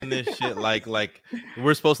this shit like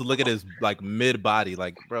we're supposed to look at his like mid body.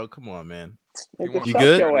 Like, bro, come on, man. Nigga, You shut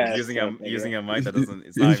good? your He's ass using up, using nigga. a mic that doesn't.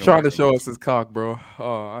 It's not He's even trying to working. show us his cock, bro.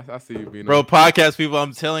 Oh, I see you, Bino. Bro, podcast people,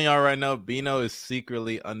 I'm telling y'all right now, Bino is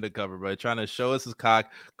secretly undercover, bro. Trying to show us his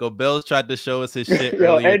cock. Go Bells tried to show us his shit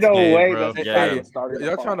Yo, earlier ain't no today, way bro. that's Yeah. how you're starting the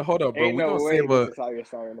Y'all pod. trying to hold up, bro. Ain't We're no gonna way save this a. is how you're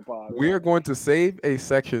starting the pod. We're going to save a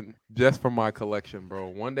section just for my collection, bro.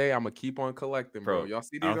 One day I'm gonna keep on collecting, bro. Y'all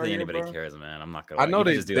see I these don't right think here, anybody bro? cares, man. I'm not gonna. I lie. know You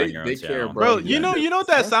can they- just do it on they- your they own care, channel. bro. Bro, you know what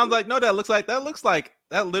that sounds like? No, that looks like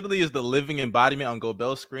that literally is the living embodiment on Go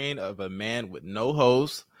Bell's screen of a man with no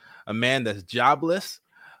hose, a man that's jobless,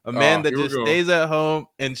 a man that here we just go. stays at home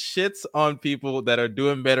and shits on people that are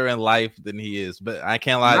doing better in life than he is. But I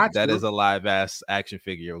can't lie, Not that true. is a live ass action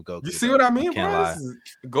figure of Goku. You see bro. what I mean, Can't bro? lie. This is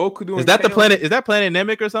Goku doing. Is that the KO. planet? Is that Planet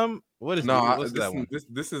Namek or something? What is No, what's that one?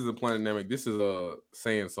 this is the Planet Namek. This is a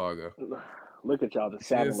Saiyan Saga. Look at y'all just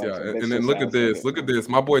sounding Yes, like yeah. some And then bitch look at ass this. niggas, Look at man. this.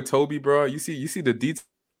 My boy Toby, bro. You see the details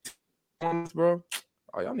on this, bro.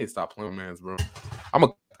 Oh, y'all need to stop playing, mans, bro. I'm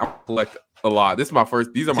collect a lot. This is my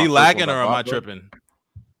first. These are Is my he first lagging ones or am I bought, bro. tripping?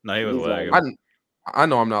 No, he was He's lagging. I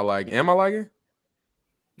know I'm not lagging. Am I lagging?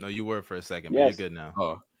 No, you were for a second, but Yes. you're good now.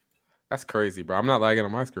 Oh, that's crazy, bro. I'm not lagging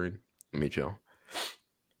on my screen. Let me chill.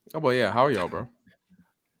 Oh, but yeah, how are y'all, bro?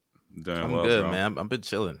 Doing I'm well, good, bro. man. I've been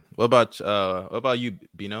chilling. What about you,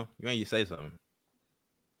 Bino? You say something.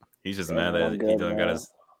 He's just Yeah, mad that I'm he good, don't got man.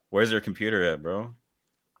 his. Where's your computer at, bro?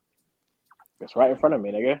 It's right in front of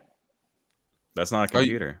me, nigga. That's not a Oh, you-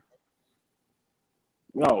 computer.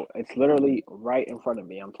 No, it's literally right in front of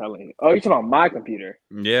me. I'm telling you. Oh, you're talking about my computer?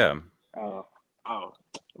 Yeah. Oh,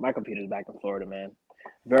 my computer's back in Florida, man.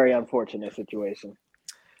 Very unfortunate situation.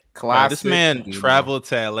 Bro, this man Bino. traveled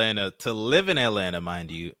to Atlanta to live in Atlanta,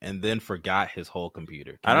 mind you, and then forgot his whole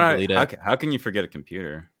computer. I Can you don't believe know. that? How can you forget a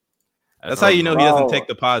computer? That's how you know he doesn't Bro. take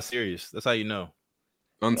the pod serious. That's how you know.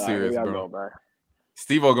 All right, here Unserious, y'all bro. go, bro.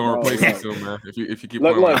 Steve-O gonna Bro, replace you look. soon, man. If you keep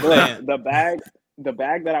Look, playing look, like that. look. The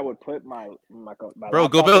bag that I would put my Bro, Go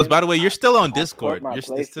laptop Bills. in, By the way, you're still on I put Discord. my It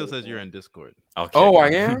still says PlayStation you're in. in Discord. I'll kick Oh, I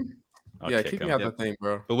him. am. I'll Yeah, kick kick me him. out that thing,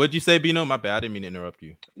 bro. But what'd you say, Bino? My bad. I didn't mean to interrupt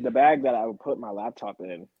you. The bag that I would put my laptop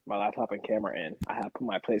in, my laptop and camera in, I had put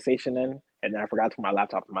my PlayStation in, and then I forgot to put my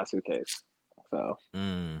laptop in my suitcase. So,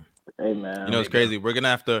 hey man, You know, it's crazy. We're gonna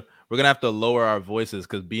have to lower our voices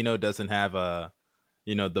because Bino doesn't have the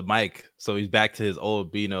mic, so he's back to his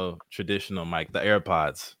old Bino traditional mic, the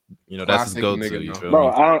AirPods. You know, that's his Classic go-to. nigga, You no. feel bro,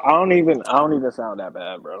 me? I don't even sound that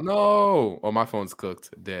bad, bro. No. Oh, my phone's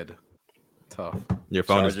cooked. Dead. Tough. Your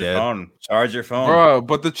phone Charge is your dead. phone. Charge your phone. Bro,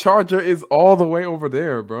 but the charger is all the way over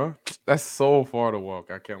there, bro. That's so far to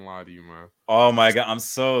walk. I can't lie to you, man. Oh my god, I'm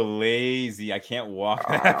so lazy. I can't walk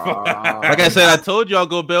that far. Like I said, I told y'all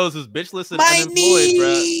Go Bills is bitchless and unemployed,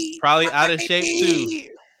 bro. Probably out of shape too.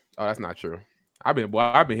 Oh, that's not true. I've been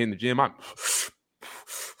hitting the gym. I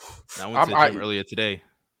went to the gym earlier today.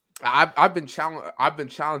 I've been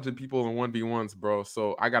challenging people in 1v1s, bro.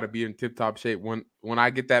 So I gotta be in tip top shape when I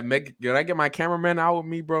get when I get my cameraman out with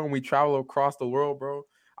me, bro, and we travel across the world, bro.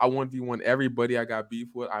 I 1v1 everybody I got beef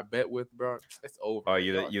with, I bet with, bro. It's over. Are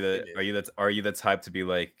you the type to be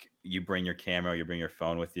like, you bring your camera, you bring your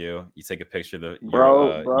phone with you, you take a picture of you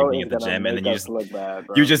being at the gym, and then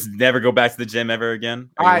you just never go back to the gym ever again?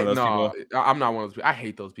 I'm not one of those people. I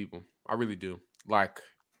hate those people. I really do. Like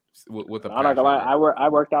with a I'm not gonna lie, I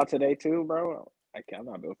worked out today too, bro. I'm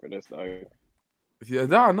not built for this though. Yeah,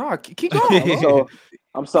 no, keep going.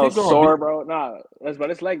 I'm so sore, bro. Nah, but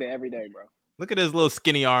it's like that every day, bro. Look at his little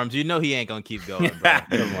skinny arms. You know he ain't gonna keep going, bro.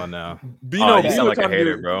 Come on now. Bino, you sound like a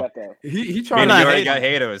hater, bro. He trying to. You already got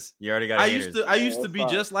haters. You already got haters. I used to be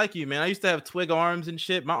just like you, man. I used to have twig arms and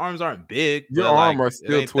shit. My arms aren't big. Your arms are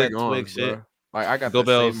still twig arms, shit. Bro. Like I got Go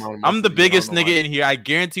Bells. I'm the biggest nigga in here. I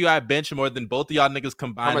guarantee you, I bench more than both of y'all niggas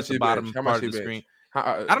combined at the bottom part of the screen.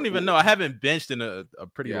 I don't even know. I haven't benched in a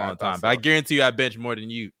pretty long time, but I guarantee you I bench more than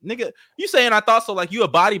you. Nigga, you saying I thought so like you a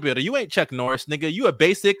bodybuilder. You ain't Chuck Norris, nigga. You a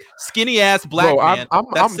basic, skinny ass black man. I'm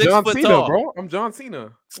John Cena, bro. I'm John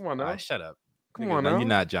Cena. Come on now. Right, shut up. Come nigga, on now. You're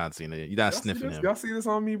not John Cena. You're not sniffing him. Y'all see this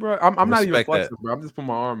on me, bro? I'm not even flexing, bro. I'm just putting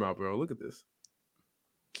my arm out, bro. Look at this.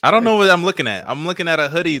 I don't know what I'm looking at. I'm looking at a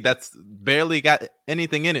hoodie that's barely got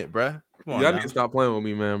anything in it, bro. Come on, y'all need to stop playing with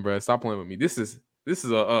me, man, bro. Stop playing with me. This is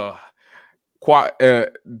a quad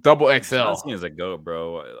double XL. John Cena's a goat,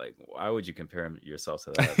 bro. Like, why would you compare yourself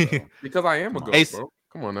to that? Bro? Because I am a goat, bro.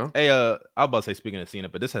 Come on now. Hey, I was about to say speaking of Cena,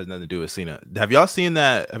 but this has nothing to do with Cena. Have y'all seen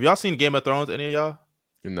that? Have y'all seen Game of Thrones? Any of y'all?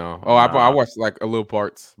 No. Oh, I watched like a little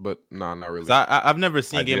parts, but no, not really. I've never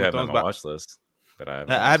seen Game of Thrones. On my watch list, but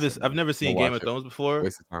I've never seen Game of Thrones before.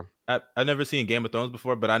 Waste of time. I've never seen Game of Thrones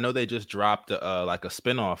before, but I know they just dropped like a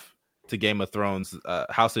spinoff to Game of Thrones,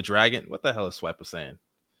 House of Dragon. What the hell is Swiper saying?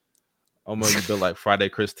 Almost you built like Friday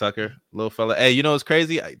Chris Tucker, little fella. Hey, you know what's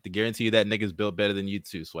crazy? I guarantee you that nigga's built better than you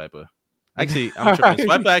too, Swiper. Actually, I'm tripping.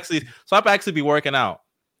 Swiper actually be working out.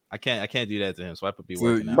 I can't do that to him. Swiper be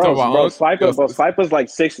working out. Bro, Swiper's like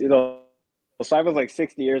 60. Swiper's like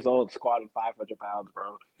 60 years old, squatting 500 pounds,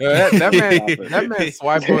 bro. Yeah, that man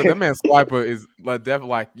Swiper is like definitely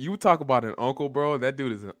like you talk about an uncle, bro. That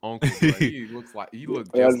dude is an uncle. Bro. He looks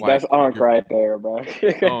just that's Unc right there, bro. Unc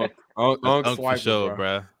Swiper, for sure,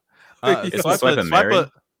 bro. Is Swiper married?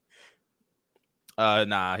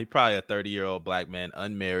 Nah, he probably a 30-year-old black man,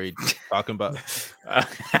 unmarried, talking about.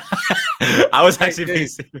 I was actually being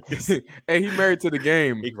serious. Hey, he married to the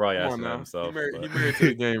game. He probably asked himself. He married to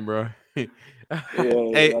the game, bro. Hey,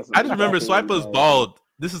 I just remember Swiper's bald.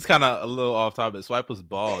 This is kind of a little off topic. Swiper's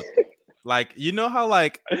bald. Like, you know how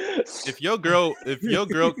like if your girl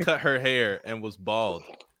cut her hair and was bald,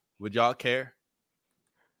 would y'all care?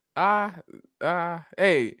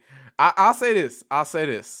 Hey, I'll say this.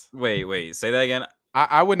 Wait, say that again.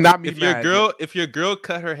 I would not be mad. If your girl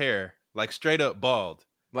cut her hair like straight up bald,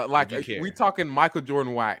 like we talking Michael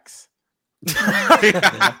Jordan wax. We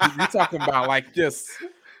talking about like just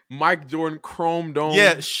Mike Jordan chrome dome.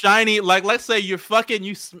 Yeah, shiny. Like let's say you're fucking,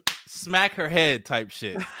 you smack her head type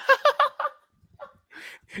shit.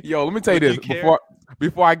 Yo, let me tell you this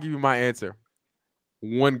before I give you my answer.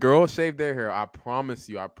 When girls shave their hair, I promise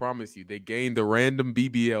you, they gain the random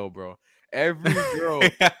BBL, bro. Every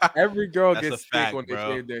girl gets sick when they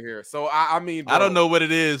shave their hair. So I mean, bro, I don't know what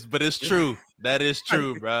it is, but it's true. That is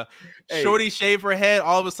true, bro. Hey. Shorty shave her head,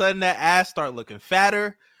 all of a sudden that ass start looking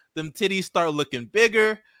fatter, them titties start looking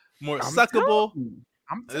bigger, more suckable.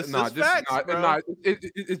 It's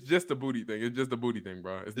just a booty thing. It's just a booty thing,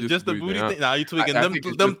 bro. It's just a booty thing. Nah, you tweaking.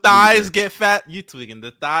 Them thighs get fat. You tweaking.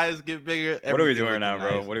 The thighs get bigger. What are we doing now,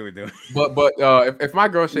 bro? What are we doing? But if my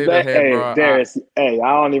girl shaved her head, bro, Darius, I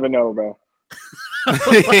don't even know, bro.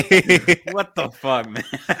 What the fuck, man?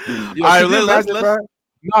 Yo, all right, let's.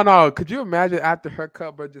 No. Could you imagine after her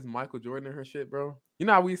cut, bro, just Michael Jordan and her shit, bro? You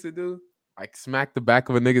know how we used to do? Like smack the back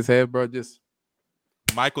of a nigga's head, bro. Just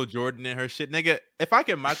Michael Jordan and her shit, nigga. If I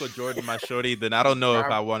can Michael Jordan my shorty, then I don't know if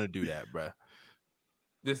I want to do that, bro.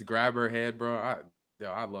 Just grab her head, bro. I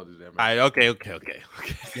love this. Man. All right, okay.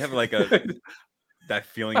 You have like that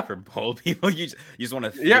feeling for bald people. You just want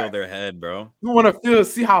to feel their head, bro. You want to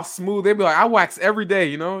see how smooth they be. Like I wax every day,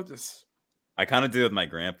 you know. Just I kind of do with my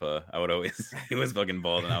grandpa. I would always he was fucking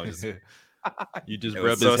bald, and I was just you just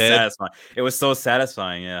rub his head. Satisfying. It was so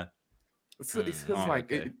satisfying, yeah. It's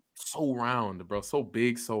like it's so round, bro. So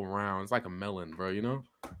big, so round. It's like a melon, bro. You know.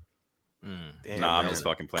 Damn, I'm just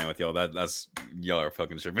fucking playing with y'all. That's y'all are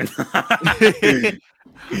fucking tripping. All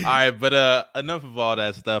right, but enough of all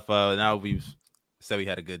that stuff. Now we've said we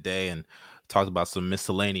had a good day and talked about some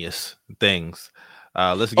miscellaneous things.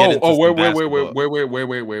 Let's get into wait.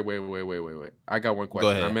 I got one question. Go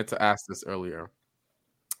ahead. I meant to ask this earlier.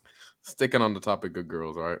 Sticking on the topic of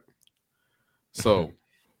girls, all right? So,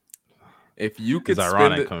 if you could, it's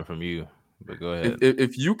ironic coming from you, but go ahead.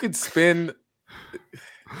 If you could spend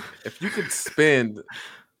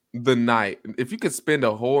the night, if you could spend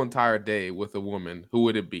a whole entire day with a woman, who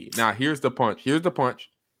would it be? Now, here's the punch.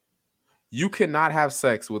 You cannot have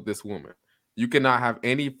sex with this woman. You cannot have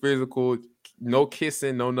any physical, no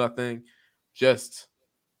kissing, no nothing. You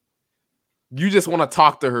just want to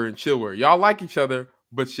talk to her and chill with her. Y'all like each other,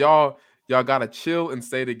 but y'all gotta chill and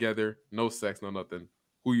stay together. No sex, no nothing.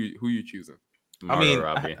 Who you choosing?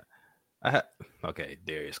 Robbie. Okay,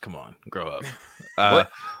 Darius, come on, grow up. But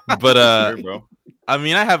bro. I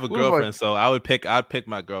mean, I have a girlfriend, so I'd pick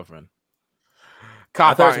my girlfriend.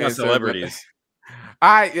 I thought it was my celebrities.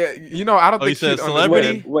 I don't think you said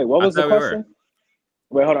celebrity. Wait, what was the question?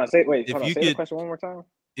 Wait, hold on. Say the question one more time.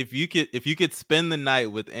 If you could spend the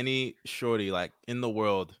night with any shorty like in the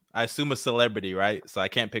world, I assume a celebrity, right? So I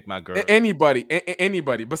can't pick my girl. Anybody.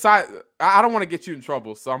 Besides, I don't want to get you in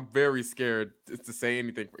trouble, so I'm very scared to say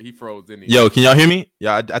anything. He froze in. Yo, can y'all hear me?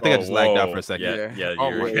 Yeah, I think I just lagged out for a second. Yeah,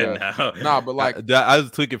 you're good now. Nah, but like I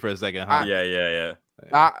was tweaking for a second. Huh? Yeah.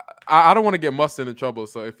 I don't want to get Mustard in trouble,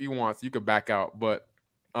 so if he wants, you could back out. But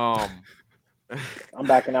I'm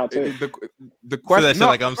backing out too. The question, that shit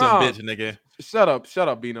like I'm some bitch, nigga. Shut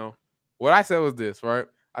up, Bino. What I said was this, right?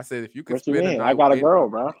 I said if you could spend the night, I got a girl,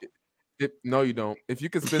 bro. No, you don't. If you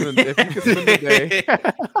could spend the day,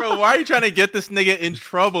 bro. Why are you trying to get this nigga in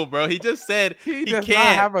trouble, bro? He just said he can't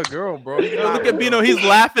have a girl, bro. Look at Bino. He's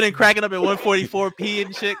laughing and cracking up at 144p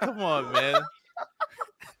and shit. Come on, man.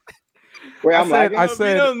 Wait, I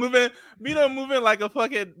said Bino moving like a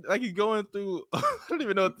fucking like he's going through. I don't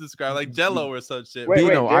even know what to describe, like Jello or some shit. Wait,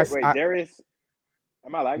 Darius.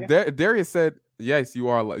 Am I lagging? Darius said, "Yes, you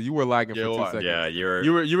are. You were lagging for 2 seconds. Yeah,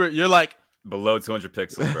 you're like below 200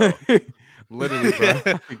 pixels, bro. Literally,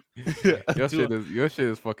 bro. Your shit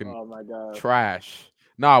is fucking oh my God. trash.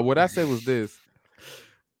 Nah, what I said was this: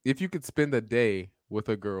 if you could spend a day with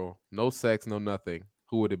a girl, no sex, no nothing,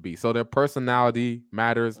 who would it be? So their personality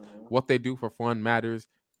matters. What they do for fun matters.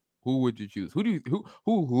 Who would you choose? Who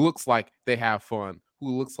looks like they have fun?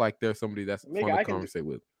 Who looks like they're somebody that's fun to conversate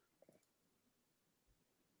with?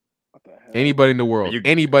 What the hell? Anybody in the world.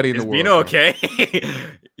 Anybody in the world. You know, okay?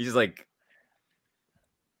 He's like,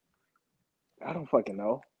 I don't fucking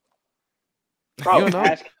know. Bro,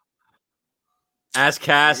 Ask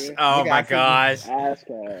Cash. Oh my gosh. Ask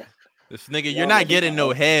Cash. This nigga, you're not getting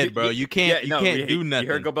no head, bro. You can't. You can't do nothing.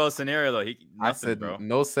 You heard Gobel's scenario though. I said, bro.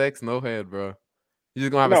 No sex, no head, bro. You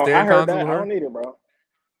just gonna have a staring contest with her? I don't need it, bro.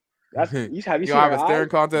 Have you seen have a staring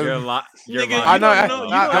contest? You're lying. I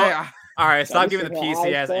know. All right, stop giving the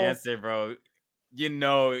PC ass answer, bro. You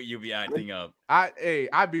know you'll be acting up. Yeah,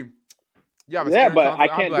 but I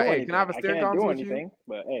can't do anything. Hey, can I have a staring contest with you?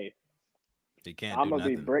 But hey, you can't. I'm gonna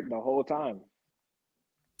be brick the whole time.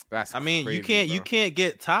 That's. I mean, crazy, you can't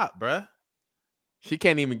get top, bro. She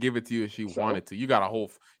can't even give it to you if she wanted to. You got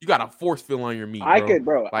a force fill on your meat. I could,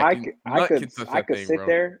 bro. Like, I could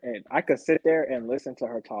sit there and listen to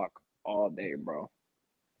her talk all day, bro.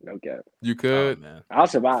 No cap. You could. Oh, man. I'll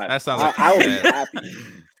survive. That sounds like I would be happy.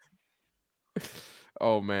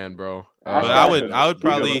 Oh man, bro. I would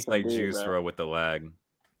probably like Juice WRLD with the lag.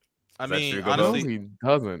 I mean, honestly, he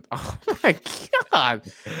doesn't. Oh my God.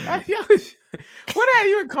 Where did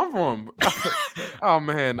you even come from? Oh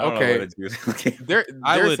man. Okay.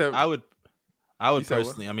 I would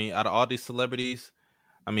personally. I mean, out of all these celebrities,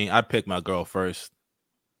 I mean, I'd pick my girl first.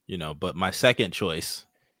 You know, but my second choice.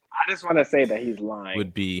 I just want to say that he's lying.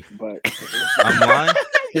 Would be, but I'm lying.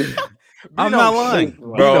 I'm not lying,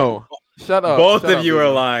 bro. Shut up. Both of you are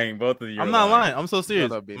lying. Both of you. I'm not lying. I'm so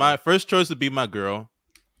serious. My first choice would be my girl.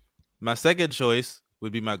 My second choice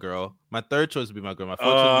would be my girl. My third choice would be my girl. My fourth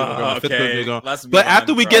choice would be my girl. My fifth choice would be my girl. But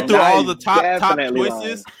after we get through all the top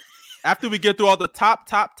choices, after we get through all the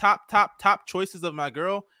top choices of my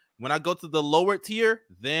girl, when I go to the lower tier,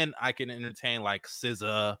 then I can entertain like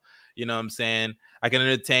SZA. You know what I'm saying? I can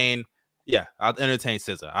entertain. Yeah, I'll entertain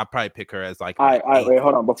SZA. I'll probably pick her as like. All right, wait,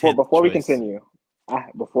 hold on. Before we continue, I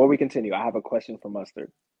have a question for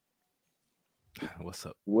Mustard. What's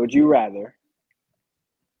up? Would you rather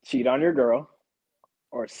cheat on your girl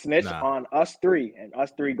or snitch on us three and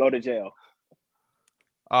us three go to jail?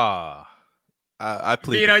 I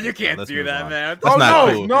plead. You know you can't do that, man. That's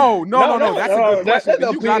not cool. No. That's a good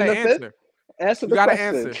question. You gotta answer. Answer the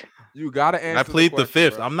question. You gotta answer. I plead the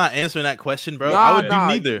fifth. Bro. I'm not answering that question, bro. I would do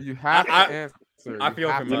neither. You have to answer. I feel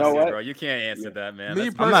for Mustard, bro. You can't answer that, man.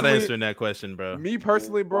 I'm not answering that question, bro. Me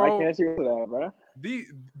personally, bro. Why can't you answer that, bro?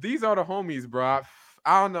 These are the homies, bro.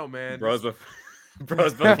 I don't know, man. Bros. Give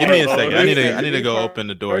me a second. I need to go open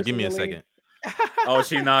the door. Give me a second. Oh,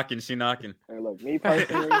 she knocking. Hey, look, me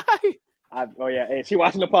personally. Hey, she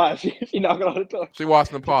watching the pod. She knocking on the door. She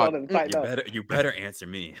watching the pod. You better answer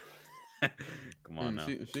me. Come on now.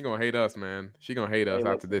 She gonna hate us, man. She gonna hate us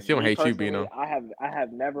after this. She don't hate you, Bino. I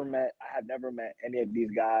have never met any of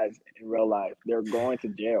these guys in real life. They're going to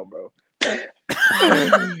jail, bro.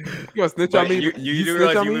 You gonna snitch on me? You do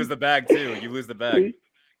realize you lose the bag too. You lose the bag.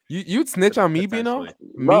 You'd snitch on me, Bino?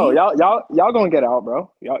 Bro, y'all gonna get out,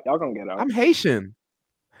 bro. Y'all gonna get out. I'm Haitian.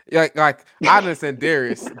 Yeah, like I understand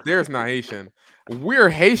Darius. Darius not Haitian. We're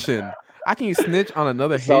Haitian. I can snitch on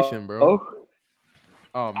another Haitian, bro.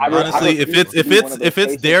 Oh, man. Honestly, if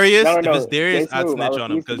it's Darius, I'd snitch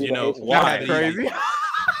on him because you know why? Crazy.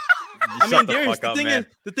 I mean, Darius.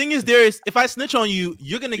 The thing is, Darius. If I snitch on you,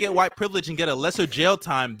 you're gonna get white privilege and get a lesser jail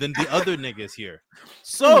time than the other niggas here.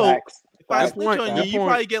 So if I snitch on you, you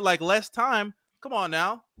probably get like less time. Come on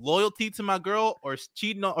now, loyalty to my girl or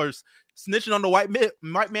cheating on, or snitching on the white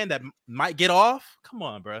man that might get off. Come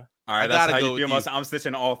on, bro. All right, that's how you feel. I'm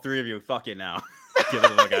snitching all three of you. Fuck it now. Get the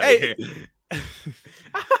fuck out of here.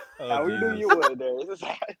 We knew you would there.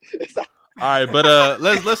 All right, but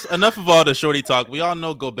let's enough of all the shorty talk. We all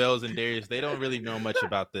know Gobels and Darius. They don't really know much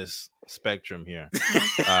about this spectrum here.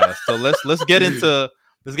 So let's get into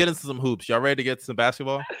some hoops. Y'all ready to get some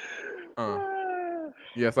basketball?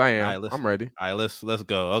 Yes, I am. I'm ready. All right, let's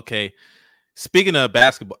go. Okay. Speaking of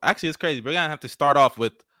basketball, actually, it's crazy. We're gonna have to start off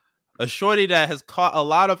with a shorty that has caught a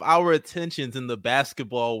lot of our attentions in the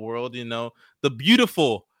basketball world. You know, the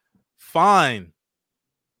beautiful, fine,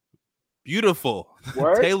 beautiful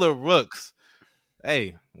Taylor Rooks.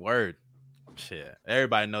 Hey, word. Shit,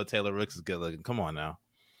 everybody know Taylor Rooks is good looking. Come on now.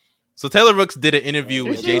 So Taylor Rooks did an interview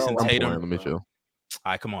with Jason Tatum. Let me chill. All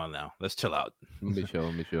right, come on now. Let's chill out. Let me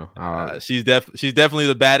chill. She's definitely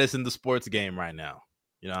the baddest in the sports game right now.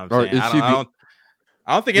 You know what I'm saying?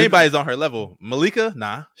 I don't think anybody's on her level. Malika,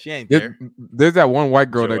 nah, she ain't there. There's that one white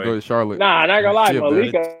girl that goes to Charlotte. Nah, not gonna lie,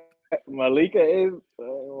 Malika is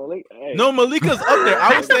Malika. Hey. No, Malika's up there.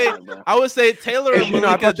 I would say Taylor and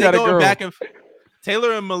Malika they going back and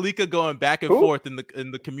Taylor and Malika going back and forth in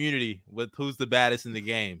the community with who's the baddest in the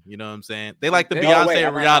game. You know what I'm saying? They like the Beyonce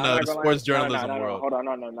and Rihanna of the sports journalism world. Hold on,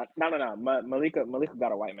 no. Malika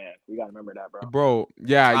got a white man. We gotta remember that, bro. Bro,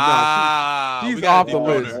 yeah, she's off the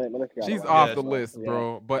list. She's off the list,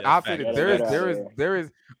 bro. But I'll say that there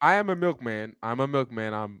is. I am a milkman.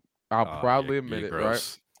 I'll proudly admit it,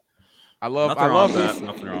 right? I love this.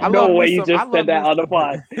 No way you just said that on the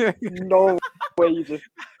pod. No way you just.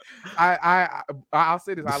 I'll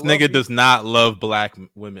say this. This nigga does not love black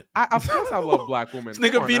women. Of course I love black women. This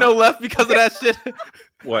nigga Bino left because of that shit.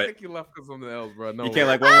 What? I think he left because of something else, bro. No, you can't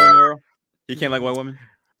like white women, bro. You can't like white women.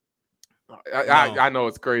 I know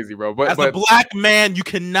it's crazy, bro. But as a black man, you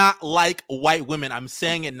cannot like white women. I'm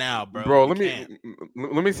saying it now, bro. Bro, let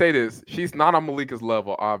me say this. She's not on Malika's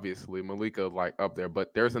level, obviously. Malika like up there,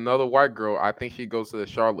 but there's another white girl. I think she goes to the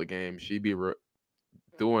Charlotte game. She be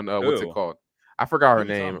doing what's it called? I forgot her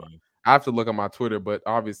name. I have to look at my Twitter, but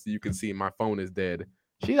obviously you can see my phone is dead.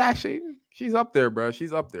 She's up there, bro.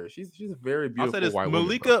 She's up there. She's a very beautiful white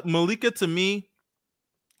woman. Malika to me,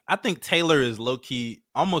 I think Taylor is low key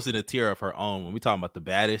almost in a tier of her own when we talking about the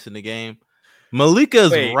baddest in the game. Malika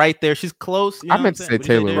is right there. She's close. You know I meant to say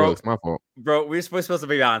Taylor Rooks. My fault, bro. We're supposed to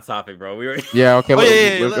be on topic, bro. We were. Yeah. Okay.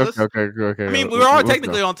 Okay. I mean, we are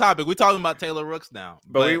technically on topic. We're talking about Taylor Rooks now.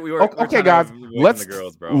 But we were. Okay, guys. Let's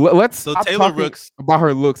so Taylor Rooks about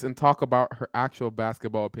her looks and talk about her actual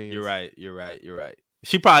basketball opinions. You're right.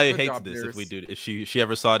 She probably hates this if we do. If she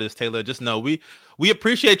ever saw this, Taylor, just know we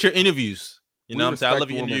appreciate your interviews. You know what I'm saying? I love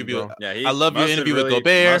your interview. Yeah, I love your interview with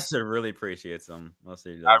Gobert. Mustard really appreciates them. I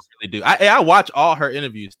really do. I watch all her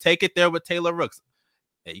interviews. Take it there with Taylor Rooks.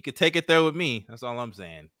 Hey, you can take it there with me. That's all I'm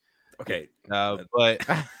saying. Okay. But I'm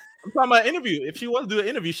talking about interview. If she wants to do an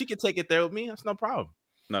interview, she could take it there with me. That's no problem.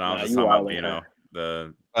 No, I'm just talking about,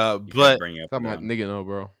 but bring it up talking about nigga, no,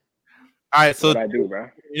 bro. All right, so I do, bro.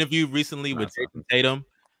 Interview recently with Jason Tatum,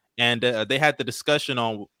 and they had the discussion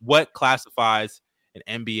on what classifies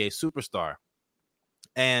an NBA superstar.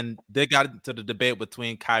 And they got into the debate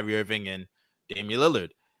between Kyrie Irving and Damian Lillard.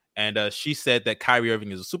 And she said that Kyrie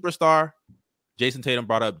Irving is a superstar. Jason Tatum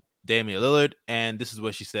brought up Damian Lillard. And this is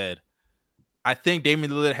what she said. I think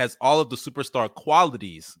Damian Lillard has all of the superstar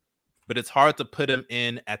qualities, but it's hard to put him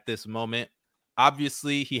in at this moment.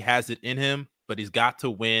 Obviously, he has it in him, but he's got to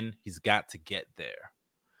win. He's got to get there.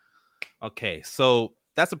 Okay, so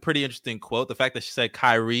that's a pretty interesting quote. The fact that she said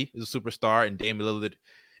Kyrie is a superstar and Damian Lillard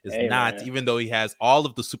is not, man. Even though he has all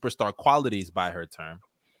of the superstar qualities by her term.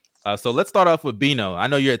 So let's start off with Bino. I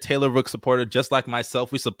know you're a Taylor Rooks supporter, just like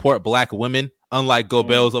myself. We support black women, unlike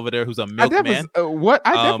Gobel's over there, who's a milkman.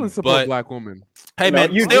 I definitely support black women. Hey,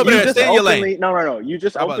 man, you stay in your lane. No. You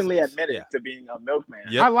just openly admitted to being a milkman.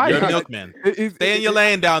 Yep, I like you're a milkman. Stay in your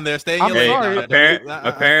lane down there. Stay in your lane.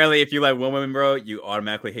 Apparently, if you like women, bro, you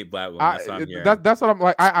automatically hate black women. That's what I'm hearing. That's what I'm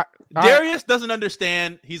like. Darius doesn't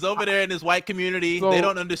understand. He's over there in his white community. They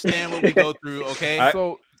don't understand what we go through. Okay,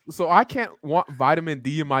 so I can't want vitamin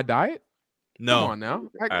D in my diet. No, come on now.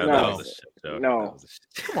 No.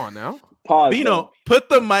 Come on now. Pause. Bino, put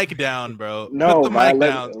the mic down, bro. No, put the mic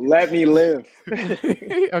down. Let me live.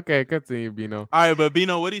 Okay, continue, Bino. All right, but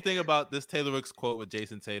Bino, what do you think about this Taylor Rooks quote with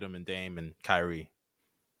Jason Tatum and Dame and Kyrie?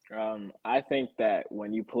 I think that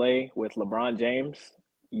when you play with LeBron James,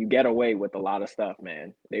 you get away with a lot of stuff,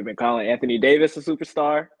 man. They've been calling Anthony Davis a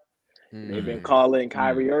superstar. They've been calling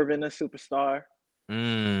Kyrie Irving a superstar.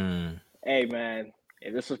 Hey, man,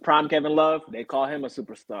 if this was prime Kevin Love, they call him a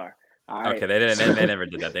superstar. All right. Okay, they never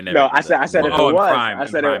did that. They never. No, I said if it was. I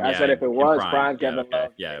said if it was prime Kevin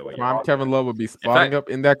Love. Prime Kevin Love would be spotting up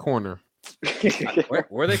in that corner.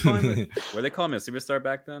 Were they calling him a superstar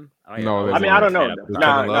back then? No, I don't know.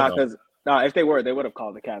 No, if they were, they would have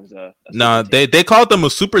called the Cavs a no, they called them a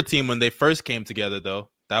super team when they first came together, though.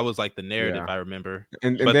 That was like the narrative, I remember.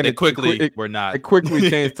 But then they quickly were not. It quickly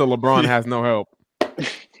changed to LeBron has no help.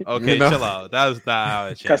 Okay, chill out. That was not how it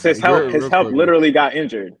changed. Because his help literally got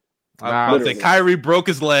injured. I would say Kyrie broke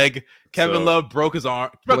his leg. Kevin Love broke his arm.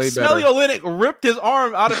 Smelly Olynyk ripped his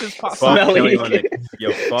arm out of his pocket. Smelly Olynyk.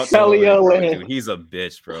 Yo, fuck Smelly Olynyk. He's a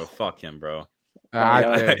bitch, bro. Fuck him, bro. I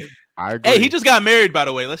agree. Hey, he just got married, by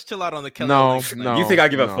the way. Let's chill out on the Kelly. No. You think I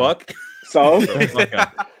give a fuck? So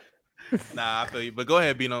Nah, I feel you. But go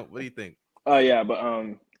ahead, Bino. What do you think? Oh yeah, but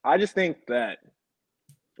I just think that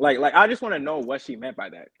like I just want to know what she meant by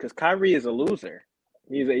that because Kyrie is a loser.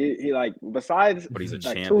 He like besides but he's a like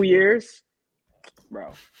champion. 2 years,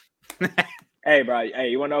 bro. Hey, bro. Hey,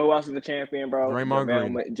 you want to know who else is the champion, bro? Draymond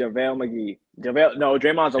Green. JaVale McGee. No,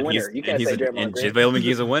 Draymond's a winner. You can't say Draymond Green. JaVale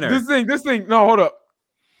McGee's a winner. This thing. No, hold up.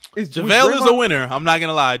 JaVale is a winner. I'm not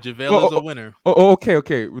gonna lie. JaVale is a winner.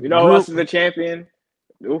 Okay. You know who else is the champion?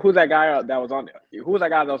 Who's that guy that was on? Who was that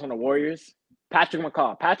guy that was on the Warriors? Patrick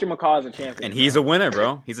McCaw. Patrick McCaw is a champion, and he's a winner,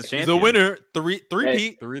 bro. He's a champion. He's a winner.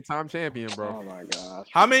 Three-time champion, bro. Oh my gosh.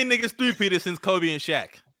 How many niggas three-peated since Kobe and Shaq?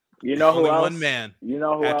 You know who else? One man. You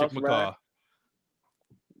know who Patrick else? McCaw. Bro?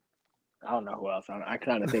 I don't know who else. I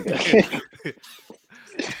kind of think of it.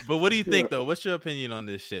 But what do you think though? What's your opinion on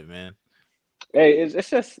this shit, man? Hey, it's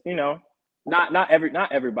just not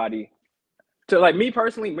everybody. So like me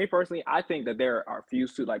personally, I think that there are few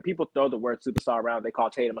like people throw the word superstar around. They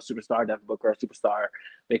call Tatum a superstar, Devin Booker a superstar.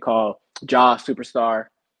 They call Ja a superstar.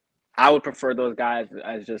 I would prefer those guys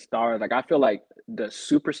as just stars. Like I feel like the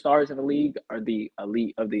superstars in the league are the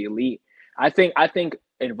elite of the elite. I think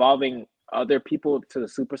involving other people to the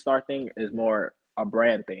superstar thing is more a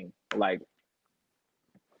brand thing. Like,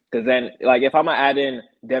 because then, like, if I'm gonna add in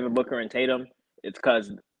Devin Booker and Tatum, it's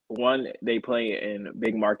because one, they play in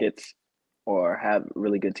big markets or have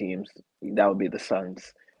really good teams. That would be the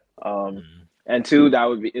Suns. And two, that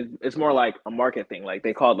would be it's more like a market thing. Like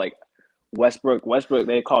they called like Westbrook.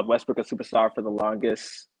 They called Westbrook a superstar for the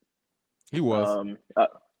longest. He was.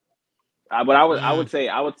 But I would say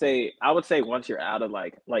once you're out of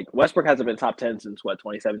like Westbrook hasn't been top 10 since what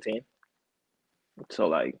 2017. So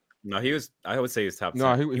like no, I would say he was top 10.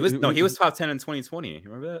 No, he was top 10 in 2020. You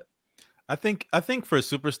remember that? I think for a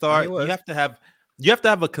superstar, you have to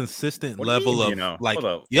have a consistent level of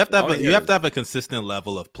you have to have a consistent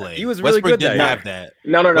level of play. He was really Westbrook good. Didn't have that.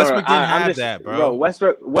 No. Westbrook didn't have that, bro.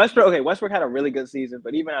 Westbrook. Okay, Westbrook had a really good season,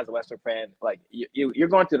 but even as a Westbrook fan, like you're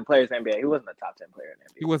going through the players NBA. He wasn't a top 10 player in the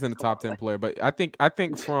NBA. He wasn't a top 10 player, but I think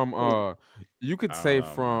from you could say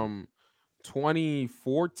from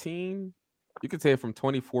 2014, you could say from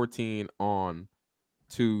 2014 on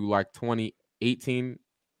to like 2018,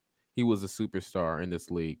 he was a superstar in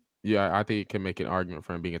this league. Yeah, I think you can make an argument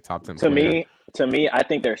for him being a top 10 player. To me, I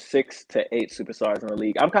think there's 6 to 8 superstars in the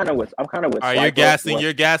league. I'm kind of with. You're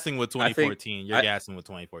gassing with 2014. You're gassing with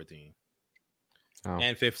 2014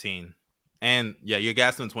 and 15, and you're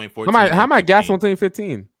gassing with 2014. How am I gassing with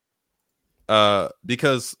 2015?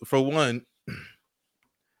 Because for one,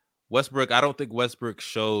 Westbrook. I don't think Westbrook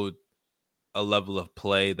showed a level of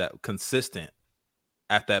play that consistent.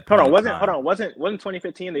 At that point, wasn't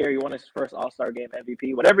 2015 the year he won his first All-Star game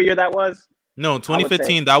MVP? Whatever year that was. No,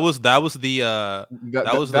 2015. That was the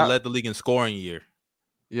led the league in scoring year.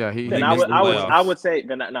 Yeah, I would say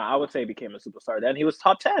he became a superstar. Then he was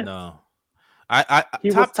top 10. No,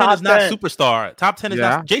 top 10 is not superstar. Top 10 is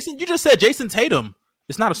not. Jason, you just said Jason Tatum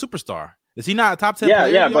is not a superstar. Is he not a top 10?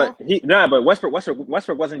 Yeah, but Westbrook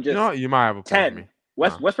wasn't just. No, you might have a 10.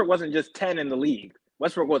 Westbrook wasn't just 10 in the league.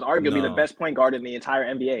 Westbrook was arguably the best point guard in the entire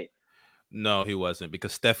NBA. No, he wasn't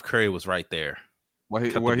because Steph Curry was right there. He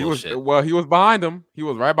was behind him. He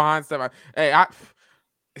was right behind Steph. Hey,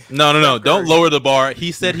 No. Don't lower the bar.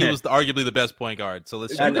 He said he was arguably the best point guard. So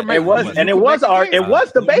let's. It was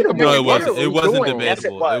debatable. No, it wasn't. It wasn't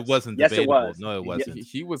debatable. It wasn't debatable. Yes, it was. No, it wasn't.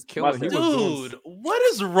 He was killing. Dude, what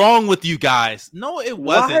is wrong with you guys? No, it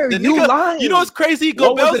wasn't. Why are you lying? You know what's crazy?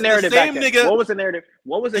 What was the narrative? What was the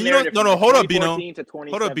narrative? No. Hold up, Bino.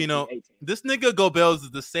 This nigga Gobels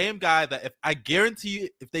is the same guy that if I guarantee you,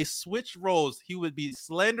 if they switch roles, he would be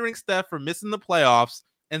slandering Steph for missing the playoffs.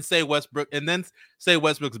 And say Westbrook, and then say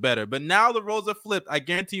Westbrook's better. But now the roles are flipped. I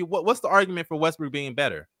guarantee you, what's the argument for Westbrook being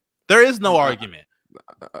better? There is no argument.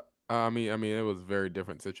 I mean, it was very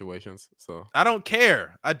different situations. So I don't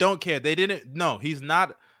care. They didn't. No, he's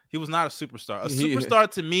not. He was not a superstar. A superstar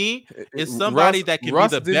to me is somebody that can be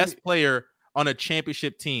the best player on a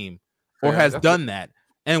championship team, or has done that.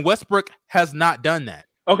 And Westbrook has not done that.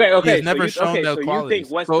 Okay. He's never shown those qualities.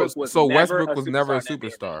 Westbrook was never a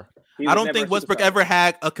superstar. I don't think Westbrook ever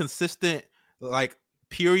had a consistent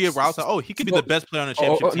period where I was like, he could be the best player on a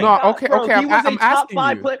championship team. No, okay. I'm asking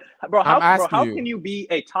you. Bro, how can you be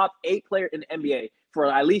a top 8 player in the NBA for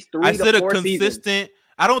at least 3 to 4 seasons?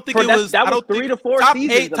 I don't think it was. That was 3 to 4 top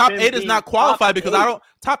seasons. Top 8 is not qualified because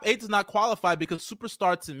Top 8 does not qualify because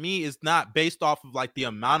superstar to me is not based off of like the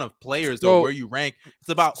amount of players or where you rank. It's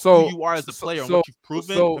about who you are as a player and what you've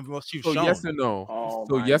proven and what you've shown. Yes or no? Or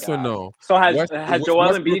no? So has Joel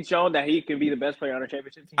Embiid shown that he can be the best player on a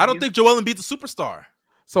championship team? I don't think Joel Embiid's a superstar.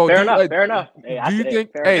 So fair enough. Hey, do you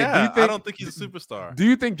think? I don't think he's a superstar. Do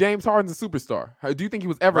you think James Harden's a superstar? Do you think he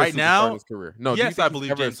was ever a superstar in his career? No. Yes, I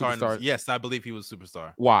believe James Harden. Yes, I believe he was a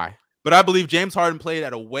superstar. Why? But I believe James Harden played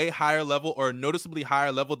at a way higher level or a noticeably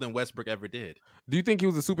higher level than Westbrook ever did. Do you think he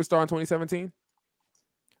was a superstar in 2017?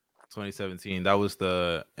 2017. That was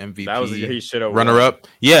the MVP. That was the year he should have runner-up.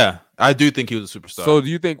 Yeah, I do think he was a superstar. So do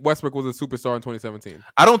you think Westbrook was a superstar in 2017?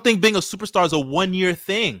 I don't think being a superstar is a one-year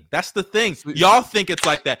thing. That's the thing. Y'all think it's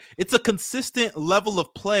like that. It's a consistent level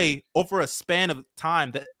of play over a span of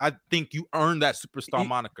time that I think you earn that superstar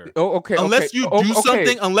moniker. Oh, okay. Unless you do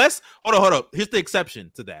something, hold up. Here's the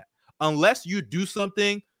exception to that. Unless you do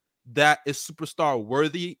something that is superstar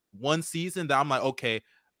worthy one season, that I'm like, okay.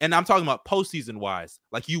 And I'm talking about postseason wise,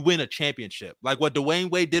 like you win a championship, like what Dwayne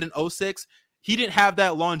Wade did in 2006. He didn't have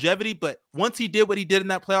that longevity, but once he did what he did in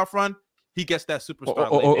that playoff run, he gets that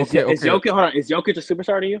superstar. Is Jokic a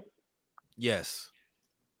superstar to you? Yes.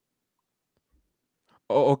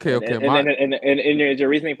 Okay. And is your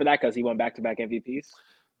reasoning for that because he won back-to-back MVPs?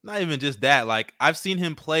 Not even just that. Like I've seen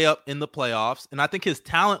him play up in the playoffs, and I think his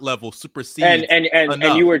talent level supersedes. And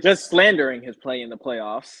you were just slandering his play in the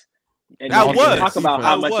playoffs. And talk about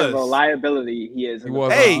how much of a liability he is.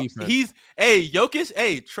 Jokic.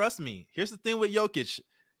 Hey, trust me. Here's the thing with Jokic.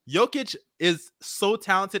 Jokic is so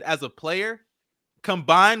talented as a player,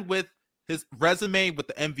 combined with his resume with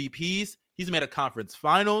the MVPs. He's made a conference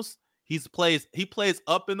finals. He plays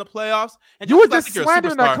up in the playoffs. And you were just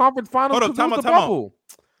slandering that conference finals. Hold up, time out.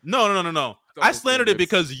 No. I slandered it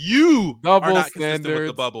because you are not consistent with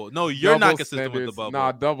the bubble. No, you're not consistent with the bubble.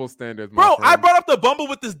 Nah, double standards, bro. I brought up the bubble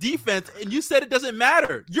with this defense, and you said it doesn't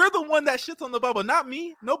matter. You're the one that shits on the bubble, not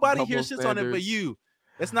me. Nobody here shits on it but you.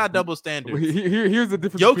 It's not double standards. Here's the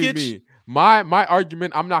difference between me. My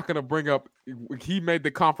argument. I'm not gonna bring up. He made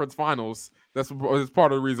the conference finals. That's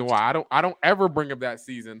part of the reason why I don't ever bring up that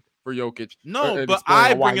season for Jokic. No, but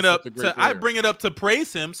I bring it up to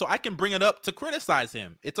praise him, so I can bring it up to criticize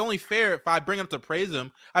him. It's only fair if I bring it up to praise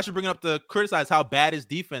him. I should bring it up to criticize how bad his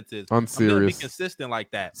defense is. I'm serious. gonna be consistent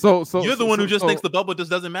like that. So you're the one who just thinks the bubble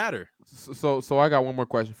just doesn't matter. So I got one more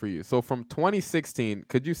question for you. So from 2016,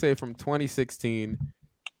 could you say from 2016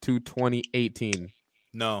 to 2018?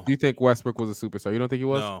 No. Do you think Westbrook was a superstar? You don't think he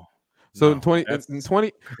was? No. So in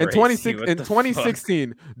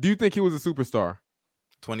 2016, do you think he was a superstar?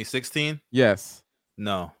 2016? Yes.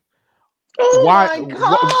 No. Oh why? My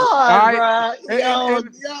God, and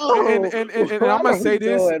I'm gonna say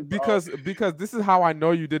this because this is how I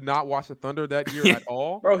know you did not watch the Thunder that year at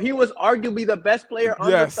all. Bro, he was arguably the best player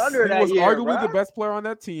on the Thunder that year. He was arguably the best player on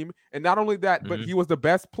that team, and not only that, but he was the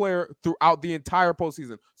best player throughout the entire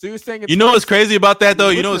postseason. So you're saying you know what's crazy about that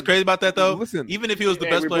though? Listen, even if he was the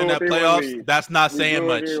best player in that playoffs, that's not saying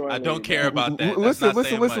much. I don't care about that.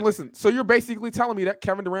 Listen. So you're basically telling me that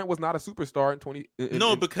Kevin Durant was not a superstar in 20.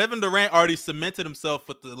 No, but Kevin Durant already cemented himself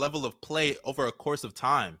with the level of play over a course of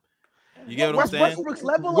time. You get what I'm saying? Westbrook's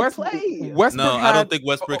level of play. I don't think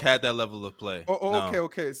Westbrook had that level of play.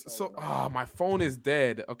 Okay. So, my phone is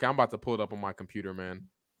dead. Okay, I'm about to pull it up on my computer, man.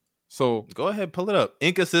 So go ahead, pull it up.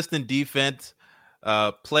 Inconsistent defense,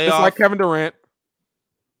 playoff. It's like Kevin Durant.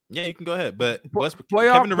 Yeah, you can go ahead, but Westbrook,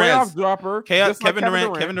 playoff dropper.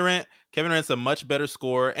 Kevin Durant's a much better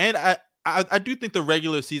scorer, and I do think the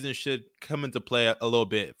regular season should come into play a little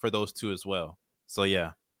bit for those two as well. So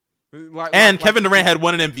yeah. Kevin Durant had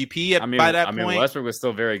won an MVP by that point. Westbrook was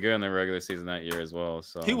still very good in the regular season that year as well.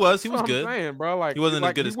 So he was good. Saying, bro, like, he wasn't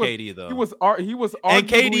as good as KD though. He was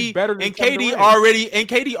arguably better than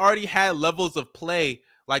KD already had levels of play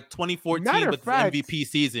like 2014 with the MVP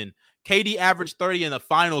season. KD averaged 30 in the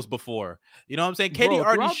finals before. You know what I'm saying? KD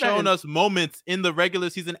already shown us moments in the regular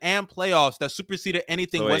season and playoffs that superseded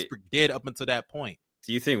anything Westbrook did up until that point.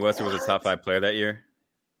 Do you think Westbrook was a top 5 player that year?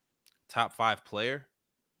 Top 5 player?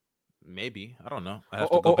 Maybe. I don't know.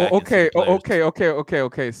 Okay.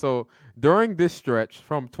 So during this stretch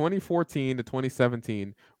from 2014 to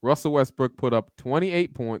 2017, Russell Westbrook put up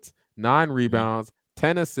 28 points, 9 rebounds,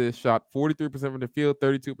 10 assists, shot 43% from the field,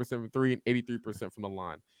 32% from 3, and 83% from the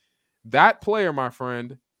line. That player, my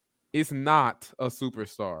friend, is not a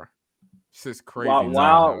superstar. It's just crazy.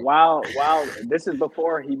 Wow. This is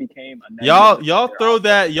before he became a negative. Y'all throw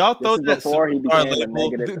that before he became a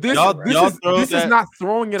negative. This is not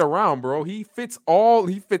throwing it around, bro. He fits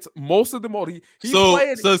most of the mold. So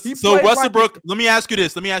Westbrook, let me ask you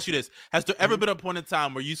this. Has there ever been a point in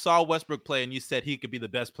time where you saw Westbrook play and you said he could be the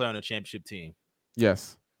best player on a championship team?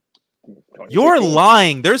 Yes. You're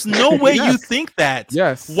lying. There's no way you think that.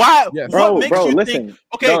 Yes. Why? Yes. What makes you think?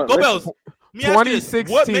 Okay, go Bells. Let me ask you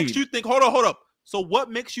this. What makes you think? Hold up. So what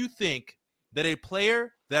makes you think that a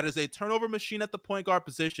player that is a turnover machine at the point guard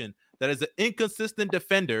position, that is an inconsistent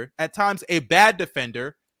defender, at times a bad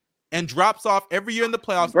defender, and drops off every year in the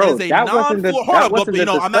playoffs. Bro, is a non-floor. Hold up,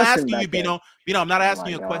 Bino. I'm not asking you, Bino. I'm not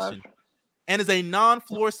asking you a question. And is a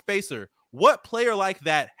non-floor spacer. What player like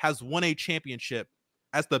that has won a championship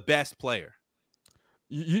as the best player?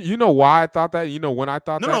 You know why I thought that? You know when I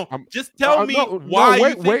thought that? No, just tell me why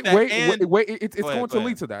you think that. Wait. It's going to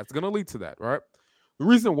lead to that. It's going to lead to that, right? The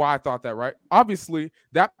reason why I thought that, right? Obviously,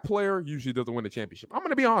 that player usually doesn't win the championship. I'm going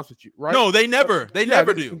to be honest with you, right? No, they never. They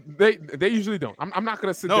never do. They usually don't. I'm not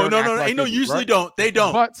going to sit there. No. Ain't no usually right? Don't. They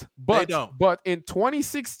don't. But in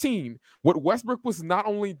 2016, what Westbrook was not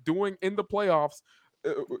only doing in the playoffs,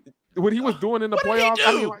 what he was doing in the playoffs,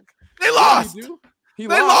 they lost. They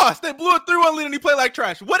lost. They blew a 3-1 lead and he played like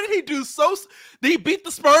trash. What did he do? Did he beat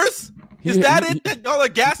the Spurs? Is that it? That y'all are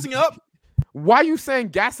gassing up? Why are you saying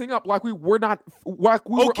gassing up like we were not? Like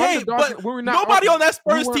we were underdogs? But nobody on that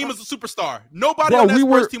Spurs team is a superstar. Nobody on that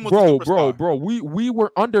Spurs team was a superstar. Bro, we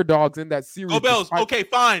were underdogs in that series. Go Bells. Okay,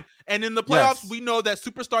 fine. And in the playoffs, we know that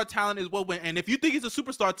superstar talent is what win. And if you think he's a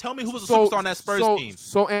superstar, tell me who was a superstar on that Spurs team.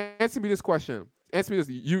 So answer me this question. Answer me this.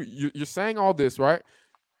 You're saying all this, right?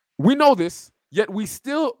 We know this. Yet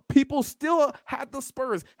people still had the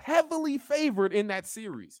Spurs heavily favored in that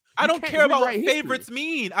series. I don't care about what favorites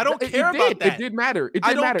mean. I don't care about that. It did matter.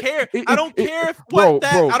 I don't care. I don't care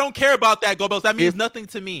I don't care about that, Go Bells. That means nothing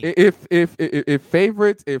to me. If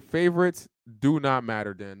favorites do not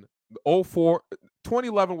matter, then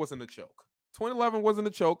 2011 wasn't a choke. 2011 wasn't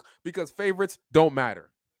a choke because favorites don't matter.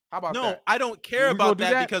 How about that? No, I don't care about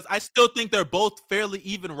that because I still think they're both fairly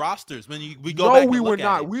even rosters when we go back and look at it. No, we were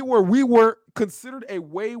not. We were considered a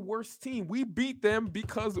way worse team. We beat them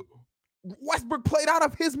because Westbrook played out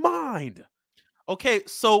of his mind. Okay,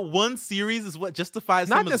 so one series is what justifies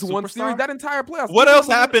him as a superstar? Not just one series, that entire playoffs. What else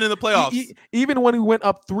happened in the playoffs? Even when he went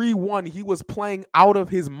up 3-1, he was playing out of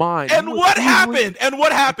his mind. And what happened?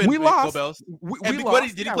 We lost. Did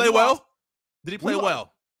he play well? Did he play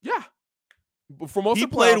well? Yeah. For most he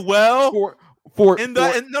of the played well in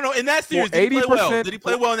that series. Did he play well? Did he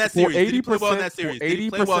play well in that series? Did he play well in that series?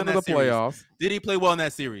 80% of the playoffs. Did he play well in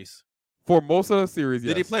that series? For most of the series, yes.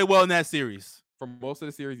 Did he play well in that series? For most of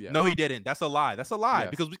the series, yes. No, he didn't. That's a lie. That's a lie.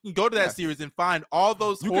 Yes. Because we can go to that series and find all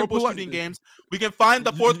those horrible shooting games. We can find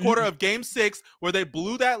the fourth quarter of Game 6 where they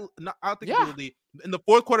blew that. I think in the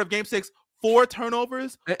fourth quarter of Game 6, 4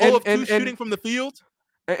 turnovers, all of 2 shooting from the field.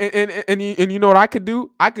 And you know what I could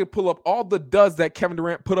do? I could pull up all the duds that Kevin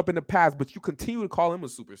Durant put up in the past, but you continue to call him a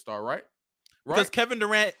superstar, right? Because Kevin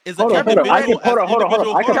Durant is hold on. I can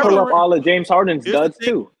pull up all of James Harden's duds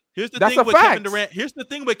too. Here's the thing with Kevin Durant. Here's the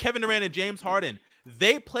thing with Kevin Durant and James Harden.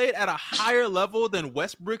 They played at a higher level than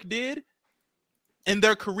Westbrook did in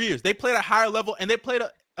their careers. They played at a higher level, and they played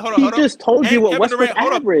a. Hold on. He just told you what Westbrook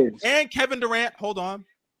averaged. And Kevin Durant, hold on.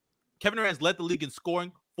 Kevin Durant's led the league in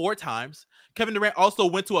scoring 4 times. Kevin Durant also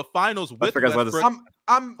went to a finals with Westbrook. Hold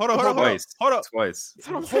on. Twice.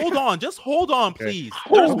 Hold on. Just hold on, please.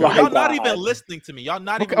 Y'all not even listening to me. Y'all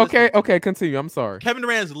not even listening. Okay, continue. I'm sorry. Kevin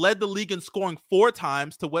Durant's led the league in scoring 4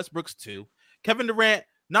 times to Westbrook's 2. Kevin Durant,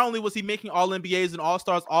 not only was he making all NBAs and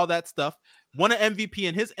all-stars, all that stuff, won an MVP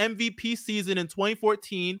in his MVP season in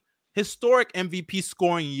 2014, historic MVP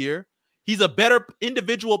scoring year. He's a better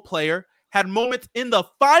individual player, had moments in the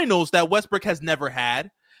finals that Westbrook has never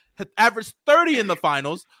had averaged 30 in the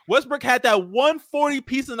finals. Westbrook had that 140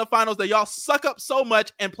 piece in the finals that y'all suck up so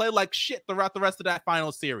much and play like shit throughout the rest of that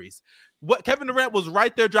final series. Kevin Durant was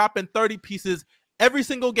right there dropping 30 pieces every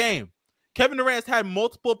single game. Kevin Durant has had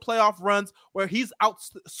multiple playoff runs where he's out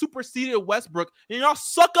superseded Westbrook, and y'all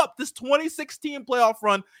suck up this 2016 playoff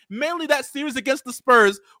run, mainly that series against the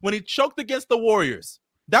Spurs when he choked against the Warriors.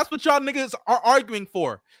 That's what y'all niggas are arguing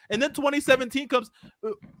for. And then 2017 comes.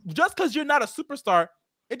 Just because you're not a superstar,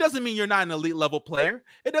 it doesn't mean you're not an elite level player.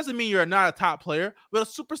 It doesn't mean you're not a top player. But a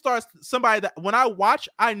superstar is somebody that when I watch,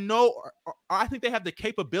 I know, or I think they have the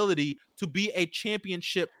capability to be a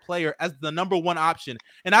championship player as the number one option.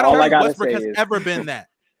 And I don't think Westbrook has ever been that.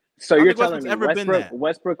 So you're telling me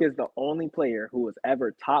Westbrook is the only player who was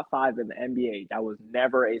ever top 5 in the NBA that was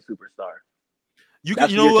never a superstar. You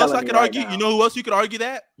know who else I could argue? You know who else you could argue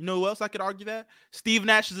that? You know who else I could argue that? Steve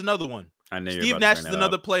Nash is another one. Steve Nash is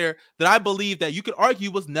another player that I believe that you could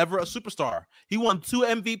argue was never a superstar. He won 2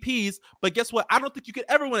 MVPs, but guess what? I don't think you could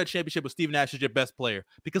ever win a championship with Steve Nash as your best player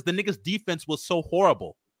because the nigga's defense was so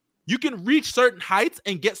horrible. You can reach certain heights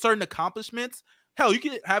and get certain accomplishments. Hell, you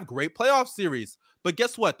can have great playoff series, but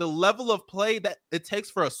guess what? The level of play that it takes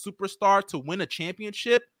for a superstar to win a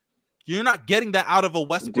championship, you're not getting that out of a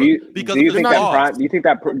Westbrook. Do you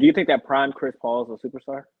think that prime Chris Paul is a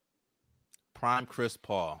superstar? prime Chris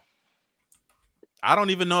Paul. I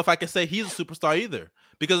don't even know if I can say he's a superstar either,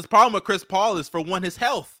 because the problem with Chris Paul is, for one, his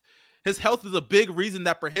health. His health is a big reason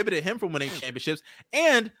that prohibited him from winning championships.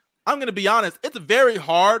 And I'm going to be honest, it's very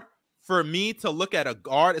hard for me to look at a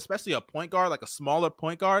guard, especially a point guard, like a smaller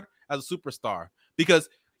point guard, as a superstar, because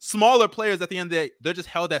smaller players at the end of the day, they're just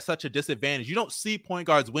held at such a disadvantage. You don't see point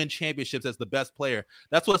guards win championships as the best player.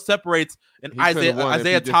 That's what separates an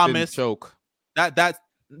Isaiah Thomas. Choke. I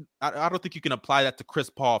don't think you can apply that to Chris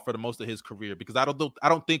Paul for the most of his career, because I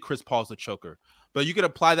don't think Chris Paul's a choker. But you can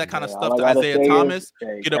apply that kind of stuff to Isaiah Thomas.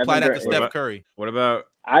 You can apply that to Steph Curry. What about?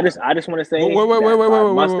 I just want to say.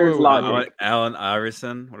 Wait. Allen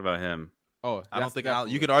Iverson. What about him? Oh, I don't think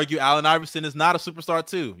you could argue Allen Iverson is not a superstar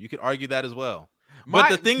too. You could argue that as well. But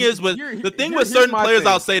the thing is, with certain players,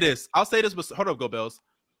 I'll say this. But hold up, Go Bells.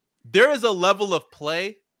 There is a level of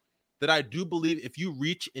play that I do believe, if you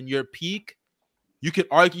reach in your peak, you could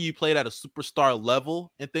argue you played at a superstar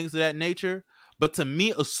level and things of that nature. But to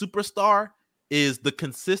me, a superstar is the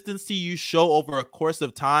consistency you show over a course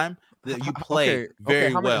of time that you play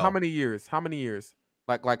very well. How many years?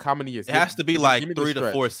 Like how many years? It has to be like 3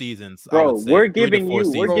 to 4 seasons. Bro, we're giving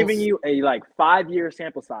you a like 5-year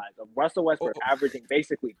sample size of Russell Westbrook averaging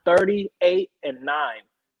basically 38 and 9.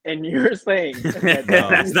 And you're saying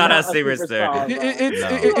that's not how they were saying.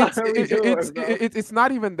 It's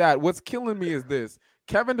not even that. What's killing me is this.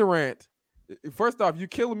 Kevin Durant, first off, you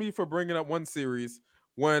killing me for bringing up one series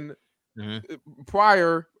when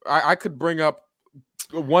prior I could bring up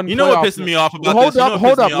one. You know what pisses me off about this?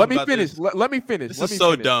 Hold up. Let me finish. Let me finish. This is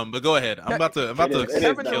so dumb, but go ahead. I'm about to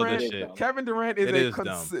kill this shit. Kevin Durant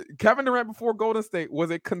Kevin Durant before Golden State was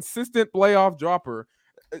a consistent playoff dropper.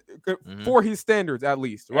 For his standards, at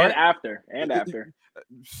least, right? And after.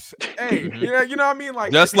 Hey, yeah, you know what I mean?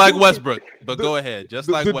 Like just like Westbrook. But go ahead. Just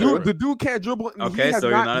like Westbrook. The dude can't dribble. Okay, so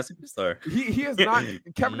you're not a superstar. He is not.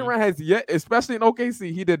 Kevin Durant has yet, especially in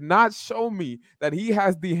OKC, he did not show me that he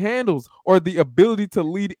has the handles or the ability to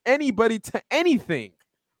lead anybody to anything,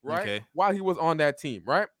 right? Okay. While he was on that team,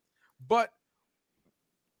 right? But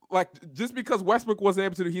like, just because Westbrook wasn't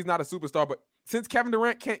able to, he's not a superstar. But since Kevin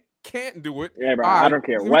Durant can't do it. Yeah, bro. I don't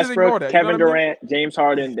care. Westbrook, Kevin Durant, James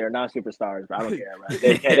Harden, they're not superstars, bro. I don't care, bro.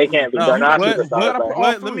 They can't be. They're not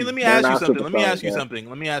superstars. Let me ask you something.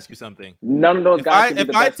 Let me ask you something. None of those guys.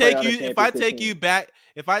 If I take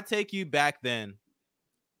you back then,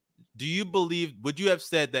 do you believe, would you have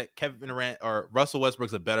said that Kevin Durant or Russell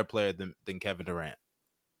Westbrook's a better player than Kevin Durant?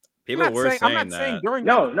 People were saying that.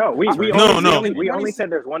 We only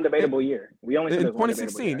said there's one debatable year. We only said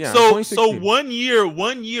 2016. Yeah. So 1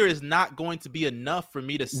 year is not going to be enough for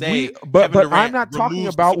me to say. But I'm not talking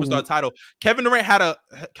about superstar title. Kevin Durant had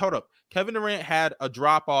a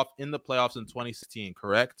drop off in the playoffs in 2016.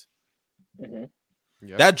 Correct. Mm-hmm.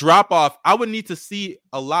 Yep. That drop off, I would need to see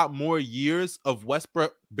a lot more years of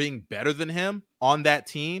Westbrook being better than him on that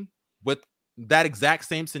team with that exact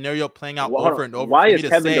same scenario playing out over and over. Why is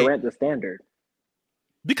Kevin Durant the standard?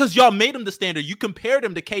 Because y'all made him the standard. You compared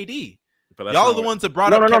him to KD. Y'all are the ones that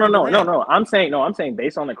brought up. No. I'm saying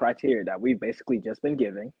based on the criteria that we've basically just been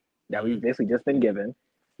given,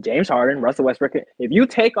 James Harden, Russell Westbrook. If you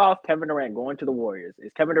take off Kevin Durant going to the Warriors,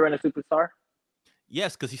 is Kevin Durant a superstar?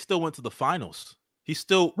 Yes, because he still went to the finals. He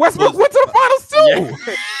still Westbrook went to the finals too.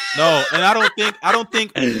 Yeah. No, and I don't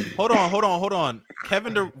think. Hold on.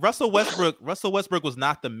 Russell Westbrook was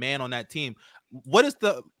not the man on that team. What is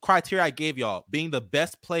the criteria I gave y'all? Being the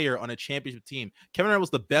best player on a championship team. Kevin Durant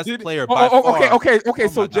was the best player by far. Okay.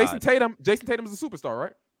 So Jason Tatum is a superstar,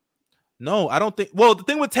 right? No, I don't think. Well, the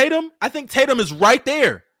thing with Tatum, I think Tatum is right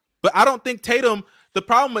there, but I don't think Tatum. The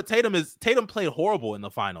problem with Tatum is Tatum played horrible in the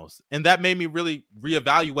finals, and that made me really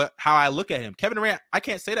reevaluate how I look at him. Kevin Durant, I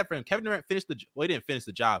can't say that for him. Kevin Durant he didn't finish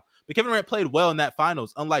the job, but Kevin Durant played well in that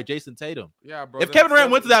finals, unlike Jason Tatum. Yeah, bro. If Kevin Durant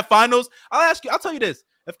went to that finals, I'll tell you this.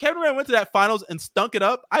 If Kevin Durant went to that finals and stunk it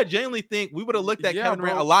up, I genuinely think we would have looked at Kevin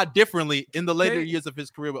Durant a lot differently in the later years of his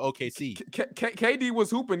career with OKC. KD was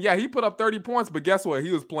hooping. Yeah, he put up 30 points, but guess what?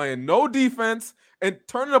 He was playing no defense and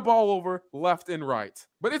turning the ball over left and right.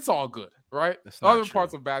 But it's all good, right? Other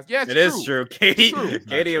parts of basketball. Yeah, it is true.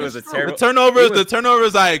 KD was a terrible. The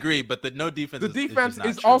turnovers, I agree, but the no defense. The defense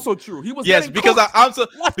is also true. He was because I was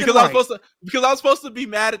supposed to be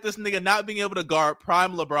mad at this nigga not being able to guard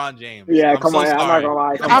prime LeBron James. Yeah, I'm not gonna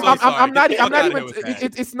lie. I'm not even.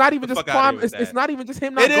 It's not even just prime. It's not even just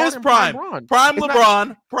him. It is prime. Prime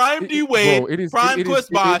LeBron. Prime D Wade. Prime Chris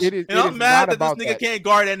Bosh. And I'm mad that this nigga can't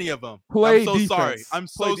guard any of them. I'm so sorry. I'm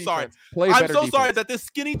so sorry that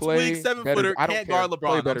this skinny twig 7-footer can't guard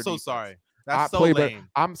LeBron. I'm so sorry. That's so lame.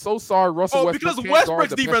 I'm so sorry, Russell Westbrook. Because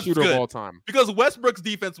Westbrook's defense was good. Of all time. Because Westbrook's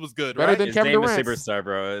defense was good, better right? than Kevin Durant. Dame a superstar,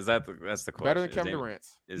 bro? That's the question. Better than Kevin Durant.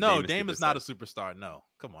 No, Dame is not a superstar. No,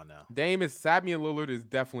 come on now. Damian Lillard is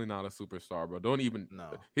definitely not a superstar, bro. Don't even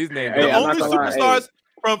his name. The only superstars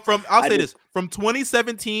from I'll say this from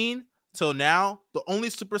 2017 till now, the only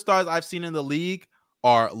superstars I've seen in the league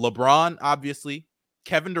are LeBron, obviously,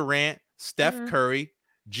 Kevin Durant, Steph Curry,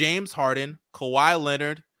 James Harden, Kawhi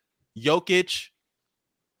Leonard, Jokic,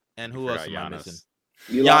 and who else am I missing?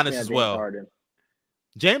 Giannis as well.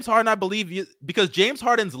 James Harden, I believe, because James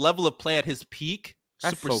Harden's level of play at his peak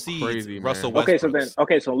supersedes Russell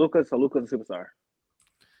Westbrook. So Luka's a superstar.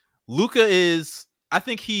 Luka is, I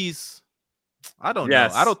think he's, I don't know.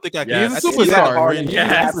 I don't think I can. He's a superstar. You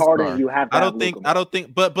have Harden. You have. I don't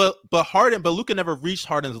think. But Luka never reached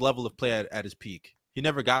Harden's level of play at his peak. He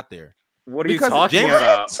never got there. What are you talking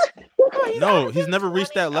about? No, he's never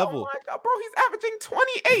reached that level. Oh my God, bro, he's averaging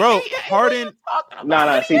 28. Bro, Harden.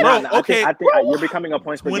 No. See, bro, okay. I think you're becoming a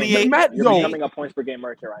points per game. You're becoming a points per game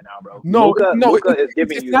merchant right now, bro. Luka is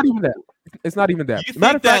giving you. Not even that. It's not even that. Do you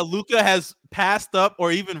think that Luka has passed up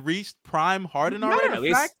or even reached prime Harden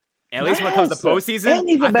already? At least when it comes to postseason, and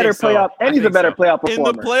he's a better playoff. And he's a better playoff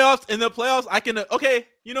performer. In the playoffs, I can. Okay,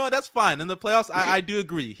 you know what? That's fine. In the playoffs, I do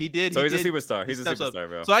agree. He did. So he's a superstar. He's a superstar,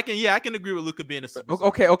 bro. So I can agree with Luka being a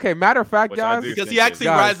superstar. Okay. Matter of fact, guys, because he actually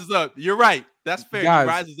rises up. You're right. That's fair. Guys, he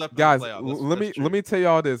rises up. Guys, in the playoffs. let me tell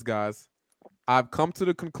y'all this, guys. I've come to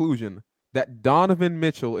the conclusion that Donovan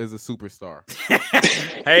Mitchell is a superstar.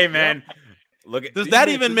 Hey, man. Does that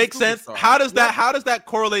even make sense? How does that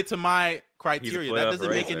correlate to my criteria? That doesn't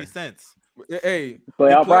make any sense. Hey,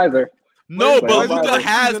 playoff riser. No, but Luka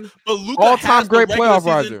has all-time great playoff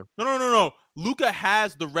riser. No. Luka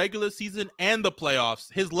has the regular season and the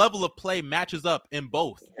playoffs. His level of play matches up in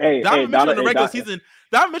both. Donovan Mitchell in the regular season.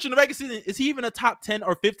 Is he even a top 10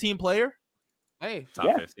 or 15 player? Hey,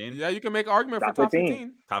 top 15. Yeah, you can make an argument for top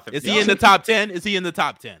 15. Top 15. Is he in the top 10? Is he in the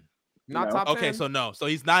top 10? Not top 10. Okay, so no. So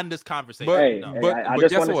he's not in this conversation. But I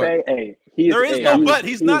just want to say, there is no but.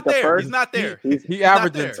 He's not there. He's not there. He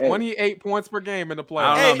averages 28 points per game in the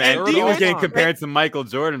playoffs. I don't know, man. He was getting compared to Michael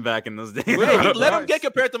Jordan back in those days. Let him get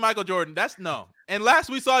compared to Michael Jordan. That's no. And last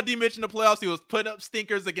we saw D Mitch in the playoffs, he was putting up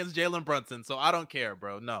stinkers against Jalen Brunson. So I don't care,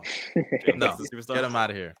 bro. No. Get him out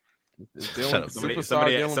of here.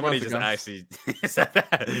 Somebody just actually said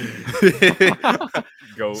that.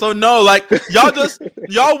 Go. So no, like y'all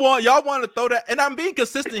want to throw that, and I'm being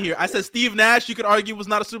consistent here. I said Steve Nash, you could argue was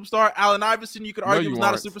not a superstar. Allen Iverson, you could argue was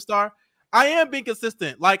not a superstar. I am being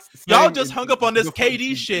consistent. Like y'all just hung up on this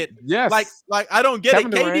KD shit. Yes. Like I don't get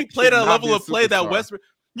Kevin it. KD played at a level of play that Westbrook.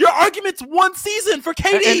 Your argument's one season for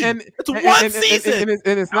KD. And it's one season.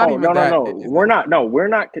 And it's not even that. No. We're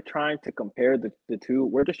not trying to compare the two.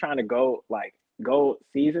 We're just trying to go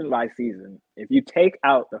season by season. If you take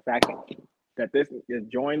out the fact that this is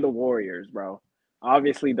join the Warriors, bro,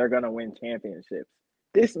 obviously they're going to win championships.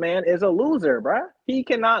 This man is a loser, bro. He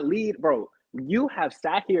cannot lead, bro. You have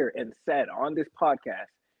sat here and said on this podcast,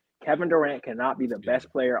 Kevin Durant cannot be the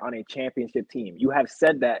best player on a championship team. You have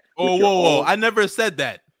said that. Whoa. I never said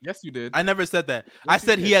that. Yes, you did. I never said that. I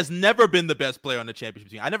said he has never been the best player on the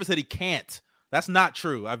championship team. I never said he can't. That's not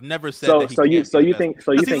true. I've never said that. So you think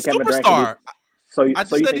Kevin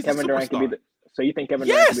Durant can be, so you think Kevin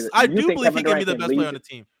Durant can be the Yes, I do believe he can be the best player on the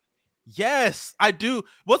team. Yes, I do.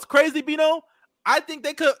 What's crazy, Bino? I think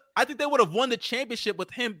they would have won the championship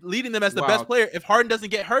with him leading them as the best player if Harden doesn't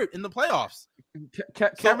get hurt in the playoffs.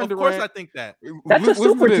 Kevin Durant, of course, I think that. That's a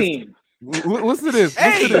super team. Listen to this.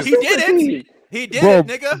 Hey, he did it. He did it,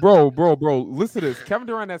 nigga. Bro. Listen to this. Kevin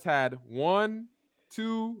Durant has had 1,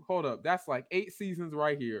 2, hold up. That's like 8 seasons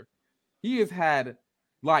right here. He has had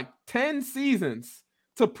like 10 seasons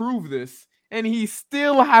to prove this, and he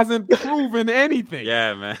still hasn't proven anything.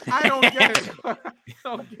 Yeah, man. I don't get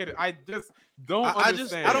it. I just don't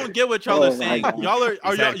understand. I don't get what y'all are saying. Y'all are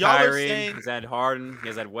saying he's had Harden,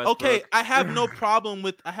 he's had Westbrook. Okay, I have no problem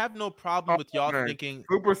with y'all thinking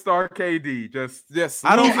superstar KD. Just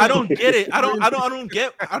I don't get it. I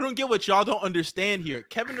don't get what y'all don't understand here.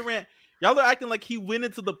 Kevin Durant, y'all are acting like he went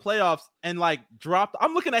into the playoffs and like dropped.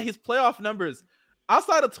 I'm looking at his playoff numbers.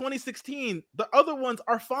 Outside of 2016, the other ones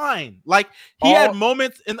are fine. Like he had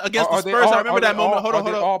moments against the Spurs. I remember that moment. Hold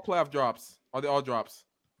on. All playoff drops. Are they all drops?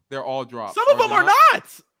 They're all drops. Some of them are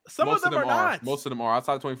not. Some of them are not. Most of them are.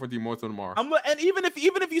 Outside of 2014, most of them are. And even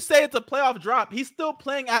if you say it's a playoff drop, he's still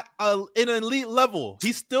playing at an elite level.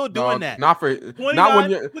 He's still doing that. Not when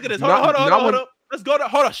you're. Look at this. Hold on. Let's go to.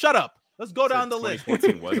 Hold on. Shut up. Let's go down the list.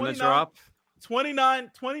 2014 wasn't a drop.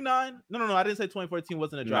 29. No. I didn't say 2014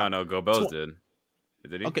 wasn't a drop. No. Go Bells did.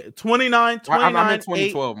 Did he? Okay, 29, I'm in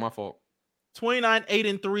 2012. 8, my fault. 29,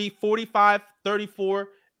 8-3, 45, 34,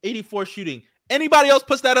 84 shooting. Anybody else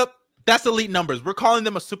puts that up? That's elite numbers. We're calling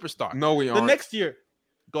them a superstar. No, we aren't. The next year,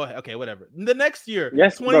 go ahead. Okay, whatever. The next year,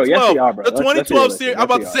 yes, 2012. Bro, yes, we are, bro. The 2012 series. I'm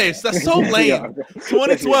about to say that's so lame.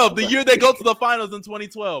 2012, the year they go to the finals in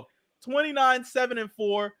 2012. 29,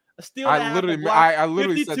 7-4. A steal. I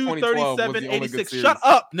literally said 2012 was the only good series. Shut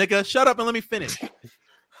up, nigga. Shut up and let me finish.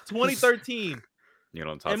 2013. You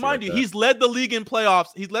don't talk. And mind you, he's led the league in playoffs.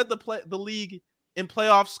 He's led the league in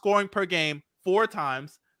playoff scoring per game 4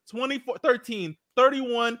 times. 13,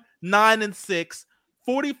 31, 9-6,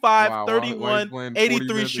 45, 31,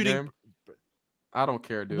 83 shooting. I don't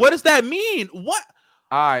care, dude. What does that mean? What?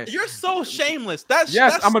 You're so shameless. That's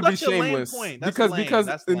I'm gonna be such a lame shameless point.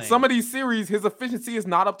 because in some of these series, his efficiency is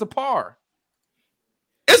not up to par.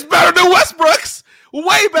 It's better than Westbrook's.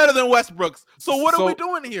 Way better than Westbrook's. So what are we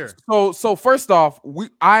doing here? So first off,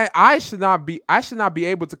 I should not be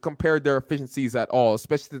able to compare their efficiencies at all,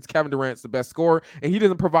 especially since Kevin Durant's the best scorer and he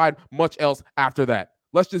doesn't provide much else after that.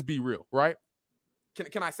 Let's just be real, right?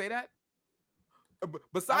 Can I say that?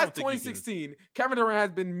 Besides 2016, Kevin Durant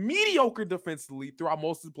has been mediocre defensively throughout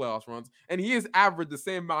most of the playoffs runs, and he has averaged the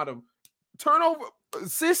same amount of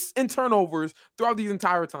assists and turnovers throughout these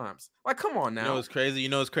entire times. Like, come on now. You know what's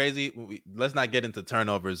crazy? Let's not get into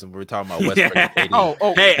turnovers, and we're talking about Westbrook. And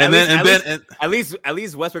KD. Hey, at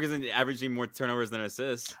least Westbrook isn't averaging more turnovers than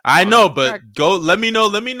assists. I know, but let me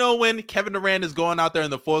know when Kevin Durant is going out there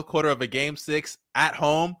in the fourth quarter of a game 6 at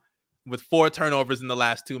home with 4 turnovers in the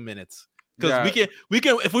last 2 minutes. Because we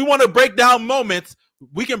can if we want to break down moments,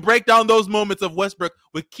 we can break down those moments of Westbrook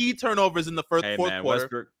with key turnovers in the fourth quarter.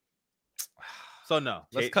 Westbrook. So no,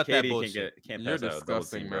 let's cut that bullshit. You're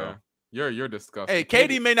disgusting, bro. You're disgusting. Hey,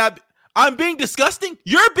 KD may not be, I'm being disgusting.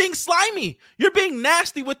 You're being slimy. You're being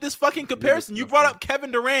nasty with this fucking comparison. You brought up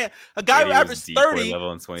Kevin Durant, a guy who averaged 30.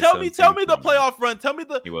 Tell me the playoff run. Tell me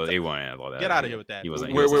the. He won't have all that. Get out of here with that. He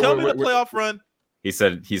wasn't. Tell me the playoff run. He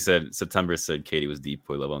said September said KD was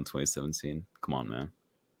decoy level in 2017. Come on, man.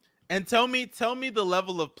 And tell me the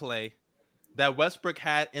level of play that Westbrook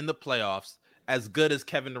had in the playoffs as good as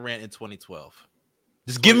Kevin Durant in 2012.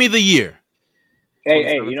 Just give me the year.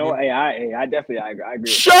 Hey, you know what? I definitely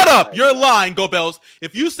agree. Shut up! You're lying, Go Bells.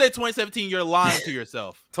 If you say 2017, you're lying to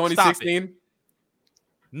yourself. 2016?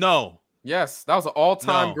 No. Yes, that was an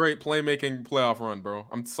all-time great playmaking playoff run, bro.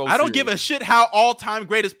 I don't give a shit how all-time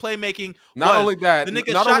greatest playmaking. Not only that, the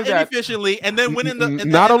nigga shot inefficiently and then went in the.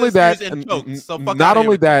 Not only that,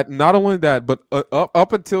 but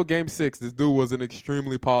up until Game 6, this dude was an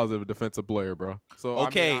extremely positive defensive player, bro. So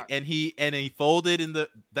okay, and he folded in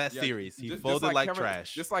that series. He folded like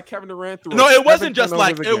trash, just like Kevin Durant threw. No, it wasn't just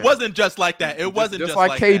like that. It wasn't just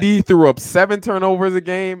like KD threw up 7 turnovers a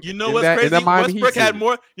game. You know what's crazy? Westbrook had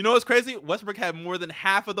more. You know what's crazy? Westbrook had more than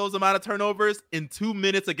half of those amount of turnovers in 2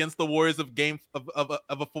 minutes against the Warriors of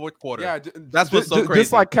a fourth quarter. Yeah, that's what's so crazy.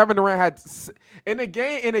 Just like Kevin Durant had in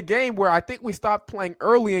a game where I think we stopped playing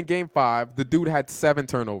early in Game 5, the dude had 7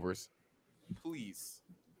 turnovers. Please.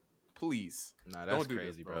 Nah, that's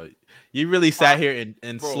crazy, bro. You really sat here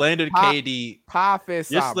and slandered KD.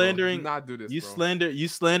 You're slandering. Do not do this. You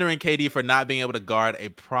slandering KD for not being able to guard a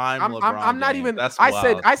prime LeBron. I'm not even. That's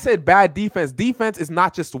I said bad defense. Defense is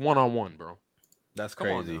not just 1-on-1, bro. That's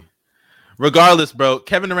crazy. Regardless, bro,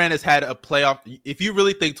 Kevin Durant has had a playoff. If you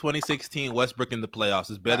really think 2016 Westbrook in the playoffs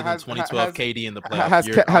is better than 2012 KD in the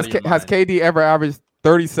playoffs, has KD ever averaged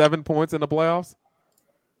 37 points in the playoffs?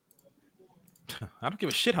 I don't give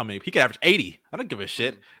a shit how many. He could average 80. I don't give a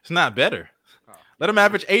shit. It's not better. Let him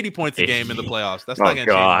average 80 points a game in the playoffs. That's not going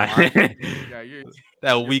to change.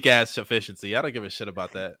 That weak ass efficiency. I don't give a shit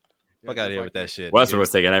about that. Fuck out of here with that shit. Westbrook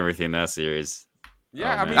was taking everything in that series.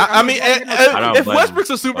 Yeah, if Westbrook's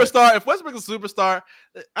a superstar,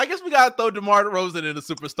 I guess we gotta throw DeMar DeRozan in the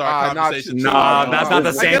superstar conversation. No, that's not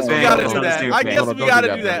the same thing. I guess we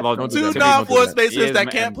gotta do that. 2 non-floor spacers that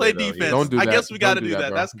can't play defense. I guess we gotta do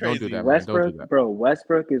that. That's crazy.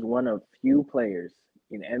 Westbrook is one of few players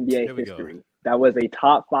in NBA history that was a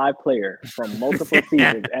top 5 player from multiple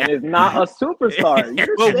seasons and is not a superstar.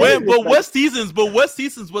 But what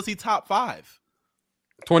seasons was he top 5?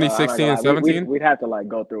 2016 and 17. We'd have to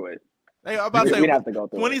go through it. Hey, we'd have to go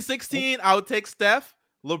through 2016, I would take Steph,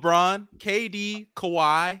 LeBron, KD,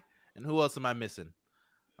 Kawhi, and who else am I missing?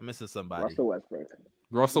 I'm missing somebody. Russell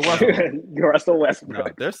Westbrook. No,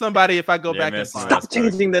 there's somebody. If I go back and find. Stop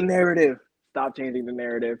changing the narrative.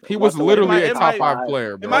 He was literally a top 5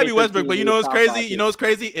 player. Bro. It might be Westbrook, but you know what's crazy?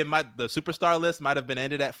 The superstar list might have been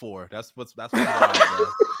ended at 4. That's what's That's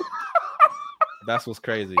what's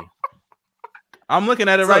crazy. I'm looking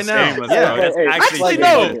at it right now. Yeah, actually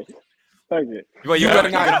no. Well, you better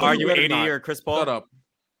not argue AD or Chris Paul. Shut up.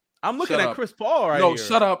 I'm looking at Chris Paul right here. No,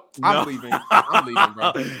 shut up. I'm leaving. I'm leaving,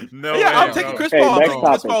 bro. No, yeah, I'm taking Chris Paul. Next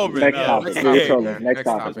Chris Paul over. Next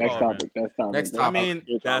topic. I mean,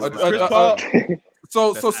 Chris Paul.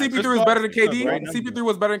 So CP3 was better than KD. CP3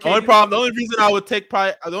 was better than KD. The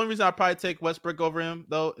only reason I probably take Westbrook over him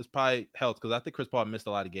though is probably health, because I think Chris Paul missed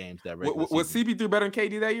a lot of games that regular season. Was CP3 better than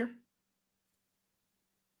KD that year?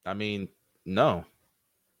 I mean, no.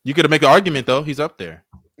 You could make an argument though. He's up there.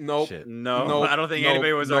 No, I don't think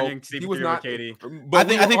anybody was arguing CP3 over KD. But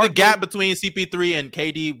I think the gap between CP3 and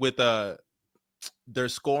KD with their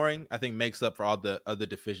scoring, I think, makes up for all the other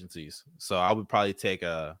deficiencies. So I would probably take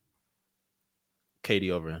KD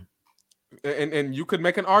over him. And you could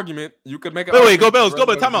make an argument. You could make an wait, go Bills.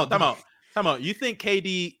 Time out. You think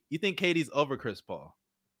KD's over Chris Paul?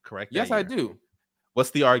 Correct? Yes, I do. What's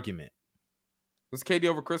the argument? Was KD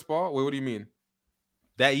over Chris Paul? Wait, what do you mean?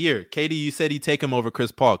 That year, KD, you said he'd take him over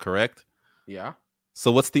Chris Paul, correct? Yeah.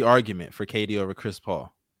 So what's the argument for KD over Chris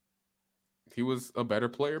Paul? He was a better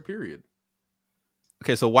player, period.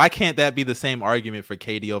 Okay, so why can't that be the same argument for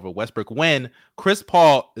KD over Westbrook when Chris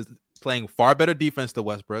Paul is playing far better defense than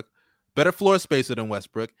Westbrook, better floor spacer than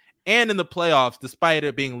Westbrook, and in the playoffs, despite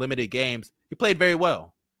it being limited games, he played very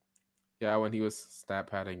well. Yeah, when he was stat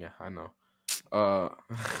padding, yeah, I know.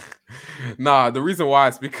 Nah, the reason why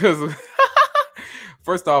is because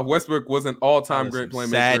first off, Westbrook was an all-time great playmaker.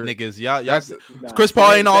 Sad niggas, y'all. Chris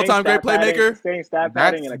Paul ain't an all-time great playmaker. Staying stat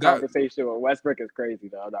padding in a conversation with Westbrook is crazy,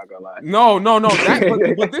 though. I'm not gonna lie. No.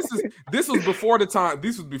 But this was before the time.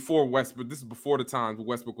 This was before Westbrook. This is before the time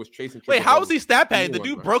Westbrook was chasing. Wait, how was he stat padding? The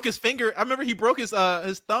dude broke his finger. I remember he broke his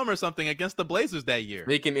thumb or something against the Blazers that year.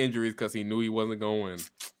 Making injuries because he knew he wasn't going to win.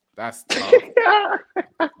 That's tough.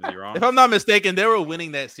 If I'm not mistaken, they were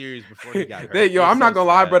winning that series before he got hurt. I'm not gonna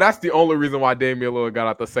lie, bro. That's the only reason why Damian Lillard got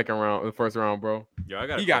out the first round, bro.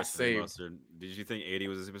 He got saved. Did you think AD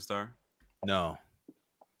was a superstar? No.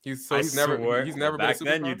 He's never been a back superstar?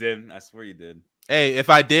 then. You did. I swear you did. Hey, if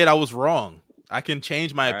I did, I was wrong. I can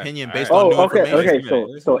change my opinion based on new information.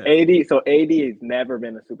 Okay. So AD has never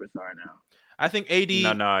been a superstar now. I think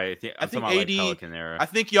AD. No. I think AD. Like Pelican era. I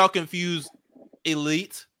think y'all confuse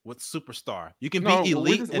elite with superstar. You can be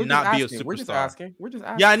elite and not be a superstar. We're just asking.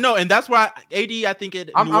 Yeah, I know, and that's why AD. I think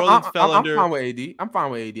New Orleans fell under. I'm fine with AD.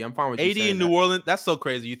 I'm fine with AD in New Orleans. That's so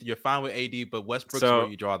crazy. You're fine with AD, but Westbrook's where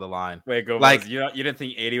you draw the line. Wait, go. Like you didn't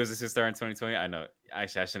think AD was a superstar in 2020? I know.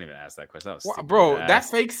 Actually, I shouldn't even ask that question. That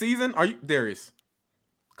fake season. Are you Darius?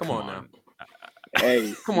 Come on now.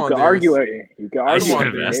 Hey, come on. You can argue it. You can argue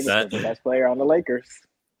Davis was the best player on the Lakers.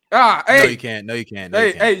 No, you can't.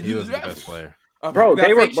 He was the best player. Bro,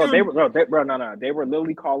 they were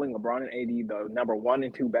literally calling LeBron and AD the number 1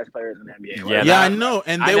 and 2 best players in the NBA. Right? Yeah, I know,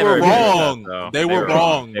 and they were wrong. They were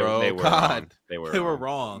wrong, bro. They were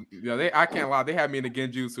wrong. Yeah, I can't lie. They had me in the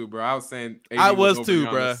Genjutsu, bro. I was saying AD I was too,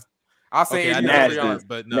 bro. I was saying AD was Giannis,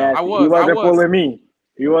 but no, I was. He wasn't fooling me.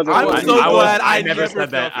 I'm so glad I never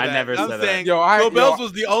said that. I never said that. Yo, Bills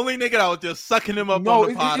was the only nigga that was just sucking him up on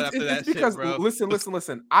the pod after that shit, because, bro.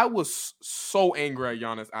 Listen. I was so angry at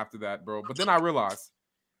Giannis after that, bro. But then I realized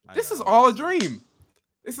this is all a dream.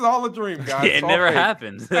 This is all a dream, guys. It never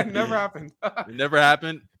happened. It never happened. It never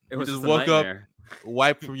happened. It was just woke up,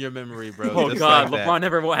 wiped from your memory, bro. Oh God, like LeBron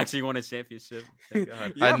never actually won a championship. Thank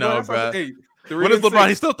God. I know, bro. What is LeBron?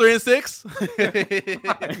 He's still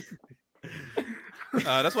 3-6.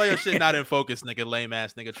 That's why your shit not in focus, nigga. Lame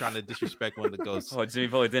ass nigga trying to disrespect one of the ghosts. Oh, Jimmy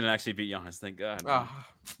Butler didn't actually beat Giannis. Thank God.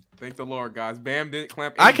 Thank the Lord, guys. Bam didn't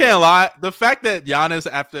clamp. I can't lie. The fact that Giannis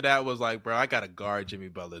after that was like, bro, I gotta guard Jimmy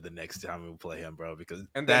Butler the next time we play him, bro, because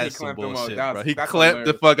that's some bullshit, bro. He clamped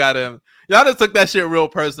the fuck out of him. Giannis took that shit real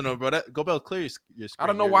personal, bro. Go Bell, clear your screen. I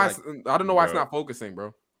don't know why. I don't know why it's not focusing,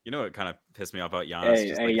 bro. You know what kind of pissed me off about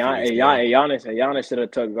Giannis? Giannis should have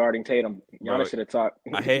took guarding Tatum. Giannis should have talked.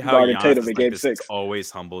 I hate how guarding Giannis Tatum in is Game like 6. Always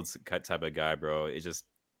humbled type of guy, bro. It just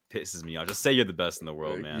pisses me off. Just say you're the best in the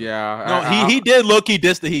world, man. Yeah. No, he did low-key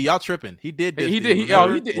diss the Heat. Y'all tripping. He did. He did.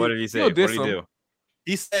 What did he say? What did he do?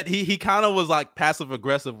 He said he kind of was like passive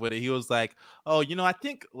aggressive with it. He was like, "Oh, I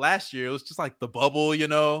think last year it was just like the bubble,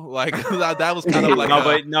 like that was kind of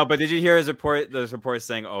like but did you hear his report? There's reports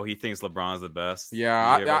saying, "Oh, he thinks LeBron's the best."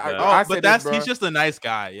 Yeah, he's just a nice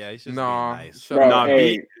guy. Yeah, he's just nice. Stop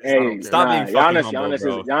being fucking humble,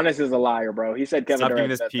 bro. Giannis is a liar, bro. He said Kevin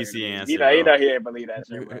Durant. Stop giving this PC answer. He didn't believe that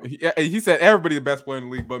shit, bro. Yeah, he said everybody the best player in the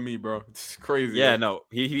league but me, bro. It's crazy. Yeah, no,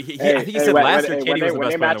 I think he said last year KD was the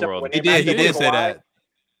best player in the world. He did say that.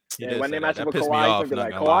 Yeah, when they match up with Kawhi, be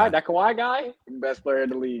like, that Kawhi guy, best player in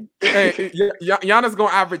the league. Hey, Giannis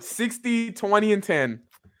gonna average 60, 20, and 10.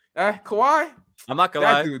 Kawhi? I'm not gonna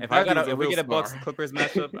lie. If we get a Bucks Clippers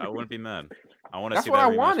matchup, I wouldn't be mad. I want to see. That's what I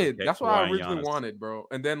wanted. That's what I originally wanted, bro.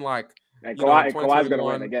 And then Kawhi's gonna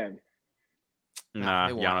win again. Nah,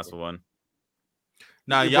 Giannis will win.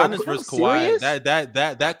 Nah, Giannis versus Kawhi.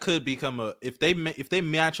 That could become if they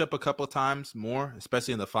match up a couple times more,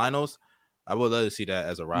 especially in the finals. I would love to see that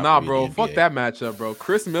as a rivalry. Nah, bro, fuck that matchup, bro.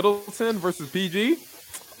 Chris Middleton versus PG.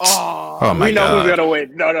 Oh my God. Who's gonna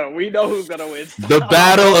win. No, we know who's gonna win. The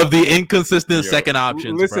battle of the inconsistent second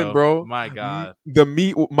options. Listen, bro. My God.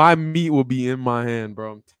 My meat will be in my hand,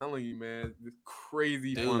 bro. I'm telling you, man. This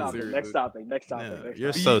crazy fun series. Next topic.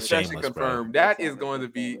 You're so shameless, confirmed. Bro. That is going to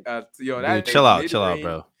be Dude, chill out,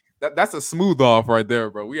 bro. That's a smooth off right there,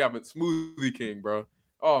 bro. We have a smoothie king, bro.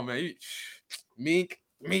 Oh man, Meek.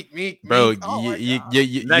 Bro, oh,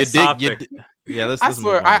 let's. I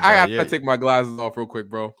swear, I have to take my glasses off real quick,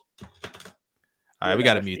 bro. All right, we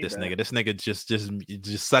gotta mute this nigga. This nigga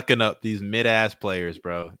just sucking up these mid-ass players,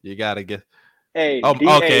 bro. You gotta get. Hey,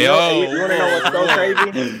 okay. You wanna know what's so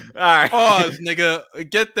crazy? All right, pause, nigga.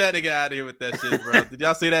 Get that nigga out of here with that shit, bro. Did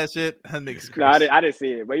y'all see that shit? That nigga's crazy. No, I didn't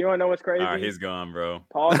see it. But you wanna know what's crazy? All right, he's gone, bro.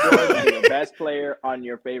 Paul George is the best player on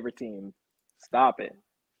your favorite team. Stop it.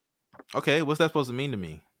 Okay, what's that supposed to mean to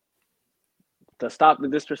me? To stop the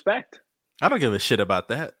disrespect. I don't give a shit about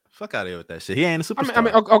that. Fuck out of here with that shit. He ain't a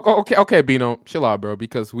superstar. Okay, Bino, chill out, bro.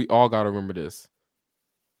 Because we all gotta remember this: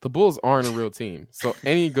 the Bulls aren't a real team. So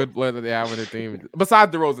any good player that they have on their team,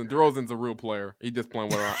 besides DeRozan's a real player. He just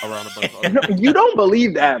playing around a bunch of other You don't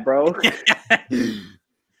believe that, bro.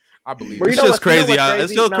 I believe it's just crazy.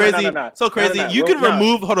 It's still crazy. So crazy. You can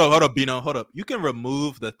remove. Hold up, Bino. Hold up. You can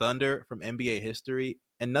remove the Thunder from NBA history,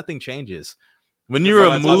 and nothing changes. When you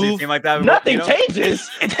remove, like that, nothing changes.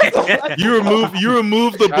 You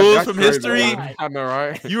remove the Bulls from history. I know,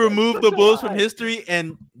 right? You remove the Bulls from history,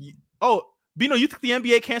 and Bino, you think the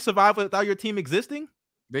NBA can't survive without your team existing?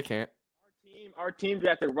 They can't. Our team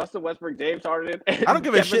drafted Russell Westbrook, James Harden. I don't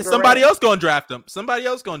give a shit. Somebody else gonna draft them.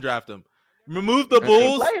 Remove the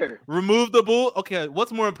Bulls. Remove the Bull. Okay,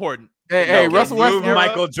 what's more important? Hey, Russell Westbrook. Remove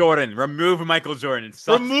Michael Jordan. Remove Michael Jordan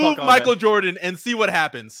and see what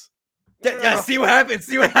happens. Yeah, see what happens.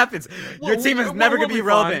 Your team is never gonna be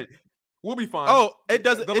relevant. We'll be fine. Oh, it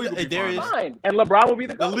doesn't. Fine. And LeBron will be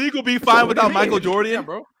the league will be fine without Michael Jordan, yeah,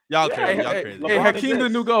 bro. Y'all crazy. Hey, Hakeem the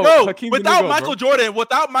new goat. No, without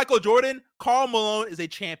Michael Jordan, Karl Malone is a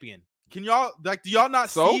champion. Can y'all do y'all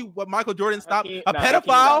not see what Michael Jordan stopped? A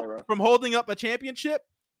pedophile from holding up a championship?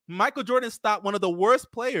 Michael Jordan stopped one of the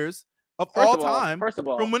worst players of all time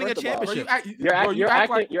from winning a championship. You're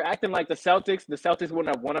acting like the Celtics. The Celtics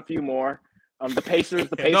wouldn't have won a few more. The Pacers.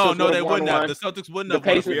 No, they wouldn't have. The Celtics wouldn't have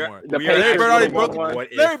won a few more. Larry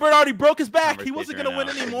Bird already broke his back. He wasn't going to win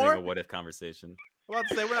anymore. What if conversation? I'm about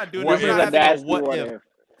to say we're not doing this. We're not having a what if.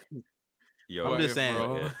 Yo, I'm just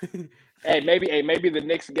saying. Hey, maybe the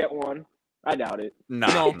Knicks get one. I doubt it.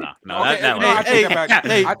 No. I take it back.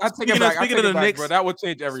 Speaking of the Knicks, bro, that would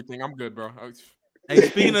change everything. I'm good, bro. Hey,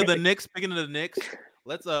 speaking of the Knicks,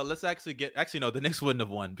 let's actually the Knicks wouldn't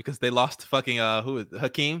have won because they lost fucking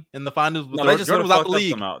Hakeem in the finals. Jordan was out the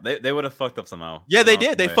league. They would have fucked up somehow. Yeah, they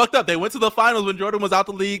did. They fucked up. They went to the finals when Jordan was out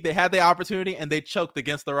the league. They had the opportunity and they choked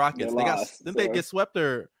against the Rockets. Didn't they get swept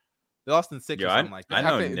or they lost in 6 or something like that?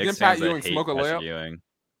 I know Knicks fans that hate Patrick Ewing.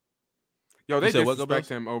 Yo, they disrespect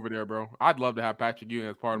him over there, bro. I'd love to have Patrick Ewing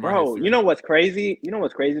as part of my history. You know what's crazy?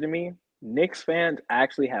 To me? Knicks fans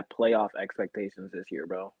actually have playoff expectations this year,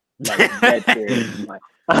 bro. Like,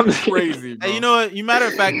 I'm crazy, bro. Hey, you know what? Matter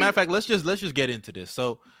of fact, let's just get into this.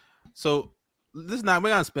 So this is not we're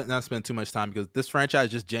not spend too much time because this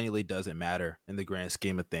franchise just genuinely doesn't matter in the grand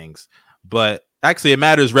scheme of things. But actually, it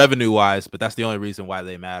matters revenue wise. But that's the only reason why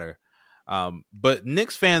they matter. But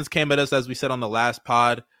Knicks fans came at us as we said on the last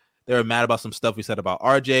pod. They were mad about some stuff we said about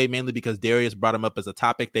RJ, mainly because Darius brought him up as a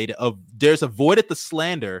topic. Darius avoided the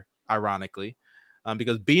slander, ironically,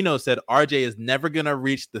 because Bino said RJ is never going to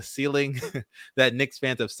reach the ceiling that Knicks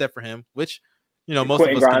fans have set for him, which, most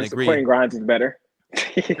of us can agree. Quentin Grimes is better.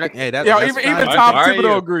 Hey, even Tom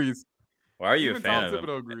Thibodeau agrees. Why are you a fan of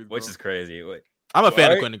him? Which is crazy. I'm a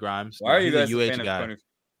fan of Quentin Grimes. Why are you guys a UH guy?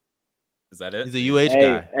 Is that it? He's a UH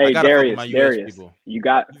guy. Hey, Darius, you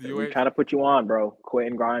kind of put you on, bro.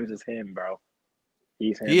 Quentin Grimes is him, bro.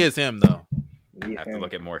 He's him. He is him, though. I have to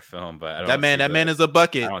look at more film, but I don't. That man is a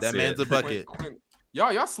bucket. That man's a bucket.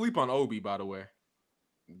 Y'all sleep on Obi, by the way.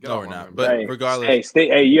 No, we're not. But regardless,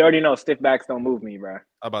 hey, you already know stiff backs don't move me, bro.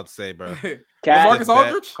 I'm about to say, bro. LaMarcus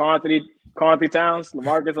Aldridge, Carl Towns,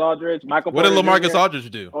 LaMarcus Aldridge, Michael. What did LaMarcus Aldridge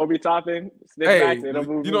do? Obi Toppin, stiff backs. They don't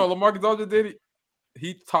move you know what LaMarcus Aldridge did?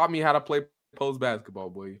 He taught me how to play post basketball,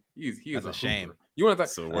 boy. He's a shame. Hooper. You want to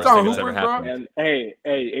talk Hoopers, bro? And hey,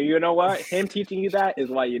 you know what? Him teaching you that is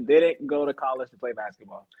why you didn't go to college to play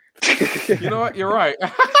basketball. You know what? You're right.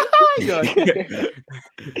 All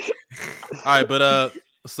right, but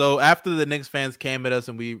so after the Knicks fans came at us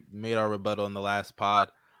and we made our rebuttal in the last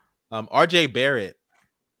pod, RJ Barrett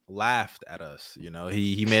laughed at us. You know,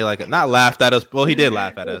 he made not laughed at us. Well, he did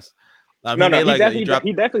laugh at us. He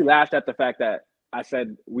definitely laughed at the fact that I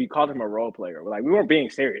said we called him a role player. Like we weren't being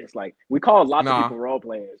serious. Like we called lots of people role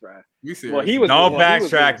players, right? You serious? Well, he was. Don't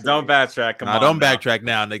backtrack. Don't backtrack. Come on. Don't backtrack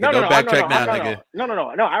now, nigga. Don't backtrack now, nigga.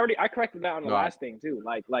 No. I corrected that on the last thing too.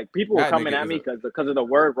 Like people were coming at me because of the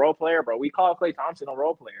word role player, bro. We call Klay Thompson a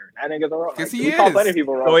role player. That nigga's a role. Because he is. Call plenty of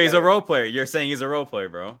people role. So he's a role player. You're saying he's a role player,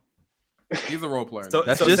 bro. He's a role player.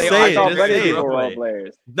 Just say it. Just say it. Role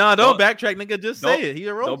players. No, don't backtrack, nigga. Just say it. He's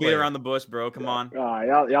a role player. Don't beat around the bush, bro. Come on.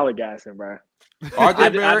 Y'all are gassing, bro.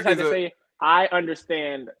 RJ Barrett I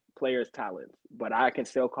understand players' talent, but I can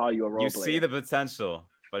still call you a role player. You see the potential,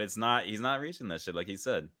 but he's not reaching that shit like he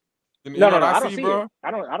said. No, I don't see it. I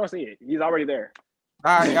don't see it. He's already there.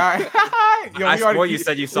 All right. I swear you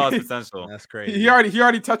said you saw his potential. That's crazy. He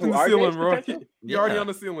already touching the ceiling, bro. He already on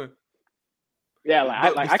the ceiling. Yeah,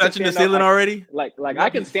 I can touching the ceiling already. Like I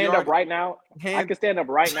can stand up right now. I can stand up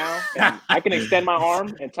right now. And I can extend my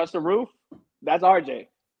arm and touch the roof. That's RJ.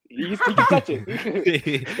 He can touch it.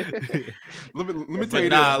 let me tell you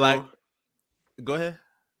this, go ahead.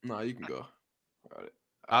 No, you can go.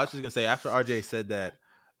 I was just gonna say after RJ said that,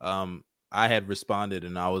 I had responded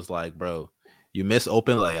and I was like, bro, you miss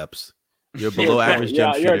open layups. You're below average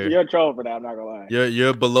jump shooter. You're a troll for that. I'm not gonna lie.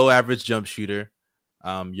 You're below average jump shooter.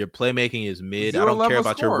 Your playmaking is mid. I don't care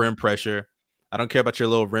about your rim pressure. I don't care about your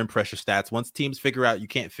little rim pressure stats. Once teams figure out you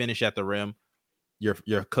can't finish at the rim,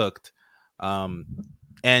 you're cooked.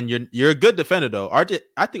 And you're a good defender though. I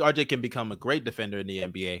think RJ can become a great defender in the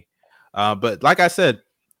NBA. But like I said,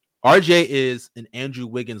 RJ is an Andrew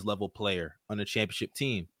Wiggins level player on a championship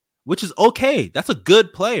team, which is okay. That's a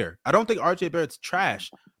good player. I don't think RJ Barrett's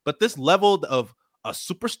trash, but this level of a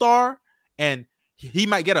superstar and he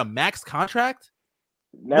might get a max contract.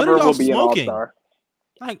 Never will be smoking? An all-star.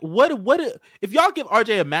 Like what if y'all give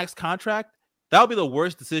RJ a max contract? That would be the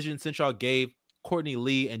worst decision since y'all gave Courtney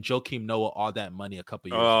Lee and Joakim Noah all that money a couple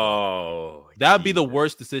years ago. That would be the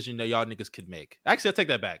worst decision that y'all niggas could make. Actually, I'll take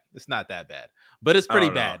that back. It's not that bad, but it's pretty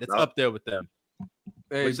bad. It's up there with them.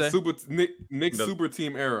 Hey, Nick super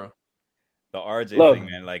team era. The RJ thing,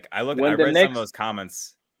 man. Like I read some of those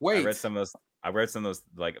comments. I read some of those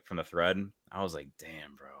like from the thread. I was like,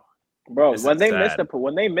 damn, bro. Bro, when they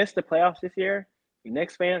missed the playoffs this year,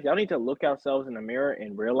 Knicks fans, y'all need to look yourselves in the mirror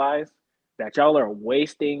and realize that y'all are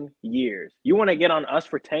wasting years. You want to get on us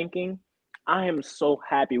for tanking? I am so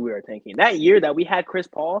happy we are tanking. That year that we had Chris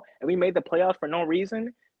Paul and we made the playoffs for no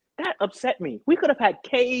reason, that upset me. We could have had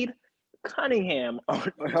Cade Cunningham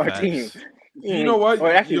on our team. You know what?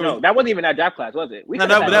 Or actually, no, that wasn't even that draft class, was it? We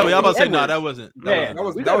about to say no, that wasn't. That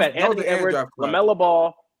was Anthony Edwards, LaMelo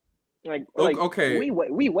Ball. Like okay,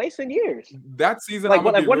 we wasting years. That season,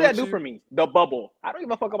 what did that do for me? The bubble. I don't give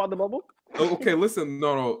a fuck about the bubble. Okay, listen,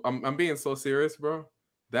 no, I'm being so serious, bro.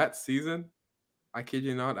 That season, I kid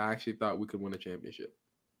you not, I actually thought we could win a championship.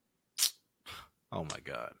 Oh my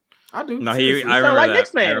god, I do. No, I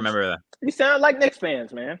remember that. You sound like Knicks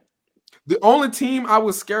fans, man. The only team I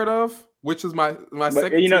was scared of, which is my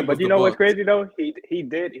second. But you know what's crazy though? He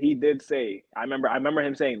did say. I remember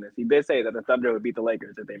him saying this. He did say that the Thunder would beat the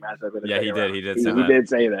Lakers if they matched up. Yeah, he did. He did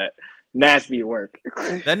say that. Nasty work.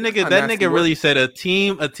 That nigga really said a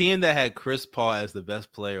team that had Chris Paul as the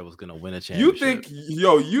best player was gonna win a championship.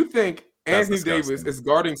 You think Anthony Davis is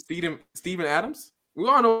guarding Steven Adams? We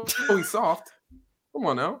all know he's soft. Come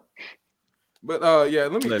on now. But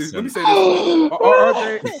let me say this.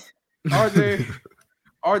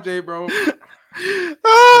 RJ, bro.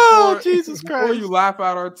 Jesus Christ! Before you laugh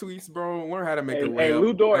out our tweets, bro, learn how to make a layup.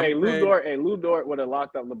 Lou Dort would have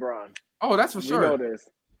locked up LeBron. Oh, that's for sure. You know this.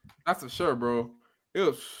 That's for sure, bro. It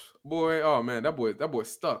was Oh man, that boy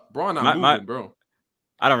stuck. Bron not moving, bro.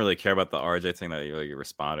 I don't really care about the RJ thing that you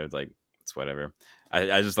responded. Like it's whatever.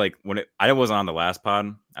 I just like I wasn't on the last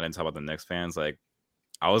pod. I didn't talk about the Knicks fans. Like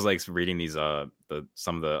I was like reading these some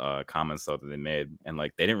of the comments though that they made, and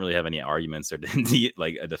like they didn't really have any arguments or didn't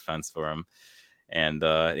like a defense for him, and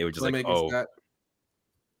they were just like,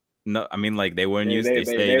 No, I mean like they wouldn't use. They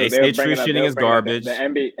say true shooting is garbage.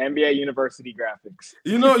 The NBA University graphics.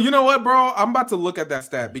 You know what, bro? I'm about to look at that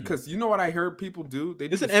stat because you know what I heard people do. They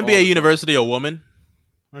is an NBA University a woman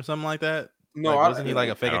or something like that? No, like, wasn't he like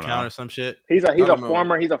a fake account or some shit? He's a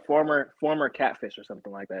former catfish or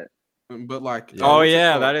something like that. But like, oh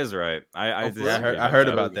yeah, that is right. I heard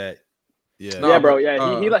about that. Yeah, bro.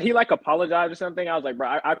 Yeah, he like apologized or something. I was like,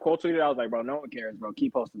 bro, I quote tweeted. I was like, bro, no one cares, bro.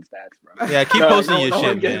 Keep posting stats, bro. Yeah, keep posting your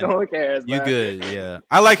shit, man. No one cares. You good? Yeah,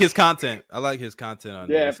 I like his content. I like his content on.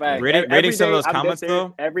 Yeah, fact. Reading some of those comments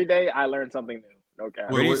though. Every day I learned something new. Okay.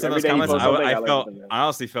 Reading some of those comments, I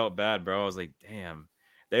honestly felt bad, bro. I was like, damn,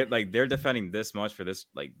 they're defending this much for this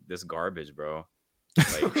garbage, bro.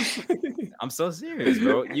 Like, I'm so serious,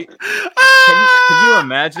 bro. Can you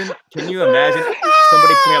imagine? Can you imagine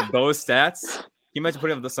somebody putting up those stats? Can you imagine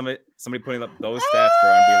putting up somebody putting up those stats,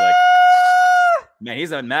 bro, and be like, man,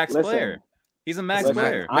 he's a max player. He's a max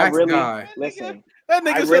player. Max guy. Listen. That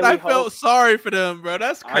nigga said I felt sorry for them, bro.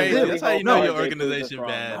 That's crazy. That's how you know your organization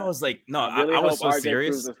bad. I was like, no, I was so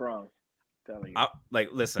serious.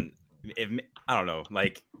 Listen, I don't know.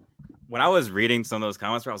 Like when I was reading some of those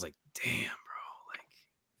comments, bro, I was like, damn, bro, like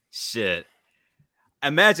shit.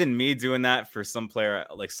 Imagine me doing that for some player,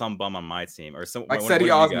 like some bum on my team, or some like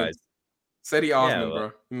Cedi Osman. Cedi Osman,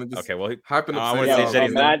 bro. Okay, well, hyping up. I want to say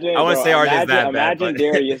Cedi. I want to say RJ's that bad.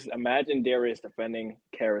 Imagine Darius defending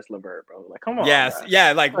Caris LeVert, bro. Like, come on. Yes, bro.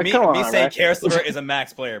 Yeah, like me saying Caris LeVert is a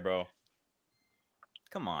max player, bro.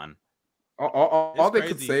 Come on. All they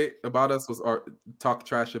could say about us was talk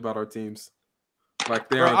trash about our teams. Like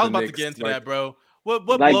they are. I was about to get into that, bro.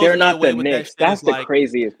 What like they're not the Knicks. That's the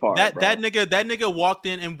craziest part. That nigga walked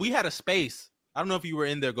in and we had a space. I don't know if you were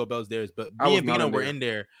in there, Go Bells Darius, but me and Bino were in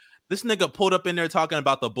there. This nigga pulled up in there talking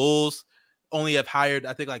about the Bulls only have hired,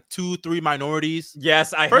 I think, like 2-3 minorities.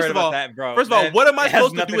 Yes, I heard about that, bro. First of all, what am I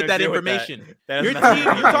supposed to do with that information? You're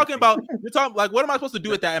talking like, what am I supposed to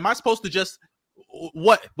do with that? Am I supposed to just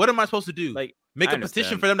what? What am I supposed to do? Like make a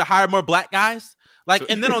petition for them to hire more black guys? Like,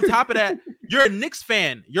 and then on top of that, you're a Knicks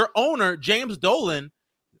fan. Your owner, James Dolan,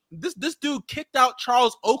 this dude kicked out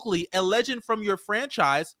Charles Oakley, a legend from your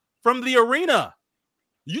franchise, from the arena.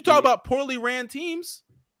 You talk about poorly ran teams.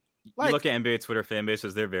 Like, you look at NBA Twitter fan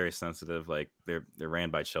bases; they're very sensitive. Like they're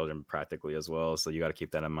ran by children practically as well. So you got to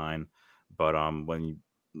keep that in mind. But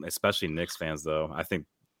especially Knicks fans, though, I think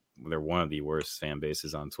they're one of the worst fan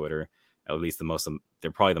bases on Twitter. At least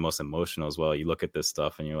they're probably the most emotional as well. You look at this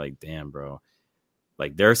stuff and you're like, damn, bro.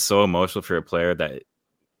 Like they're so emotional for a player that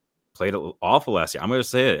played awful last year. I'm gonna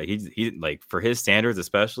say it. He like for his standards,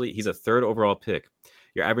 especially, he's a 3rd overall pick.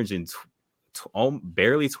 You're averaging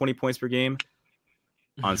barely 20 points per game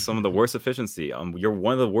on some of the worst efficiency. You're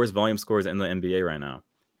one of the worst volume scorers in the NBA right now.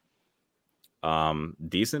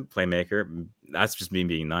 Decent playmaker. That's just me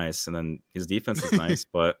being nice, and then his defense is nice.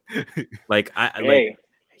 But like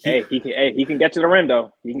he can get to the rim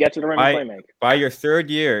though. He can get to the rim and play make. By your third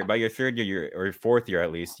year, or your 4th year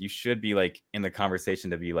at least, you should be like in the conversation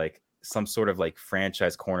to be like some sort of like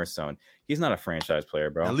franchise cornerstone. He's not a franchise player,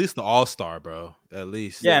 bro. At least the all-star, bro. At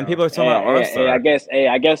least. Yeah, and people are talking about all-star. I guess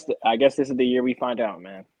this is the year we find out,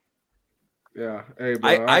 man. Yeah. Hey,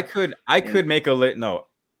 bro, I could make a lit. No,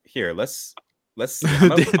 here let's.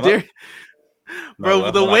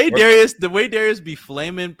 Bro, the way Darius be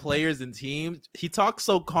flaming players and teams, he talks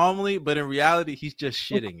so calmly, but in reality, he's just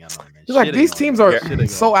shitting on them. He's like, these teams are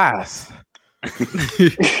so ass.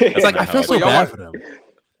 It's like I feel so bad for them.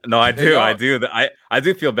 No, I do. I do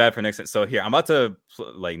feel bad for Knicks. So here, I'm about to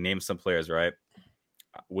like name some players, right?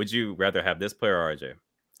 Would you rather have this player or RJ?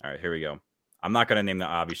 All right, here we go. I'm not gonna name the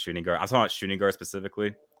obvious shooting guard. I'm talking about shooting guard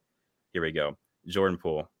specifically. Here we go. Jordan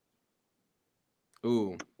Poole.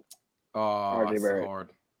 Ooh. RJ Barrett. Hard.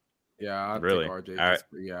 Yeah, I'd really. take RJ. All right.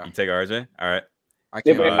 Yeah. You take RJ? All right.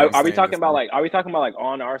 Are we talking about like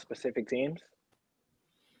on our specific teams?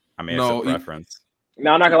 I mean, it's a preference.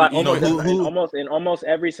 No, I'm not gonna lie. In almost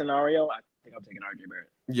every scenario, I think I'm taking RJ Barrett.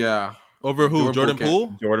 Yeah. Over who? Jordan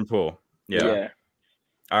Poole? Jordan Poole. Yeah.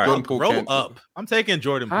 All right. Jordan Poole roll up. I'm taking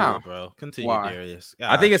Jordan Poole, bro. Continue, Darius.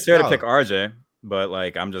 I think it's fair to pick RJ, but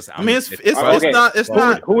like I mean, it's not.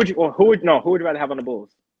 Who would you rather have on the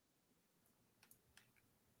Bulls?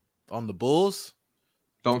 On the Bulls?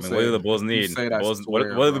 What do the Bulls need? What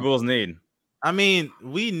do the Bulls need? I mean,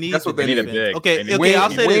 we need. That's what they need. A big. Okay. I'll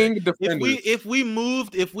say this: if we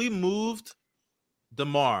moved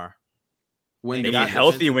DeMar, they need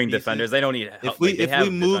healthy wing defenders. They don't need. If we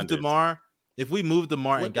moved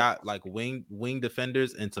DeMar and got like wing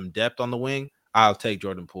defenders and some depth on the wing, I'll take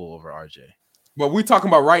Jordan Poole over RJ. But we talking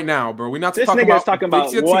about right now, bro. We're not this talking about. This nigga's talking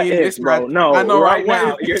about what ifs, bro. No, I know right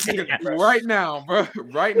now. Right now, bro.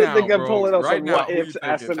 Right now, this nigga bro. pulling up right some now. what ifs.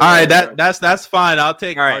 All right, that's fine. I'll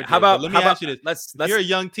take. All right, RJ, how about? Let me ask you this: Let's if you're a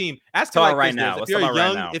young team. Ask talk like right this, now. If you're a young,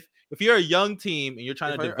 right now. if you're a young team and you're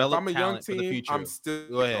trying to develop talent for the future, I'm still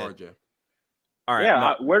go ahead. RJ. All right.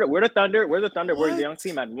 Yeah, we're the Thunder. We're the Thunder. We're the young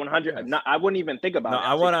team at 100. Yes. I wouldn't even think about it.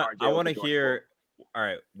 I want to hear. All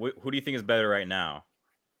right, who do you think is better right now?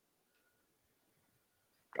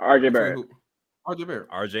 RJ Barrett. RJ Barrett.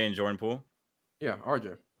 RJ and Jordan Poole. Yeah,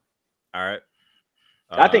 RJ. All right.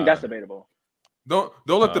 I think that's debatable. Don't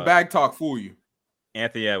let the bag talk fool you.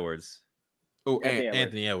 Anthony Edwards. Oh,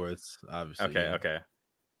 Anthony Edwards, obviously. Okay.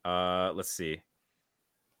 Let's see.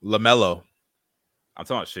 LaMelo. I'm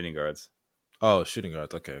talking about shooting guards. Oh, shooting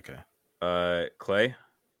guards. Okay. Clay.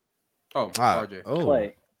 Oh, RJ.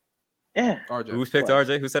 Clay. Yeah. RJ. Who's picked Clay.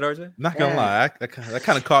 RJ? Who said RJ? Not gonna lie, that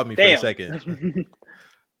kind of caught me for a second.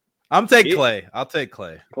 I'm taking Clay. I'll take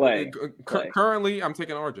Clay. Currently, I'm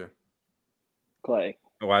taking RJ. Clay.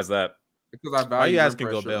 Why is that? Because I value. Why are you asking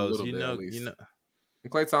Go Bells? You know.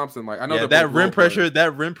 And Klay Thompson, like I know that rim pressure.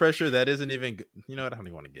 That rim pressure. That isn't even. You know what? I don't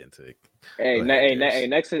even want to get into it.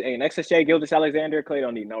 Next to Shai Gilgeous-Alexander, Clay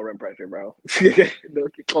don't need no rim pressure, bro.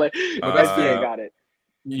 Clay, next year got it.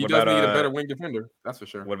 He does need a better wing defender. That's for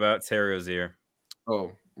sure. What about Terry Rozier?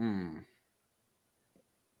 Oh,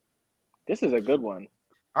 this is a good one.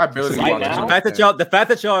 I barely right now. The fact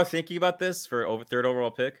that y'all are thinking about this for third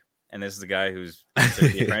overall pick, and this is a guy who's a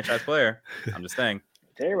franchise player. I'm just saying.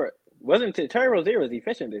 Terry Rozier was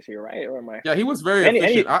efficient this year, right? Or am I? Yeah, he was very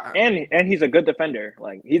efficient. And he's a good defender.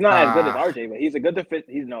 Like he's not as good as RJ, but he's a good defender.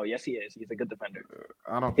 Yes, he is. He's a good defender.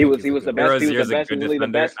 I don't. He was the best. He was the best. Really the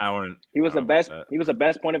best. He was the best. He was the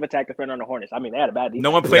best point of attack defender on the Hornets. I mean, they had a bad defense. No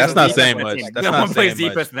one plays. That's not saying much. No one plays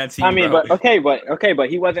defense in that team. I mean, but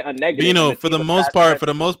he wasn't a negative. You know, for the most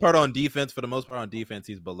part on defense,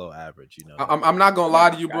 he's below average. You know, I'm not gonna lie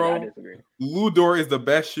to you, bro. Lu Dort is the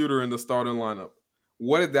best shooter in the starting lineup.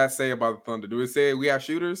 What did that say about the Thunder? Do it say we have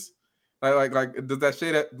shooters? Like does that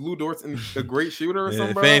say that Lu Dort's a great shooter or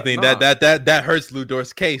something? If anything, that hurts Lu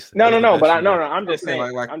Dort's case. No. But I'm just saying.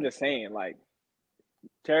 I'm just saying, like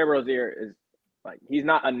Terry Rozier is like he's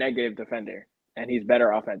not a negative defender, and he's better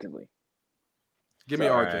offensively. Give me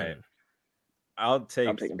RJ. Right. I'll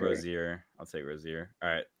take Rozier. I'll take Rozier. All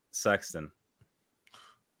right, Sexton.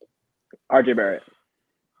 RJ Barrett.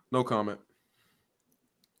 No comment.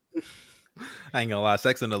 I ain't gonna lie,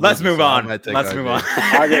 Sexton. Let's move on.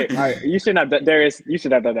 RJ, you should have done Darius. You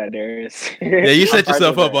should have done that, Darius. Yeah, you set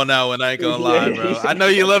yourself up on that one. I ain't gonna lie, bro. I know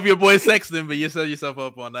you love your boy Sexton, but you set yourself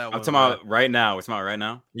up on that one. I'm talking about right now. We're talking about right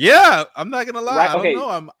now. Yeah, I'm not gonna lie. I don't know.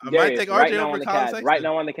 I might take RJ over Colin Sexton. Right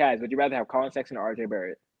now on the Cavs, would you rather have Colin Sexton or RJ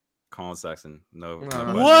Barrett? Colin Sexton. No.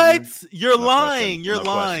 What? You're lying. You're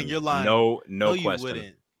lying. You're lying. No question. You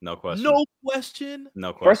wouldn't. No question. No question.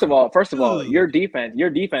 No question. First of all, your defense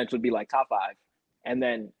would be like top 5, and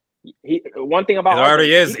then one thing about it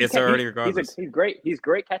already is. It's already regardless. He's great. He's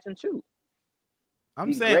great catch and shoot.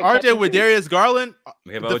 I'm saying RJ with Darius Garland,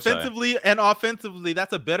 defensively and offensively,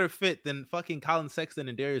 that's a better fit than fucking Colin Sexton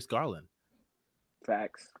and Darius Garland.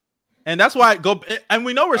 Facts. And that's why and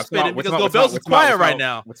we know we're spitting because Gobel's quiet right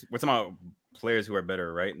now. We're talking about players who are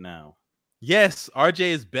better right now. Yes, RJ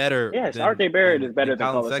is better. Yes, RJ Barrett is better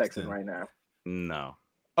than Colin Sexton right now. No.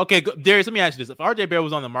 Okay, Darius, let me ask you this: if RJ Barrett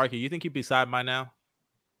was on the market, you think he'd be signed by now?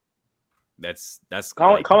 That's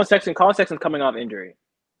Colin Sexton. Colin Sexton's coming off injury.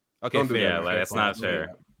 Okay, that's not fair.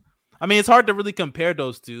 I mean, it's hard to really compare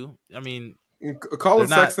those two. I mean, Colin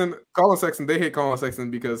Sexton. They hate Colin Sexton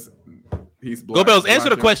because he's black. Go Bells, answer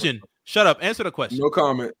the question. Shut up. Answer the question. No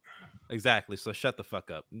comment. Exactly. So shut the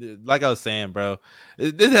fuck up. Like I was saying, bro,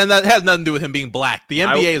 this has nothing to do with him being black. The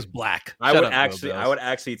NBA is black. I would actually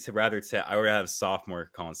rather have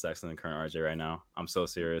sophomore Colin Sexton than current RJ right now. I'm so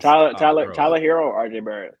serious. Tyler Hero or RJ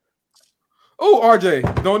Barrett? Oh,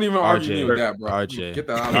 RJ. Don't even argue me with that, bro. RJ. Get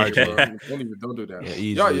that out of here, bro. Don't do that.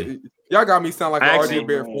 Yeah, y'all got me sound like an RJ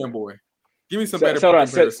Barrett fanboy. Give me some better.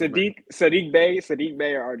 Sadiq Bey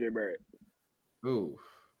or RJ Barrett? Ooh.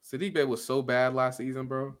 Sadiq Bey was so bad last season,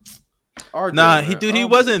 bro. RJ, he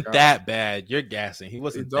wasn't that bad. You're gassing. He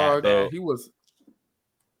wasn't that bad. He was.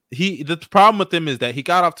 The problem with him is that he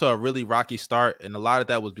got off to a really rocky start, and a lot of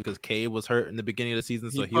that was because Cade was hurt in the beginning of the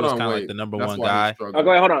season, so he was kind of like the number one guy. Go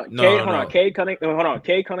ahead, hold on. Cade Cunningham,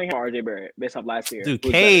 RJ Barrett, based off last year. Dude,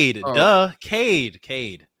 Cade. Why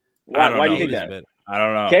do you think that? I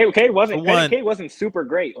don't know. Cade wasn't super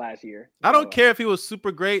great last year. I don't care if he was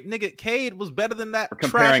super great, nigga. Cade was better than that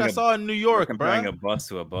trash I saw in New York, bro. Comparing a bust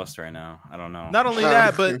to a bust right now. I don't know. Not only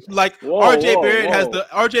that, but like RJ Barrett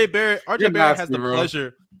has the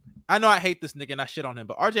pleasure. I know I hate this nigga and I shit on him,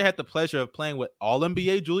 but RJ had the pleasure of playing with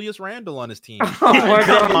All-NBA Julius Randle on his team. Oh my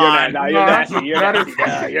God. You're nasty. You're nasty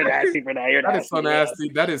for that. You're nasty. That is so nasty.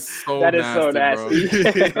 That is so nasty.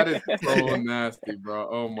 That is so nasty, bro.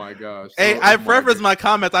 Oh my gosh. Hey, I prefaced my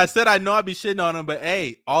comments. I said I know I'd be shitting on him, but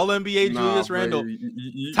hey, All-NBA Julius Randle.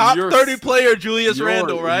 Top 30 player Julius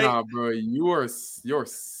Randle, right? Nah, bro. You're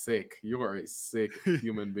sick. You are a sick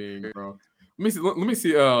human being, bro. Let me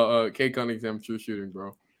see Cade Cunningham true shooting,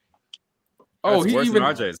 bro. Oh, he even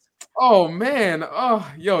RJ's. Oh man. Oh,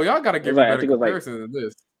 yo, y'all gotta give me a better comparison than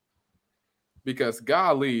this. Because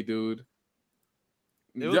golly, dude.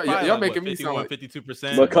 Y'all making me sound like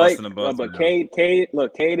 52%. But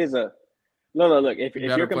Cade is a look. If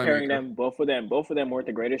you're comparing them, both of them weren't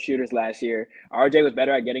the greatest shooters last year. RJ was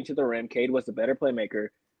better at getting to the rim. Cade was the better playmaker,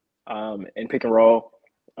 in pick and roll.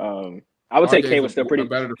 I would say Cade was still pretty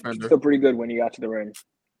good when he got to the rim.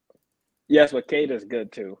 Yes, but Cade is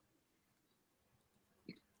good too.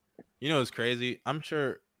 You know what's crazy? I'm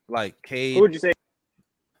sure, like Cade. Who would you say?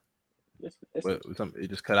 He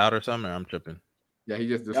just cut out or something, or I'm tripping. Yeah, he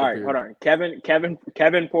just disappeared. All right, hold on.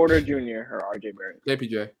 Kevin Porter Jr. or RJ Barrett?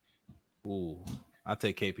 KPJ. Ooh, I'll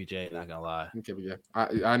take KPJ. Not gonna lie. KPJ.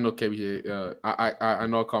 I know KPJ. I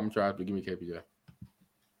know I call him trash, but give me KPJ.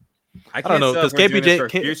 I don't know because KPJ for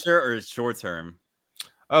future or short term.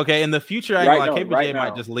 Okay, in the future, KPJ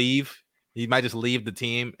might just leave. He might just leave the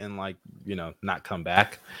team and not come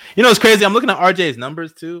back. You know, it's crazy. I'm looking at RJ's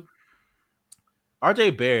numbers too.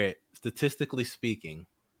 RJ Barrett, statistically speaking,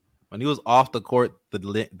 when he was off the court,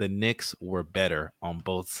 the Knicks were better on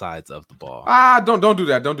both sides of the ball. Don't do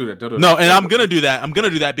that. Don't do that. No, and I'm gonna do that. I'm gonna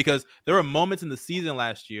do that because there were moments in the season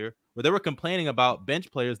last year where they were complaining about bench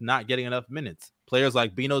players not getting enough minutes. Players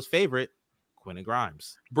like Bino's favorite, Quentin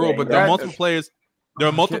Grimes. Bro, but there are multiple players. There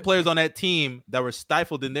are multiple players on that team that were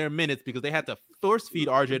stifled in their minutes because they had to force feed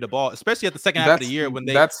RJ the ball, especially at the second half of the year when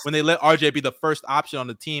they let RJ be the first option on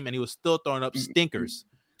the team and he was still throwing up stinkers.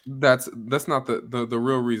 That's not the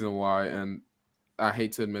real reason why, and I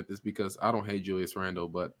hate to admit this because I don't hate Julius Randle,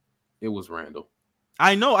 but it was Randle.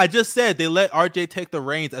 I know. I just said they let RJ take the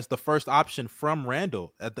reins as the first option from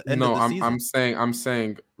Randle at the end of the season. I'm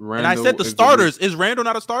saying Randle. And I said the starters. Is Randle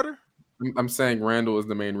not a starter? I'm saying Randle is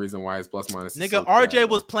the main reason why his plus minus. Nigga, RJ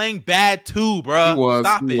was playing bad too, bro.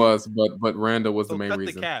 He was, but Randle was the main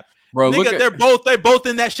reason. The cap. Bro, nigga, they're both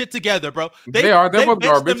in that shit together, bro. They're both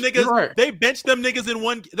garbage. They benched them niggas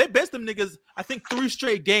They benched them niggas, I think 3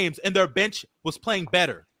 straight games, and their bench was playing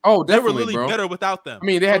better. Oh, definitely, they were really better without them. I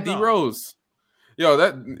mean, they had D Rose. Yo,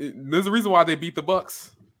 there's a reason why they beat the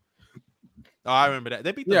Bucks. Oh, I remember that.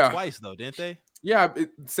 They beat them twice though, didn't they? Yeah,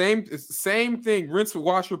 same thing. Rinse,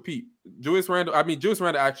 wash, repeat. Julius Randle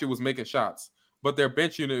actually was making shots, but their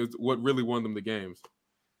bench unit is what really won them the games.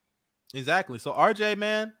 Exactly. So RJ,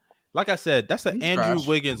 man, like I said, that's an Andrew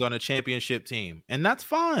Wiggins on a championship team, and that's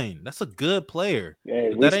fine. That's a good player. Yeah,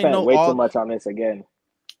 we spent way too much on this again.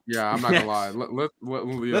 Yeah, I'm not gonna lie.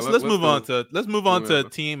 Let's move on to a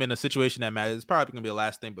team in a situation that matters. It's probably gonna be the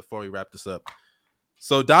last thing before we wrap this up.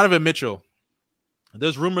 So Donovan Mitchell.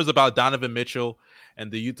 There's rumors about Donovan Mitchell and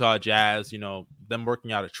the Utah Jazz, them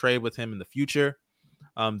working out a trade with him in the future.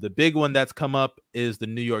 The big one that's come up is the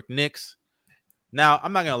New York Knicks. Now,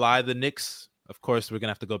 I'm not going to lie. The Knicks, of course, we're going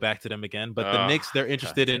to have to go back to them again. But the Knicks, they're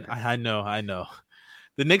interested in – I know.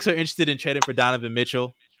 The Knicks are interested in trading for Donovan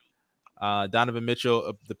Mitchell. Donovan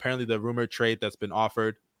Mitchell, apparently the rumored trade that's been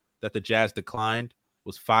offered that the Jazz declined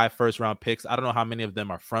was 5 first-round picks. I don't know how many of them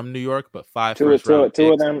are from New York, but 5 first-round picks.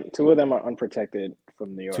 Two of them are unprotected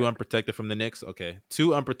from New York. 2 unprotected from the Knicks? Okay.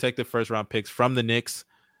 2 unprotected first-round picks from the Knicks,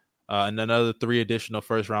 and another 3 additional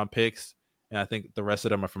first-round picks, and I think the rest of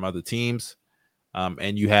them are from other teams.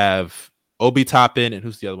 And you have Obi Toppin, and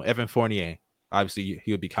who's the other one? Evan Fournier. Obviously,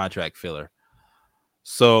 he would be contract filler.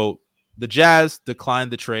 So the Jazz declined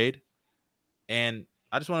the trade, and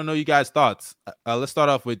I just want to know you guys' thoughts. Let's start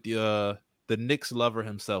off with the Knicks lover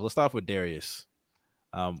himself. Let's start off with Darius.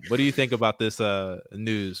 What do you think about this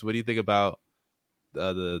news? What do you think about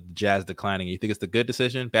the Jazz declining? You think it's a good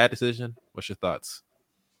decision, bad decision? What's your thoughts?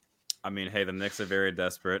 I mean, hey, the Knicks are very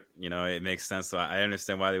desperate. It makes sense. So I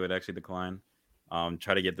understand why they would actually decline.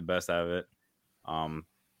 Try to get the best out of it.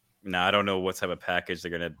 Now I don't know what type of package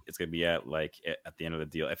it's gonna be at, like at the end of the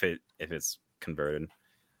deal, if it's converted.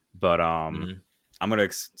 But I'm gonna,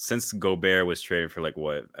 since Gobert was traded for like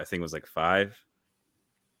what I think was like 5,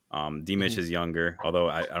 D-Mitch is younger, although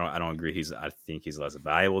I don't agree. I think he's less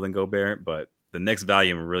valuable than Gobert, but the Knicks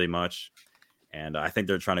value him really much, and I think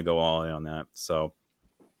they're trying to go all in on that. So,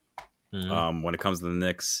 when it comes to the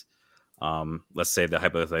Knicks, let's say that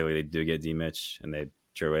hypothetically they do get D-Mitch and they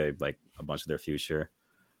trade away like a bunch of their future.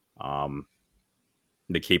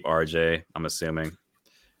 They keep RJ, I'm assuming.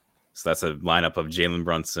 So that's a lineup of Jalen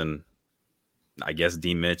Brunson, I guess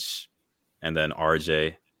D-Mitch, and then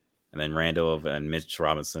RJ, and then Randall and Mitch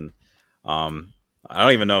Robinson. I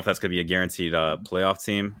don't even know if that's going to be a guaranteed playoff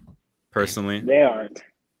team, personally. They aren't.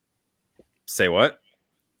 Say what?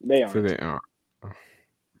 They aren't. So they aren't.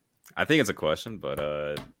 I think it's a question,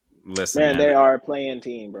 but listen. Man, they are a playing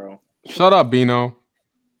team, bro. Shut up, Bino.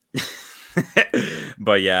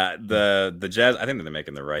 But yeah, the Jazz, I think they're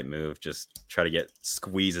making the right move. Just try to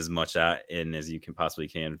squeeze as much in as you can possibly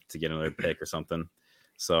can to get another pick or something.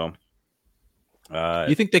 So,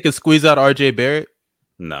 you think they could squeeze out RJ Barrett?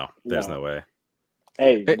 No, there's no way.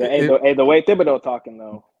 Hey, the way Thibodeau talking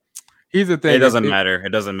though. Here's the thing. It doesn't matter. It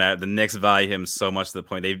doesn't matter. The Knicks value him so much to the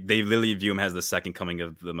point they literally view him as the second coming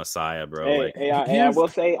of the Messiah, bro. I will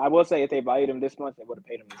say if they valued him this much, they would have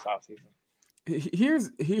paid him this offseason.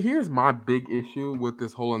 Here's my big issue with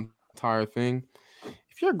this whole entire thing.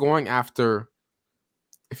 If you're going to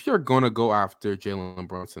go after Jalen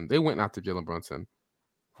Brunson, they went after Jalen Brunson.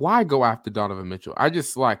 Why go after Donovan Mitchell? I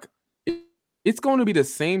just it's going to be the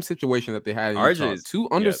same situation that they had in Utah. Two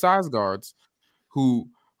undersized guards who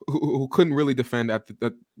couldn't really defend at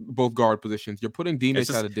both guard positions. You're putting D-Mitch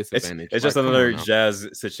at a disadvantage. It's just another Jazz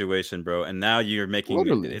situation, bro. And now you're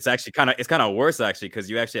making it's actually kind of worse actually because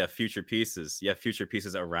you actually have future pieces. You have future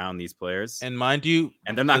pieces around these players, and mind you,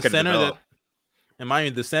 and they're not going to develop. And mind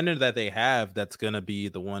you, the center that they have that's going to be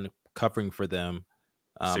the one covering for them.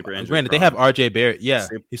 Super injury. Granted, they have RJ Barrett. Yeah,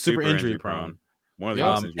 he's super injury prone. One of the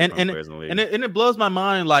most injury prone players in the league. And it blows my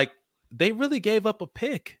mind. Like they really gave up a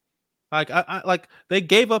pick. Like they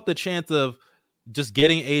gave up the chance of just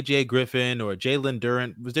getting AJ Griffin or Jalen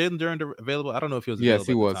Duren. Was Jalen Duren available? I don't know if he was. Yes,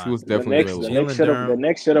 he was. He was definitely available. The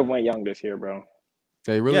Knicks should have went young this year, bro.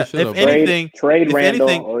 They really should have. If anything, trade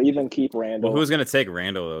Randall or even keep Randall. Well, who's going to take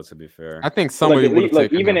Randall though? To be fair, I think somebody would have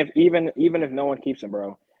taken him. Even if no one keeps him,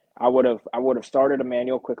 bro, I would have started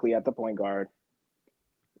Emmanuel quickly at the point guard.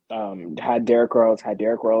 Had Derrick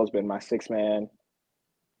Rose been my sixth man.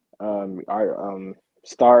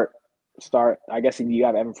 Start. I guess if you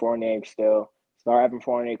have Evan Fournier still, start Evan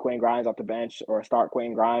Fournier, Quentin Grimes off the bench, or start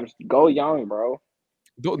Quentin Grimes. Go young, bro.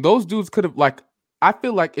 Those dudes could have I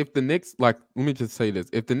feel like if the Knicks let me just say this: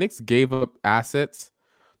 if the Knicks gave up assets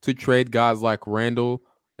to trade guys like Randall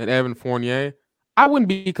and Evan Fournier, I wouldn't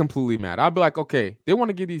be completely mad. I'd be like, okay, they want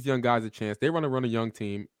to give these young guys a chance. They want to run a young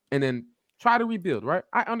team and then try to rebuild, right?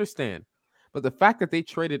 I understand, but the fact that they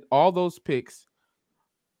traded all those picks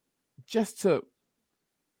just to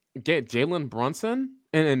get Jalen Brunson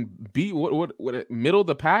and be what middle of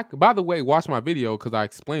the pack. By the way, watch my video because I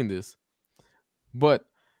explained this. But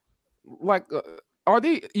are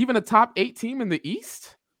they even a top 8 team in the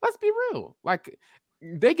East? Let's be real. Like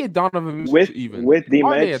they get Donovan with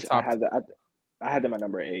D-Mitch. I had them at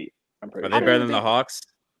number 8. I'm pretty. Are they better than the Hawks?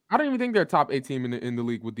 I don't even think they're a top 8 team in the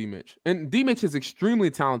league with D-Mitch. And D-Mitch is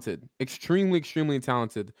extremely talented. Extremely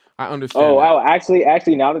talented. I understand. Oh, wow. Actually,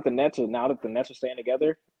 now that the Nets are staying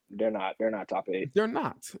together, they're not top 8. They're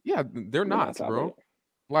not. Yeah, they're not, bro. 8.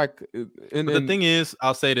 Like, the thing is,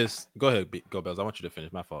 I'll say this. Go ahead, go Bells. I want you to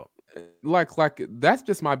finish. My fault. Like that's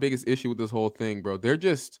just my biggest issue with this whole thing, bro. They're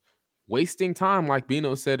just wasting time, like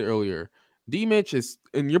Bino said earlier. D-Mitch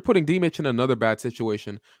and you're putting D-Mitch in another bad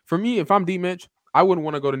situation. For me, if I'm D-Mitch, I wouldn't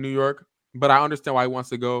want to go to New York, but I understand why he wants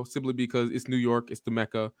to go simply because it's New York, it's the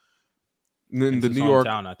Mecca. And then the New York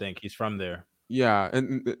town, I think he's from there. Yeah,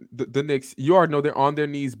 and the Knicks, you already know they're on their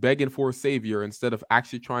knees begging for a savior instead of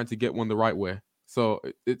actually trying to get one the right way. So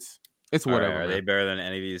it's whatever. Right, are they better than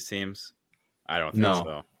any of these teams? I don't think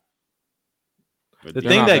so. The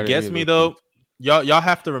thing that gets me though, y'all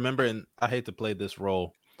have to remember, and I hate to play this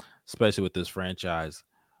role, especially with this franchise,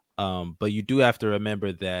 but you do have to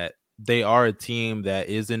remember that they are a team that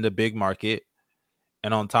is in the big market,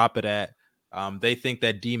 and on top of that, they think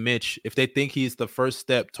that D-Mitch, if they think he's the first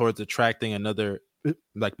step towards attracting another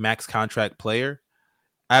like max contract player,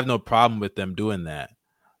 I have no problem with them doing that.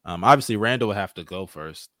 Obviously, Randall will have to go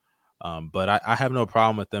first, but I have no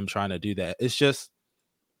problem with them trying to do that. It's just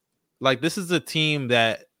like this is a team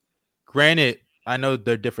that, granted, I know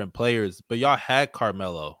they're different players, but y'all had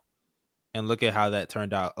Carmelo, and look at how that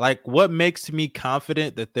turned out. Like, what makes me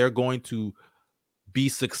confident that they're going to be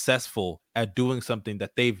successful at doing something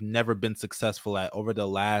that they've never been successful at over the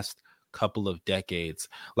last couple of decades.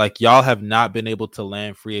 Like, y'all have not been able to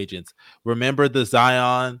land free agents. Remember the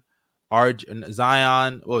Zion,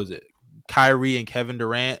 what was it? Kyrie and Kevin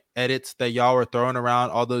Durant edits that y'all were throwing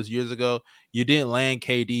around all those years ago. You didn't land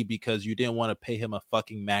KD because you didn't want to pay him a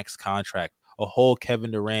fucking max contract, a whole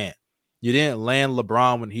Kevin Durant. You didn't land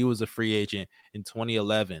LeBron when he was a free agent in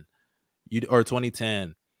 2011 or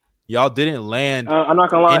 2010. Y'all didn't land I'm not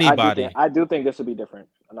gonna lie, anybody. I do think this would be different.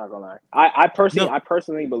 I'm not gonna lie. I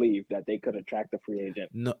personally believe that they could attract a free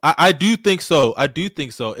agent. No, I do think so.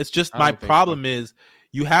 It's just my problem is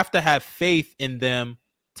you have to have faith in them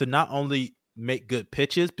to not only make good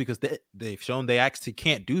pitches, because they've shown they actually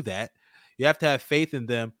can't do that. You have to have faith in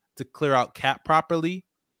them to clear out cap properly.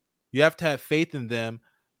 You have to have faith in them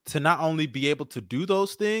to not only be able to do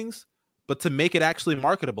those things, but to make it actually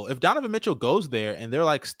marketable. If Donovan Mitchell goes there and they're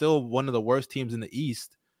like still one of the worst teams in the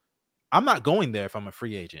East, I'm not going there if I'm a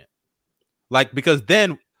free agent. Like, because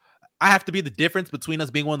then I have to be the difference between us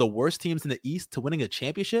being one of the worst teams in the East to winning a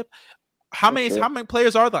championship. How many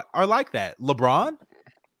players are like that? LeBron?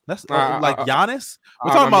 That's like Giannis.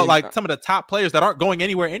 We're talking about like some of the top players that aren't going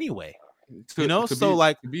anywhere anyway.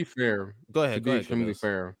 To be fair, go ahead. To be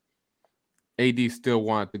fair, AD still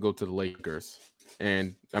wanted to go to the Lakers.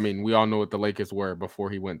 And I mean, we all know what the Lakers were before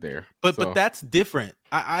he went there. But that's different.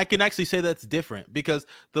 I can actually say that's different, because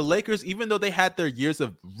the Lakers, even though they had their years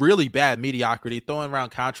of really bad mediocrity, throwing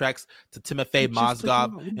around contracts to Timofey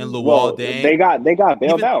Mozgov and Luol Deng, they got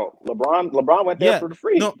bailed out. LeBron went there for the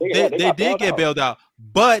free. No, they did get bailed out,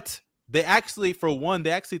 but they actually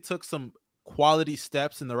took some quality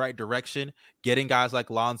steps in the right direction, getting guys like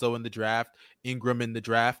Lonzo in the draft, Ingram in the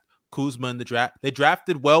draft, Kuzma in the draft. They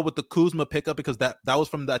drafted well with the Kuzma pickup because that was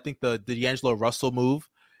from the D'Angelo Russell move.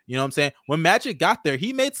 You know what I'm saying? When Magic got there,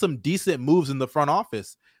 he made some decent moves in the front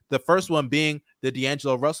office. The first one being the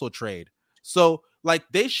D'Angelo Russell trade. So like,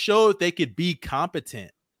 they showed they could be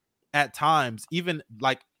competent at times, even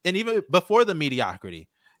before the mediocrity.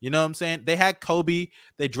 You know what I'm saying? They had Kobe.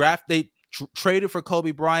 They traded for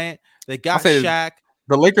Kobe Bryant. They got Shaq.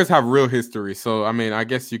 The Lakers have real history, so I mean, I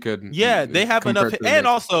guess you could. Yeah, they have enough. And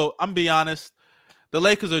also, I'm be honest, the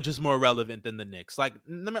Lakers are just more relevant than the Knicks. Like,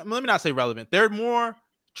 let me not say relevant. They're more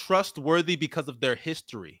trustworthy because of their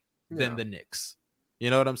history than the Knicks. You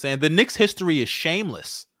know what I'm saying? The Knicks' history is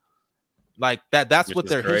shameless. Like that. That's what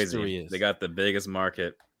their history is. They got the biggest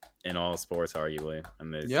market in all sports, arguably.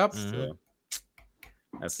 And yep.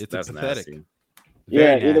 That's pathetic. Nasty.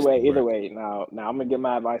 Yeah, either way. Now I'm gonna give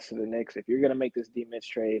my advice to the Knicks. If you're gonna make this D-Mitch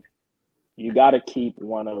trade, you got to keep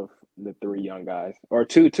one of the three young guys, or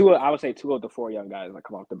two. I would say 2 of the 4 young guys that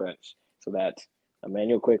come off the bench. So that's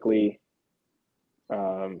Immanuel Quickley.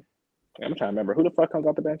 I'm trying to remember who the fuck comes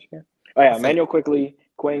off the bench again. Oh yeah, Immanuel Quickley,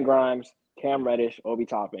 Quentin Grimes, Cam Reddish, Obi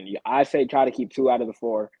Toppin. I say try to keep 2 out of the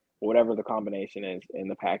 4, whatever the combination is in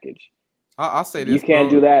the package. I'll say this: you can't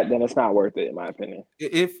do that, then it's not worth it, in my opinion.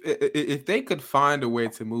 If they could find a way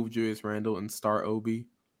to move Julius Randle and start Obi,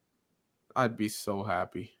 I'd be so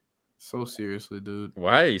happy. So seriously, dude.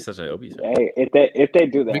 Why are you such an Obi fan? Hey, if they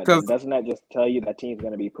do that, because doesn't that just tell you that team's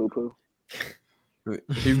gonna be poo poo?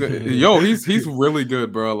 He's really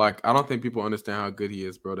good, bro. Like, I don't think people understand how good he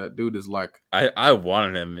is, bro. That dude is like, I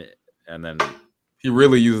wanted him, and then he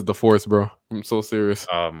really uses the force, bro. I'm so serious.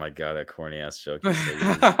 Oh my god, that corny ass joke. Yo,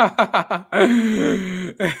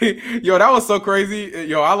 that was so crazy.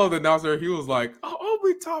 Yo, I love the announcer. He was like, "Oh,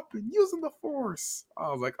 Obi Toppin using the force."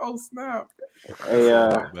 I was like, "Oh snap!" Hey,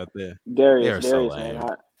 Darius, man,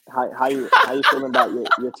 how you feeling about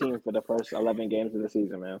your team for the first 11 games of the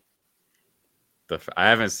season, man? I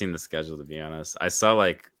haven't seen the schedule, to be honest. I saw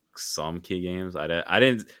like some key games.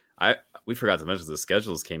 We forgot to mention the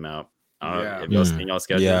schedules came out. I don't know if y'all seen y'all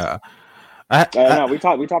schedules. Yeah. No, we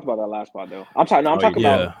talked about that last part though. I'm talking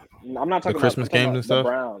about the Christmas games and stuff. The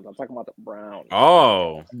Browns. I'm talking about the Browns.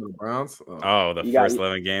 Oh, the Browns. Oh, the first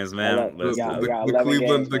 11 games, man.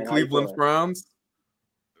 The Cleveland Browns.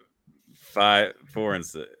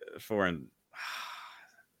 4-7,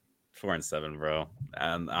 bro.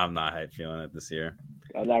 And I'm not hyped feeling it this year.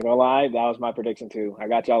 I'm not gonna lie, that was my prediction too. I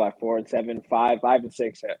got y'all like 4-7,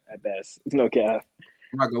 5-6 at best. No cap.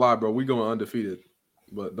 I'm not gonna lie, bro. We going undefeated,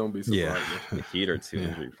 but don't be surprised. Yeah, the Heat are too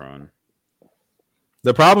injury prone.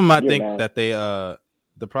 The problem I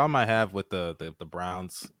have with the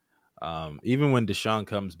Browns, even when Deshaun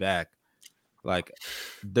comes back, like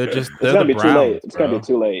they're the Browns. It's gonna be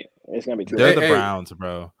too late. They're the Browns,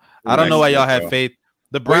 bro. I don't know why y'all have faith.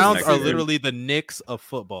 The Browns are literally the Knicks of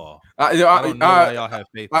football. I don't know why y'all have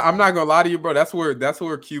faith. I'm not gonna lie to you, bro. That's where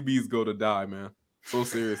QBs go to die, man. So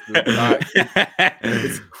serious, dude.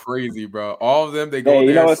 It's crazy, bro. All of them, they go there.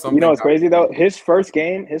 You know what's crazy though? His first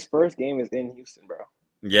game is in Houston, bro.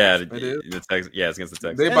 Yeah, it's against the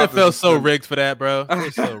Texans. It felt so rigged for that, bro.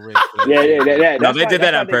 It's so rigged. Yeah. No, they did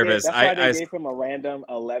that on purpose. That's why they gave him a random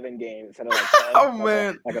 11 games instead of like 10. Oh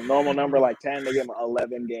man, like a normal number like 10. They gave him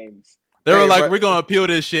 11 games. They were like, we're gonna appeal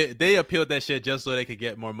this shit. They appealed that shit just so they could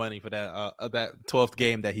get more money for that 12th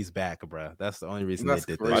game that he's back, bro. That's the only reason they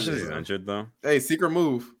did that. Watch he's injured though. Hey, secret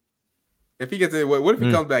move. If he gets in, what if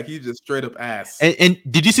he comes back? He's just straight up ass. And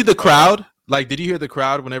did you see the crowd? Like, did you hear the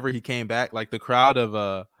crowd whenever he came back? Like the crowd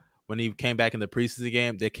of when he came back in the preseason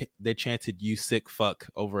game, they chanted "You sick fuck"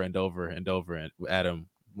 over and over and over at him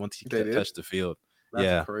once he touched the field.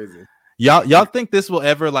 That's crazy. Y'all think this will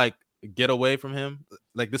ever like get away from him?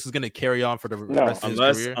 Like this is gonna carry on for the rest of his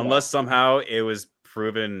career? Unless somehow it was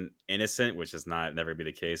proven innocent, which is never be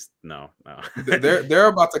the case. No. They're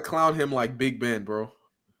about to clown him like Big Ben, bro.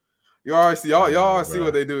 Y'all see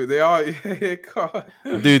what they do. They all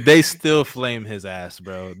dude, they still flame his ass,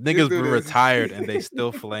 bro. Niggas were retired and they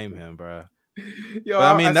still flame him, bro. Yo,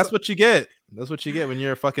 but, I mean, that's what you get. That's what you get when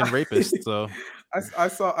you're a fucking rapist. So I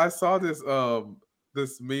saw this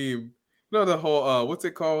this meme. You know the whole what's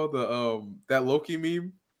it called? The that Loki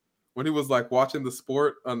meme when he was like watching the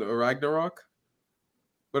sport on the Ragnarok.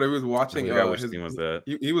 But he was watching. Which team was that?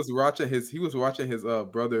 He was watching his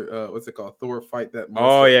brother. What's it called? Thor fight that.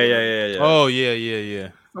 Oh yeah. Oh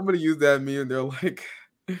yeah. Somebody used that meme. They're like,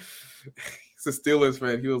 he's a Steelers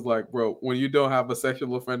fan. He was like, bro, when you don't have a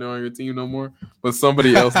sexual offender on your team no more, but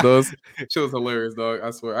somebody else does. It was hilarious, dog.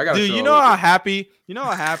 I swear. I got. Dude, you know how happy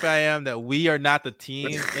I am that we are not the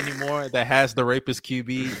team anymore that has the rapist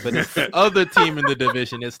QB, but it's the other team in the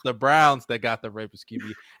division. It's the Browns that got the rapist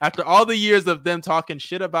QB. After all the years of them talking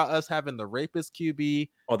shit about us having the rapist QB,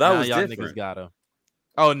 that was y'all different. Niggas got him.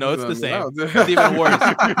 Oh no, it's the same. It's even worse.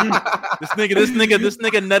 This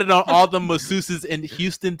nigga netted on all the masseuses in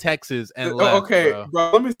Houston, Texas, and left, okay,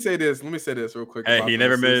 bro. Let me say this real quick. Hey, he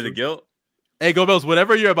never admitted to guilt. Hey, Go Bills,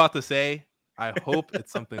 whatever you're about to say, I hope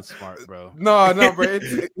it's something smart, bro. No, bro.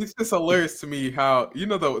 It's just hilarious to me how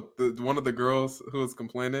the one of the girls who was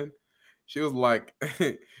complaining, she was like,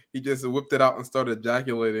 he just whipped it out and started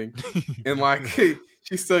ejaculating, and like she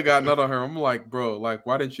still got nut on her. I'm like, bro, like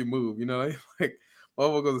why didn't you move? You know, like.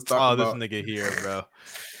 This nigga here, bro.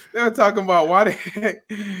 They were talking about why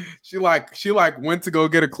she went to go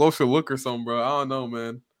get a closer look or something, bro. I don't know,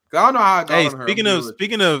 man. I don't know how I got on her.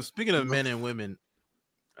 Speaking of men and women,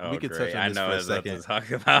 we could touch on this for a second. To talk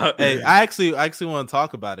about. Hey, I actually want to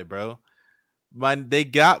talk about it, bro. They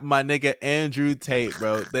got my nigga Andrew Tate,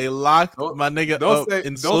 bro. They locked my nigga up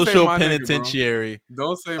in social penitentiary.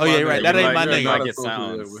 Don't say. Oh yeah, right. That ain't my nigga.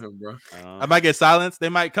 I might get silenced. They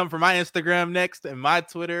might come for my Instagram next and my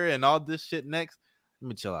Twitter and all this shit next. Let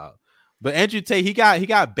me chill out. But Andrew Tate, he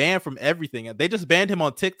got banned from everything. They just banned him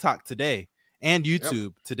on TikTok today and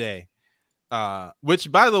YouTube today. Which,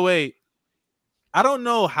 by the way, I don't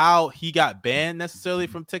know how he got banned necessarily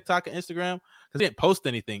from TikTok and Instagram because he didn't post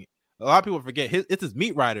anything. A lot of people forget it's his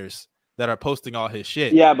meat riders that are posting all his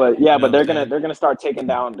shit. Yeah, but they're gonna start taking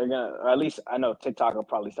down. They're gonna, or at least I know TikTok will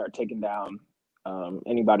probably start taking down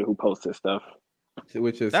anybody who posts this stuff.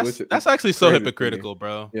 That's actually so hypocritical,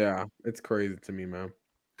 bro. Yeah, it's crazy to me, man.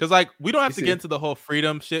 Because like we don't have to get into the whole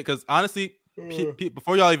freedom shit. Because honestly,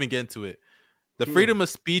 before y'all even get into it, the freedom of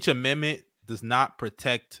speech amendment does not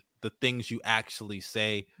protect the things you actually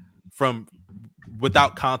say from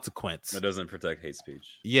without consequence. It doesn't protect hate speech.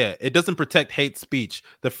 Yeah, it doesn't protect hate speech.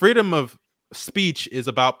 The freedom of speech is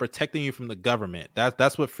about protecting you from the government.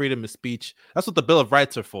 That's what freedom of speech. That's what the Bill of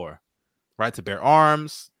Rights are for. Right to bear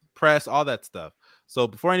arms, press, all that stuff. So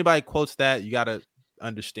before anybody quotes that, you got to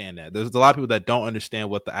understand that. There's a lot of people that don't understand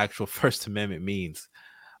what the actual First Amendment means.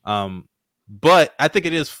 But I think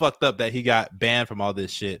it is fucked up that he got banned from all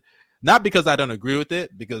this shit. Not because I don't agree with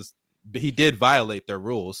it, because he did violate their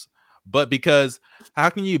rules, but because how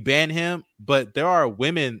can you ban him? But there are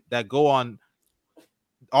women that go on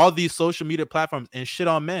all these social media platforms and shit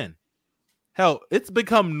on men. Hell, it's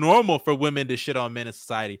become normal for women to shit on men in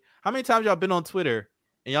society. How many times y'all been on Twitter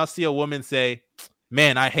and y'all see a woman say,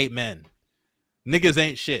 "Man, I hate men. Niggas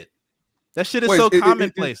ain't shit." That shit is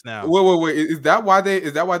commonplace now. Wait. Is that why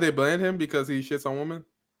they banned him? Because he shits on women?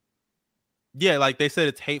 Yeah, like they said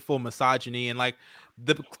it's hateful misogyny and like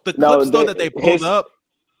the clips though that they pulled up.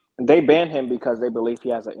 They banned him because they believe he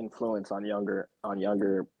has an influence on younger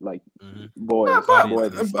like boys. But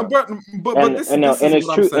it's true.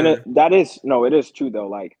 It is true though.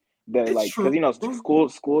 Like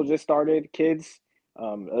because school just started. Kids,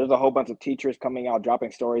 there's a whole bunch of teachers coming out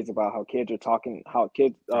dropping stories about how kids are talking,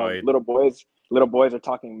 little boys little boys are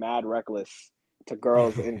talking mad reckless to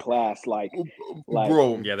girls in class, like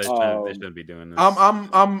bro. Yeah, they shouldn't be doing this.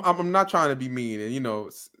 I'm not trying to be mean,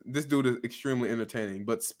 and this dude is extremely entertaining,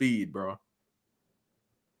 but Speed, bro.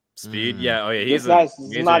 Speed, yeah, oh yeah, it's not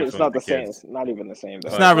the same. It's not even the same.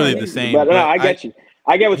 It's not really the same. But no, I get you.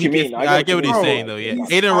 I get what you mean. I get what he's saying though. Yeah,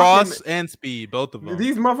 Aiden Ross and Speed, both of them.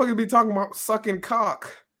 These motherfuckers be talking about sucking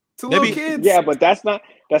cock to little kids. Yeah, but that's not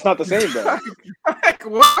the same though. Like,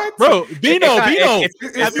 what, bro? Bino, it's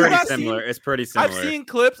pretty similar. It's pretty similar.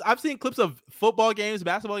 I've seen clips of football games,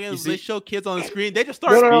 basketball games. They show kids on the screen. They just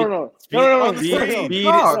start. No. Speed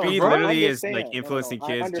literally is like influencing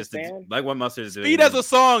kids just like what Mustard is doing. Speed has a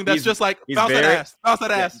song that's just like bounce that ass, bounce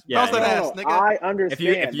that ass, bounce that ass, nigga. I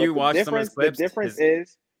understand. If you watch some of the clips, the difference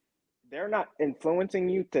is they're not influencing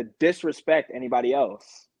you to disrespect anybody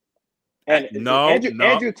else. And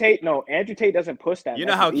Andrew Tate doesn't push that. You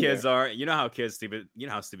know how kids are. You know how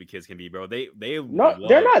stupid kids can be, bro. They're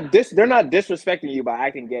not disrespecting you by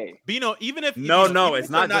acting gay. Bino, even if it's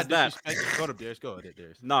not just that. Go to Darius.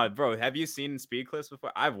 No, bro. Have you seen Speed clips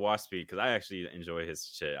before? I've watched Speed because I actually enjoy his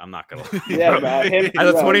shit. I'm not gonna lie. Yeah, man.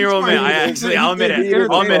 As a 20-year-old man, I'll admit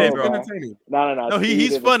it, bro. No,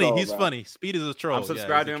 he's funny. He's funny. Speed is a troll. I'm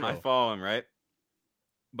subscribed to him. I follow him, right?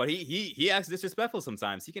 But he acts disrespectful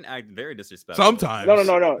sometimes. He can act very disrespectful. Sometimes. No.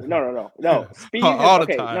 Speed all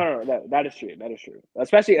the time. No. That is true. That is true.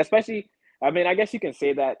 Especially. I mean, I guess you can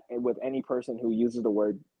say that with any person who uses the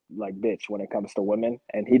word like bitch when it comes to women,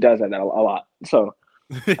 and he does that a lot. So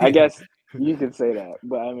I guess you can say that.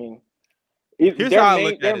 But I mean,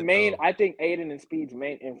 I think Aiden and Speed's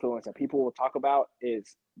main influence that people will talk about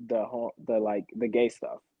is the gay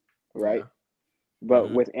stuff, right? Yeah.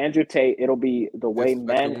 But with Andrew Tate, it'll be the way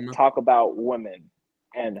men talk about women,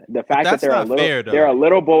 and the fact that there are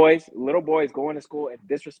little boys going to school and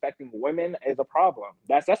disrespecting women is a problem.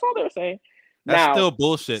 That's all they're saying. That's still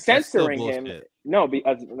bullshit. Censoring him, no,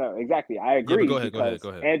 exactly. I agree. Yeah, go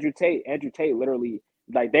ahead. Andrew Tate, literally,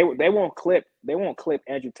 like they won't clip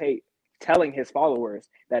Andrew Tate telling his followers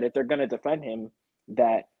that if they're gonna defend him,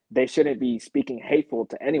 that they shouldn't be speaking hateful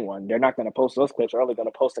to anyone. They're not going to post those clips. They're only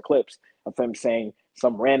going to post the clips of him saying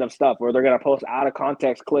some random stuff, or they're going to post out of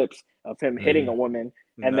context clips of him hitting a woman,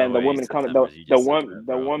 and then the woman coming,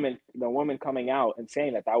 the woman coming out and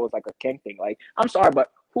saying that was like a kink thing. Like, I'm sorry,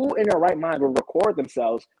 but who in their right mind would record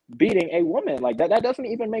themselves beating a woman like that? That doesn't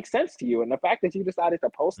even make sense to you. And the fact that you decided to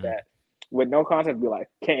post that with no context, be like,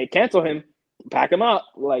 can't cancel him, pack him up.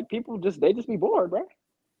 Like, people just be bored, bro.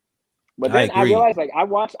 But then I realized, like, I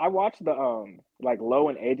watched the Low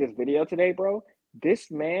and Ages video today, bro.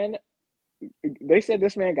 This man, they said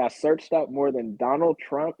this man got searched up more than Donald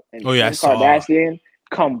Trump and Kim Kardashian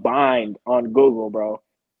combined on Google, bro.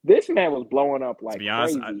 This man was blowing up like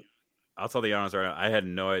crazy. I'll tell the honest right now. I had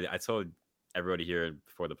no idea. I told everybody here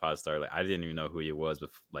before the pod started, like, I didn't even know who he was,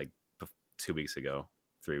 2 weeks ago.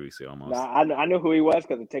 3 weeks ago almost. Nah, I knew who he was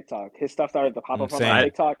because of TikTok. His stuff started to pop up on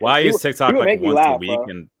TikTok. Well, I use TikTok like once a week,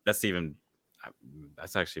 and that's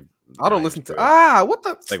actually. I don't listen to. What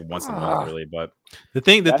the? It's like once a month, really. But the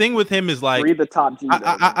thing with him is like, read the top G.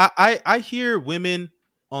 I hear women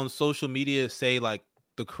on social media say like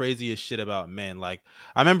the craziest shit about men. Like,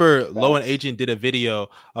 I remember Low and Agent did a video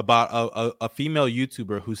about a female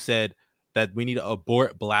YouTuber who said that we need to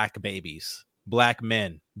abort black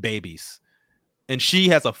men babies. And she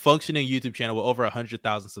has a functioning YouTube channel with over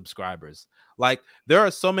 100,000 subscribers. Like, there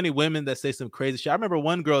are so many women that say some crazy shit. I remember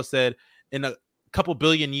one girl said, in a couple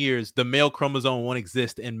billion years, the male chromosome won't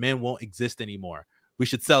exist and men won't exist anymore. We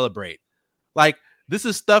should celebrate. Like, this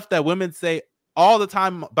is stuff that women say all the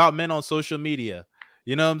time about men on social media.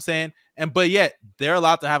 You know what I'm saying? But yet, they're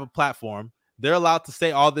allowed to have a platform. They're allowed to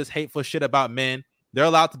say all this hateful shit about men. They're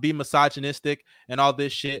allowed to be misogynistic and all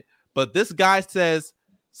this shit. But this guy says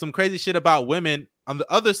some crazy shit about women on the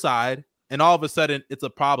other side, and all of a sudden it's a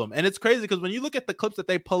problem. And it's crazy because when you look at the clips that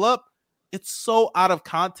they pull up, it's so out of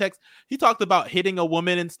context. He talked about hitting a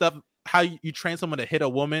woman and stuff, how you train someone to hit a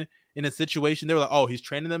woman in a situation. They were like, oh, he's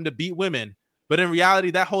training them to beat women. But in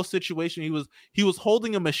reality, that whole situation, he was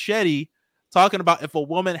holding a machete, talking about if a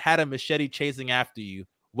woman had a machete chasing after you,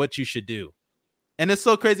 what you should do. And it's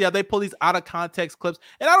so crazy how they pull these out of context clips.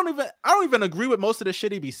 And I don't even agree with most of the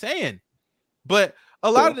shit he be saying. But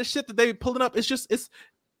a lot of the shit that they be pulling up,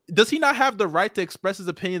 does he not have the right to express his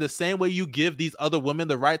opinion the same way you give these other women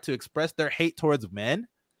the right to express their hate towards men?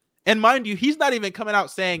 And mind you, he's not even coming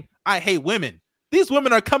out saying, I hate women. These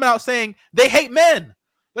women are coming out saying they hate men.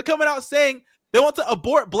 They're coming out saying they want to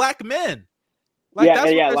abort black men. Like,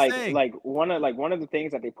 like one of the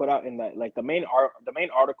things that they put out in the main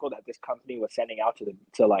article that this company was sending out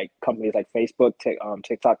to companies like Facebook,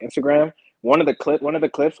 TikTok, Instagram, one of the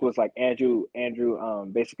clips was like Andrew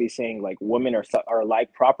basically saying like women are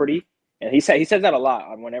like property, and he says that a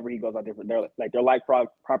lot whenever he goes out there. They're like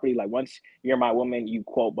property. Like once you're my woman, you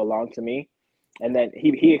quote belong to me, and then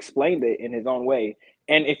he explained it in his own way.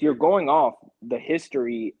 And if you're going off the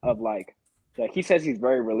history of like he says he's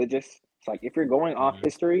very religious. It's like if you're going off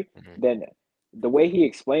history, then the way he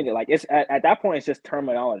explained it, like it's at that point, it's just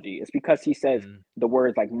terminology. It's because he says the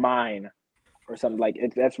words like mine or something like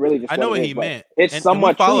that's really just. I know what he meant. It's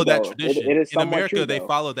somewhat follow true, that though. tradition. It is in America, they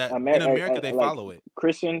follow that. In America, they follow it.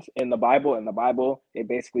 Christians in the Bible, it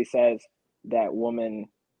basically says that women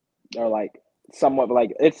are like somewhat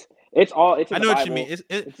like it's all. It's I know what you mean. It's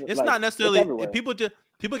like, not necessarily people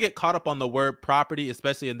get caught up on the word property,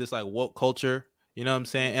 especially in this like woke culture. You know what I'm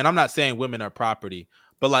saying? And I'm not saying women are property,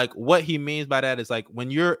 but like what he means by that is like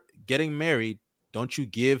when you're getting married, don't you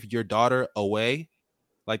give your daughter away?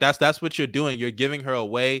 Like that's what you're doing. You're giving her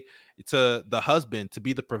away to the husband to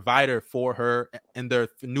be the provider for her and their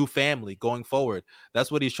new family going forward.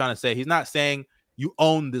 That's what he's trying to say. He's not saying you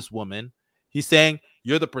own this woman. He's saying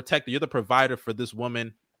you're the protector, you're the provider for this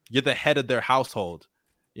woman. You're the head of their household.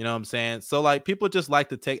 You know what I'm saying? So like people just like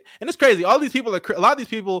to take, and it's crazy. A lot of these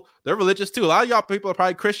people, they're religious too. A lot of y'all people are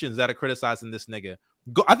probably Christians that are criticizing this nigga.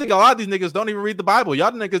 I think a lot of these niggas don't even read the Bible. Y'all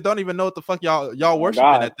niggas don't even know what the fuck y'all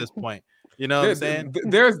worshiping at this point. You know what I'm saying?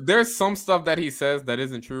 There's some stuff that he says that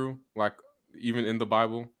isn't true, like even in the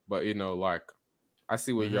Bible. But you know, like I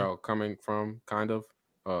see where y'all coming from, kind of.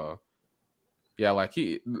 Yeah, like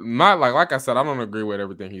like I said, I don't agree with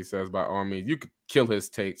everything he says. By all means, you could kill his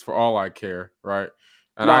takes for all I care, right?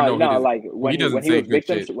 And I know like when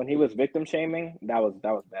he was victim shaming, that was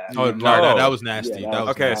bad. Oh no, that was nasty. Yeah,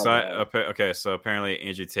 okay. So apparently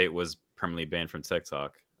Andrew Tate was permanently banned from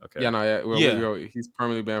TikTok. Okay. He's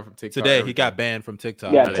permanently banned from TikTok. Today he got banned from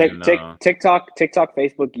TikTok. Yeah, TikTok,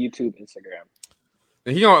 Facebook, YouTube, Instagram.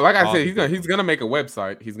 And he's gonna make a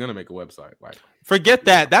website. He's gonna make a website. Like forget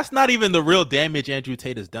that. That's not even the real damage Andrew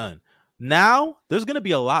Tate has done. Now there's gonna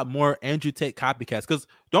be a lot more Andrew Tate copycats because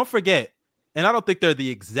don't forget. And I don't think they're the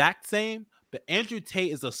exact same, but Andrew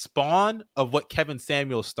Tate is a spawn of what Kevin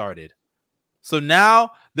Samuels started. So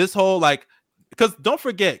now this whole because don't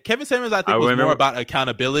forget, Kevin Samuels, I think, was more about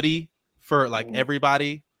accountability for like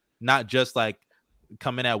everybody, not just like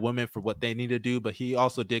coming at women for what they need to do, but he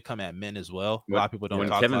also did come at men as well. A lot of people don't talk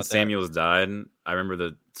about that. When Kevin Samuels died, I remember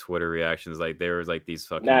the Twitter reactions. Like there was like these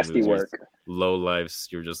fucking nasty losers, work, low lives.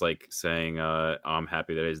 You're just like saying, "I'm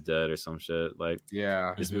happy that he's dead" or some shit. Like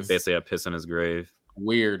they say a piss on his grave.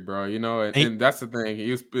 Weird, bro. You know, and that's the thing.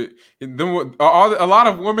 A lot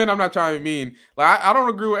of women. I'm not trying to be mean. Like I don't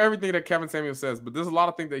agree with everything that Kevin Samuels says, but there's a lot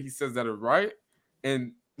of things that he says that are right.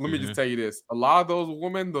 And let me just tell you this: a lot of those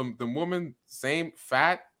women, the woman, same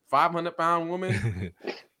fat, 500-pound woman.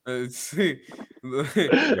 Your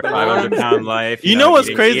 500-pound life. You know what's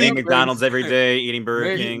crazy? Eating McDonald's every day, eating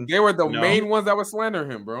Burger King. They were the main ones that were slandering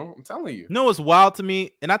him, bro. I'm telling you. You know what's wild to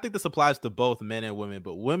me, and I think this applies to both men and women,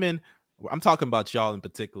 but women, I'm talking about y'all in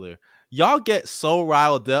particular. Y'all get so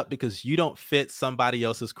riled up because you don't fit somebody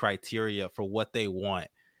else's criteria for what they want.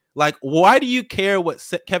 Like, why do you care what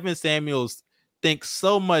Kevin Samuels thinks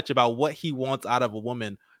so much about what he wants out of a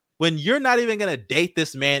woman when you're not even going to date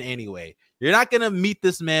this man anyway? You're not going to meet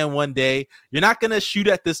this man one day. You're not going to shoot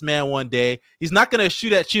at this man one day. He's not going to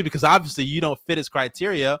shoot at you because obviously you don't fit his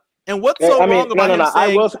criteria. And what's so wrong about him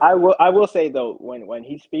saying? I will say though, when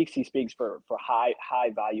he speaks for high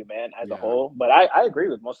value man as a whole. But I agree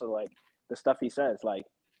with most of the stuff he says. Like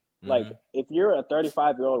if you're a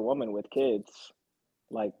 35-year-old woman with kids,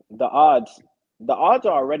 like the odds are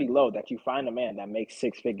already low that you find a man that makes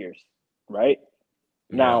six figures, right?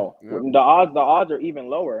 Now the odds are even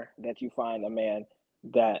lower that you find a man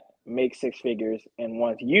that makes six figures and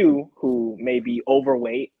wants you, who may be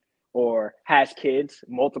overweight or has kids,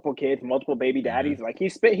 multiple baby daddies. Like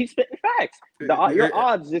he's spitting facts. Your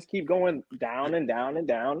odds just keep going down and down and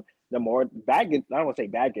down. The more baggage, I don't want to say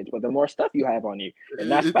baggage, but the more stuff you have on you,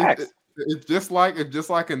 and that's facts. It's just like a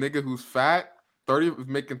nigga who's fat,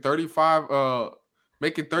 making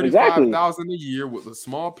 35,000 a year with a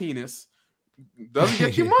small penis. Doesn't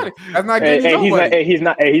get you money. That's not getting you nobody. He's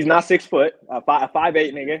not 6 foot.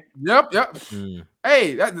 5'8" nigga. Yep.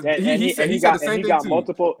 Hey, he said the same thing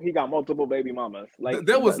too. He got multiple baby mamas. Like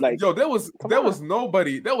there was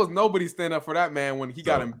nobody stand up for that man when he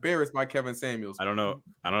got embarrassed by Kevin Samuels. I don't know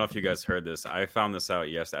if you guys heard this. I found this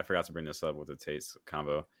out yesterday. I forgot to bring this up with the Tate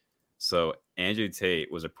combo. So Andrew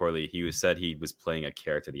Tate was reportedly he said he was playing a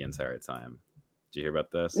character the entire time. Did you hear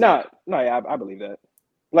about this? No, yeah, I believe that.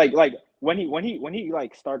 Like when he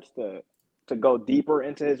like starts to go deeper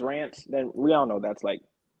into his rants, then we all know that's like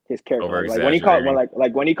his character.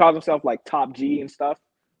 Like when he calls himself like Top G and stuff.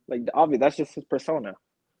 Like obviously that's just his persona.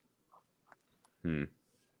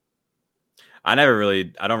 I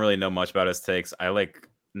don't really know much about his takes. I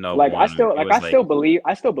know like I still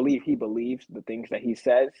believe he believes the things that he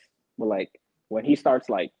says, but like when he starts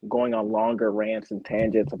like going on longer rants and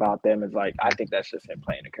tangents about them, it's like I think that's just him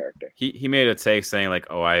playing a character. He made a take saying like,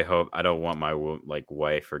 "Oh, I don't want my like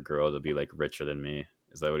wife or girl to be like richer than me."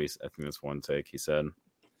 Is that what I think that's one take he said.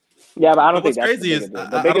 Yeah, but I don't think that's crazy the biggest deal.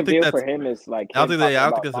 The biggest deal for him is like I don't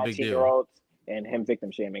think that's a big deal. And him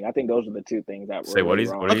victim shaming. I think those are the two things that were say what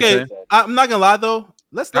really he's okay. I'm not gonna lie though.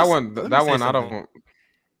 That one I don't.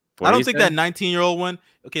 I don't think that 19-year-old one.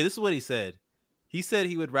 Okay, this is what he said. He said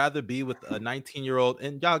he would rather be with a 19-year-old,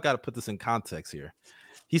 and y'all got to put this in context here.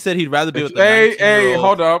 He said he'd rather be with a 19-year-old. Hey,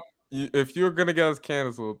 hold up. If you're gonna get us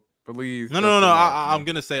canceled, please. No. I'm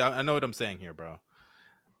gonna say I know what I'm saying here, bro.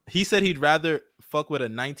 He said he'd rather fuck with a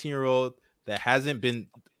 19-year-old that hasn't been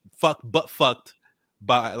fucked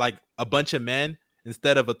by like a bunch of men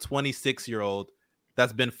instead of a 26-year-old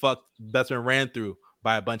that's been ran through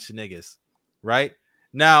by a bunch of niggas, right?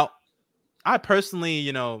 Now, I personally,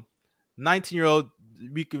 19-year-old,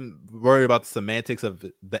 we can worry about the semantics of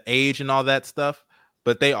the age and all that stuff,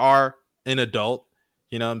 but they are an adult.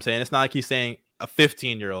 You know what I'm saying? It's not like he's saying a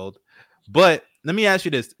 15-year-old. But let me ask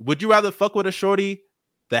you this. Would you rather fuck with a shorty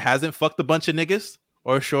that hasn't fucked a bunch of niggas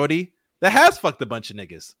or a shorty that has fucked a bunch of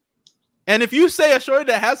niggas? And if you say a shorty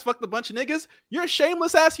that has fucked a bunch of niggas, you're a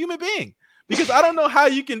shameless ass human being. Because I don't know how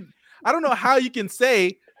you can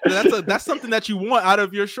say that's something that you want out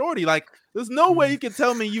of your shorty. Like, there's no way you can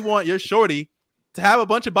tell me you want your shorty to have a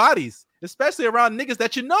bunch of bodies, especially around niggas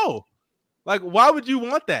that you know. Like, why would you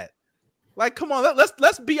want that? Like, come on,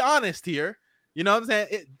 let's be honest here. You know what I'm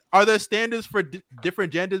saying? Are there standards for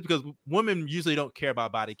different genders? Because women usually don't care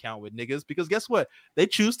about body count with niggas because guess what? They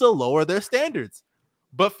choose to lower their standards.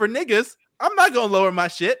 But for niggas, I'm not going to lower my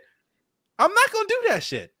shit. I'm not going to do that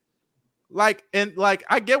shit. Like,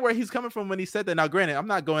 I get where he's coming from when he said that. Now, granted, I'm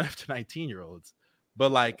not going after 19-year-olds,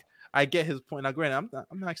 but like, I get his point. Now, granted,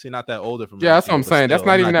 I'm actually not that older from. Yeah, that's what I'm saying. That's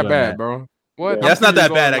not even that bad, bro. What? Yeah, that's not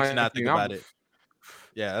that bad, actually. Not think about it.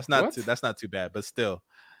 Yeah, that's not too bad, but still.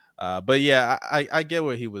 But yeah, I get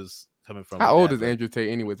where he was coming from. How old is Andrew Tate,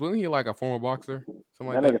 anyways? Wasn't he like a former boxer?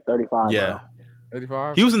 Something like that. 35. Yeah,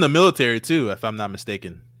 35. He was in the military too, if I'm not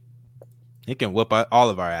mistaken. He can whoop all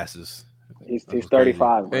of our asses. He's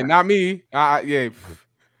 35. Hey, not me. Yeah. The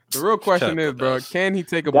real question is, bro, can he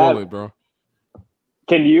take a bullet, bro?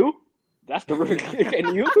 Can you? That's the real.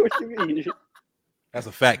 Can you? What you mean? That's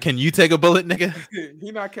a fact. Can you take a bullet, nigga?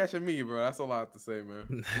 He not catching me, bro. That's all I have to say,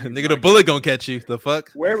 man. Nigga, the bullet gonna catch you. The fuck?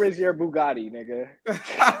 Where is your Bugatti, nigga?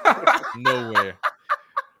 Nowhere.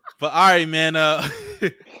 But all right, man.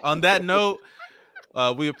 On that note,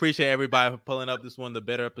 we appreciate everybody for pulling up. This one of the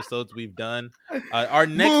better episodes we've done. Our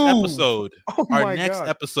next episode,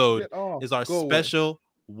 is our special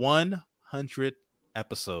 100th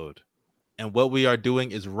episode. And what we are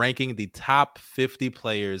doing is ranking the top 50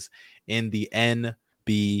 players in the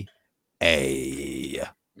NBA.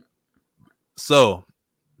 So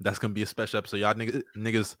that's gonna be a special episode. Y'all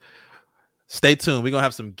niggas stay tuned. We're gonna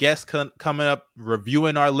have some guests coming up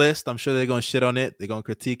reviewing our list. I'm sure they're gonna shit on it, they're gonna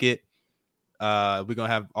critique it. We're gonna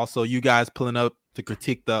have also you guys pulling up to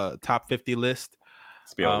critique the top 50 list.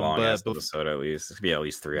 It's gonna be a long episode at least. It's gonna be at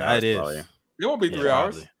least 3 hours. It probably. It won't be 3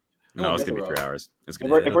 hours. Probably. No, it's gonna be 3 hours. If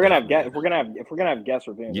we're gonna have guests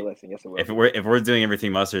reviewing the list, yes, it will. If we're doing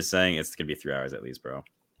everything Mustard's saying, it's gonna be 3 hours at least, bro.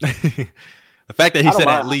 The fact that he said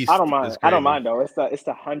at least, I don't mind though. It's the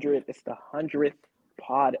 100th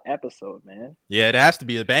pod episode, man. Yeah, it has to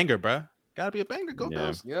be a banger, bro. Gotta be a banger. Go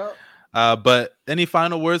Bills. Yeah. But any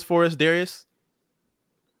final words for us, Darius?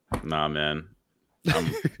 Nah, man.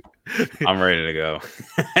 I'm ready to go.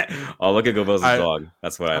 Oh, look at Go Bills' dog.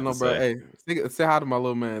 That's what I have to say. Bro. Hey, say hi to my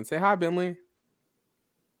little man. Say hi, Bentley.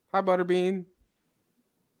 Hi, Butterbean.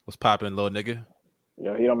 What's poppin', little nigga?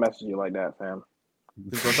 Yo, he don't message you like that, fam.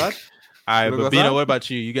 All right, but Bino, what about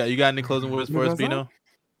you? You got any closing words for us, Bino?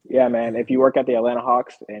 Yeah, man. If you work at the Atlanta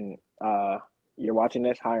Hawks and you're watching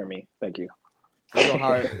this, hire me. Thank you. They're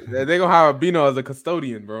gonna hire Bino as a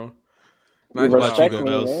custodian, bro. Nice respect me,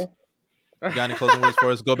 man. You got any closing words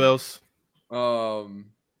for us? Go Bills. Go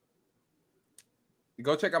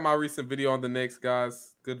check out my recent video on the Knicks,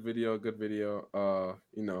 guys. Good video.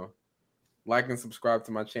 Like and subscribe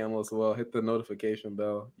to my channel as well. Hit the notification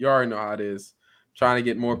bell. You already know how it is. Trying to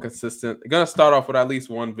get more consistent. Gonna start off with at least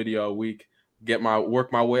one video a week.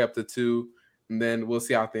 Work my way up to 2, and then we'll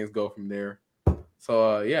see how things go from there.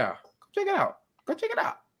 So yeah, go check it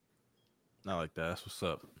out. I like that. That's what's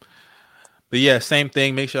up. But yeah, same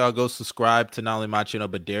thing. Make sure y'all go subscribe to not only my channel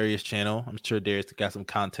but Darius' channel. I'm sure Darius got some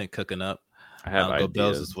content cooking up. I have go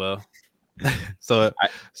Bells as well. So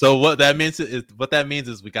what that means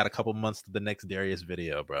is we got a couple months to the next Darius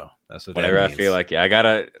video, bro. That's what whenever that means. I feel like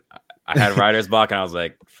I had writer's block and I was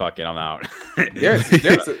like, fuck it, I'm out.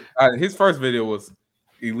 His first video was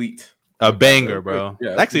elite. A banger, bro.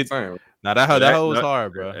 Yeah, actually, now that hoe was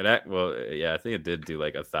hard, bro. I think it did do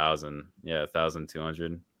like 1,000. Yeah,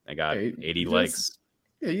 1,200. I got 80 likes.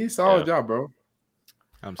 Yeah, you solid job, bro.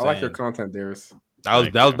 I like your content, Darius. That was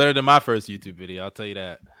better than my first YouTube video. I'll tell you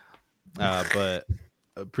that. But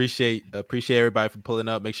appreciate everybody for pulling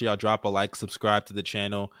up. Make sure y'all drop a like, subscribe to the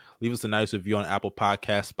channel, leave us a nice review on Apple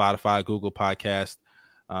Podcasts, Spotify, Google Podcasts.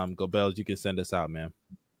 Go Bells, you can send us out, man.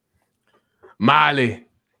 Miley.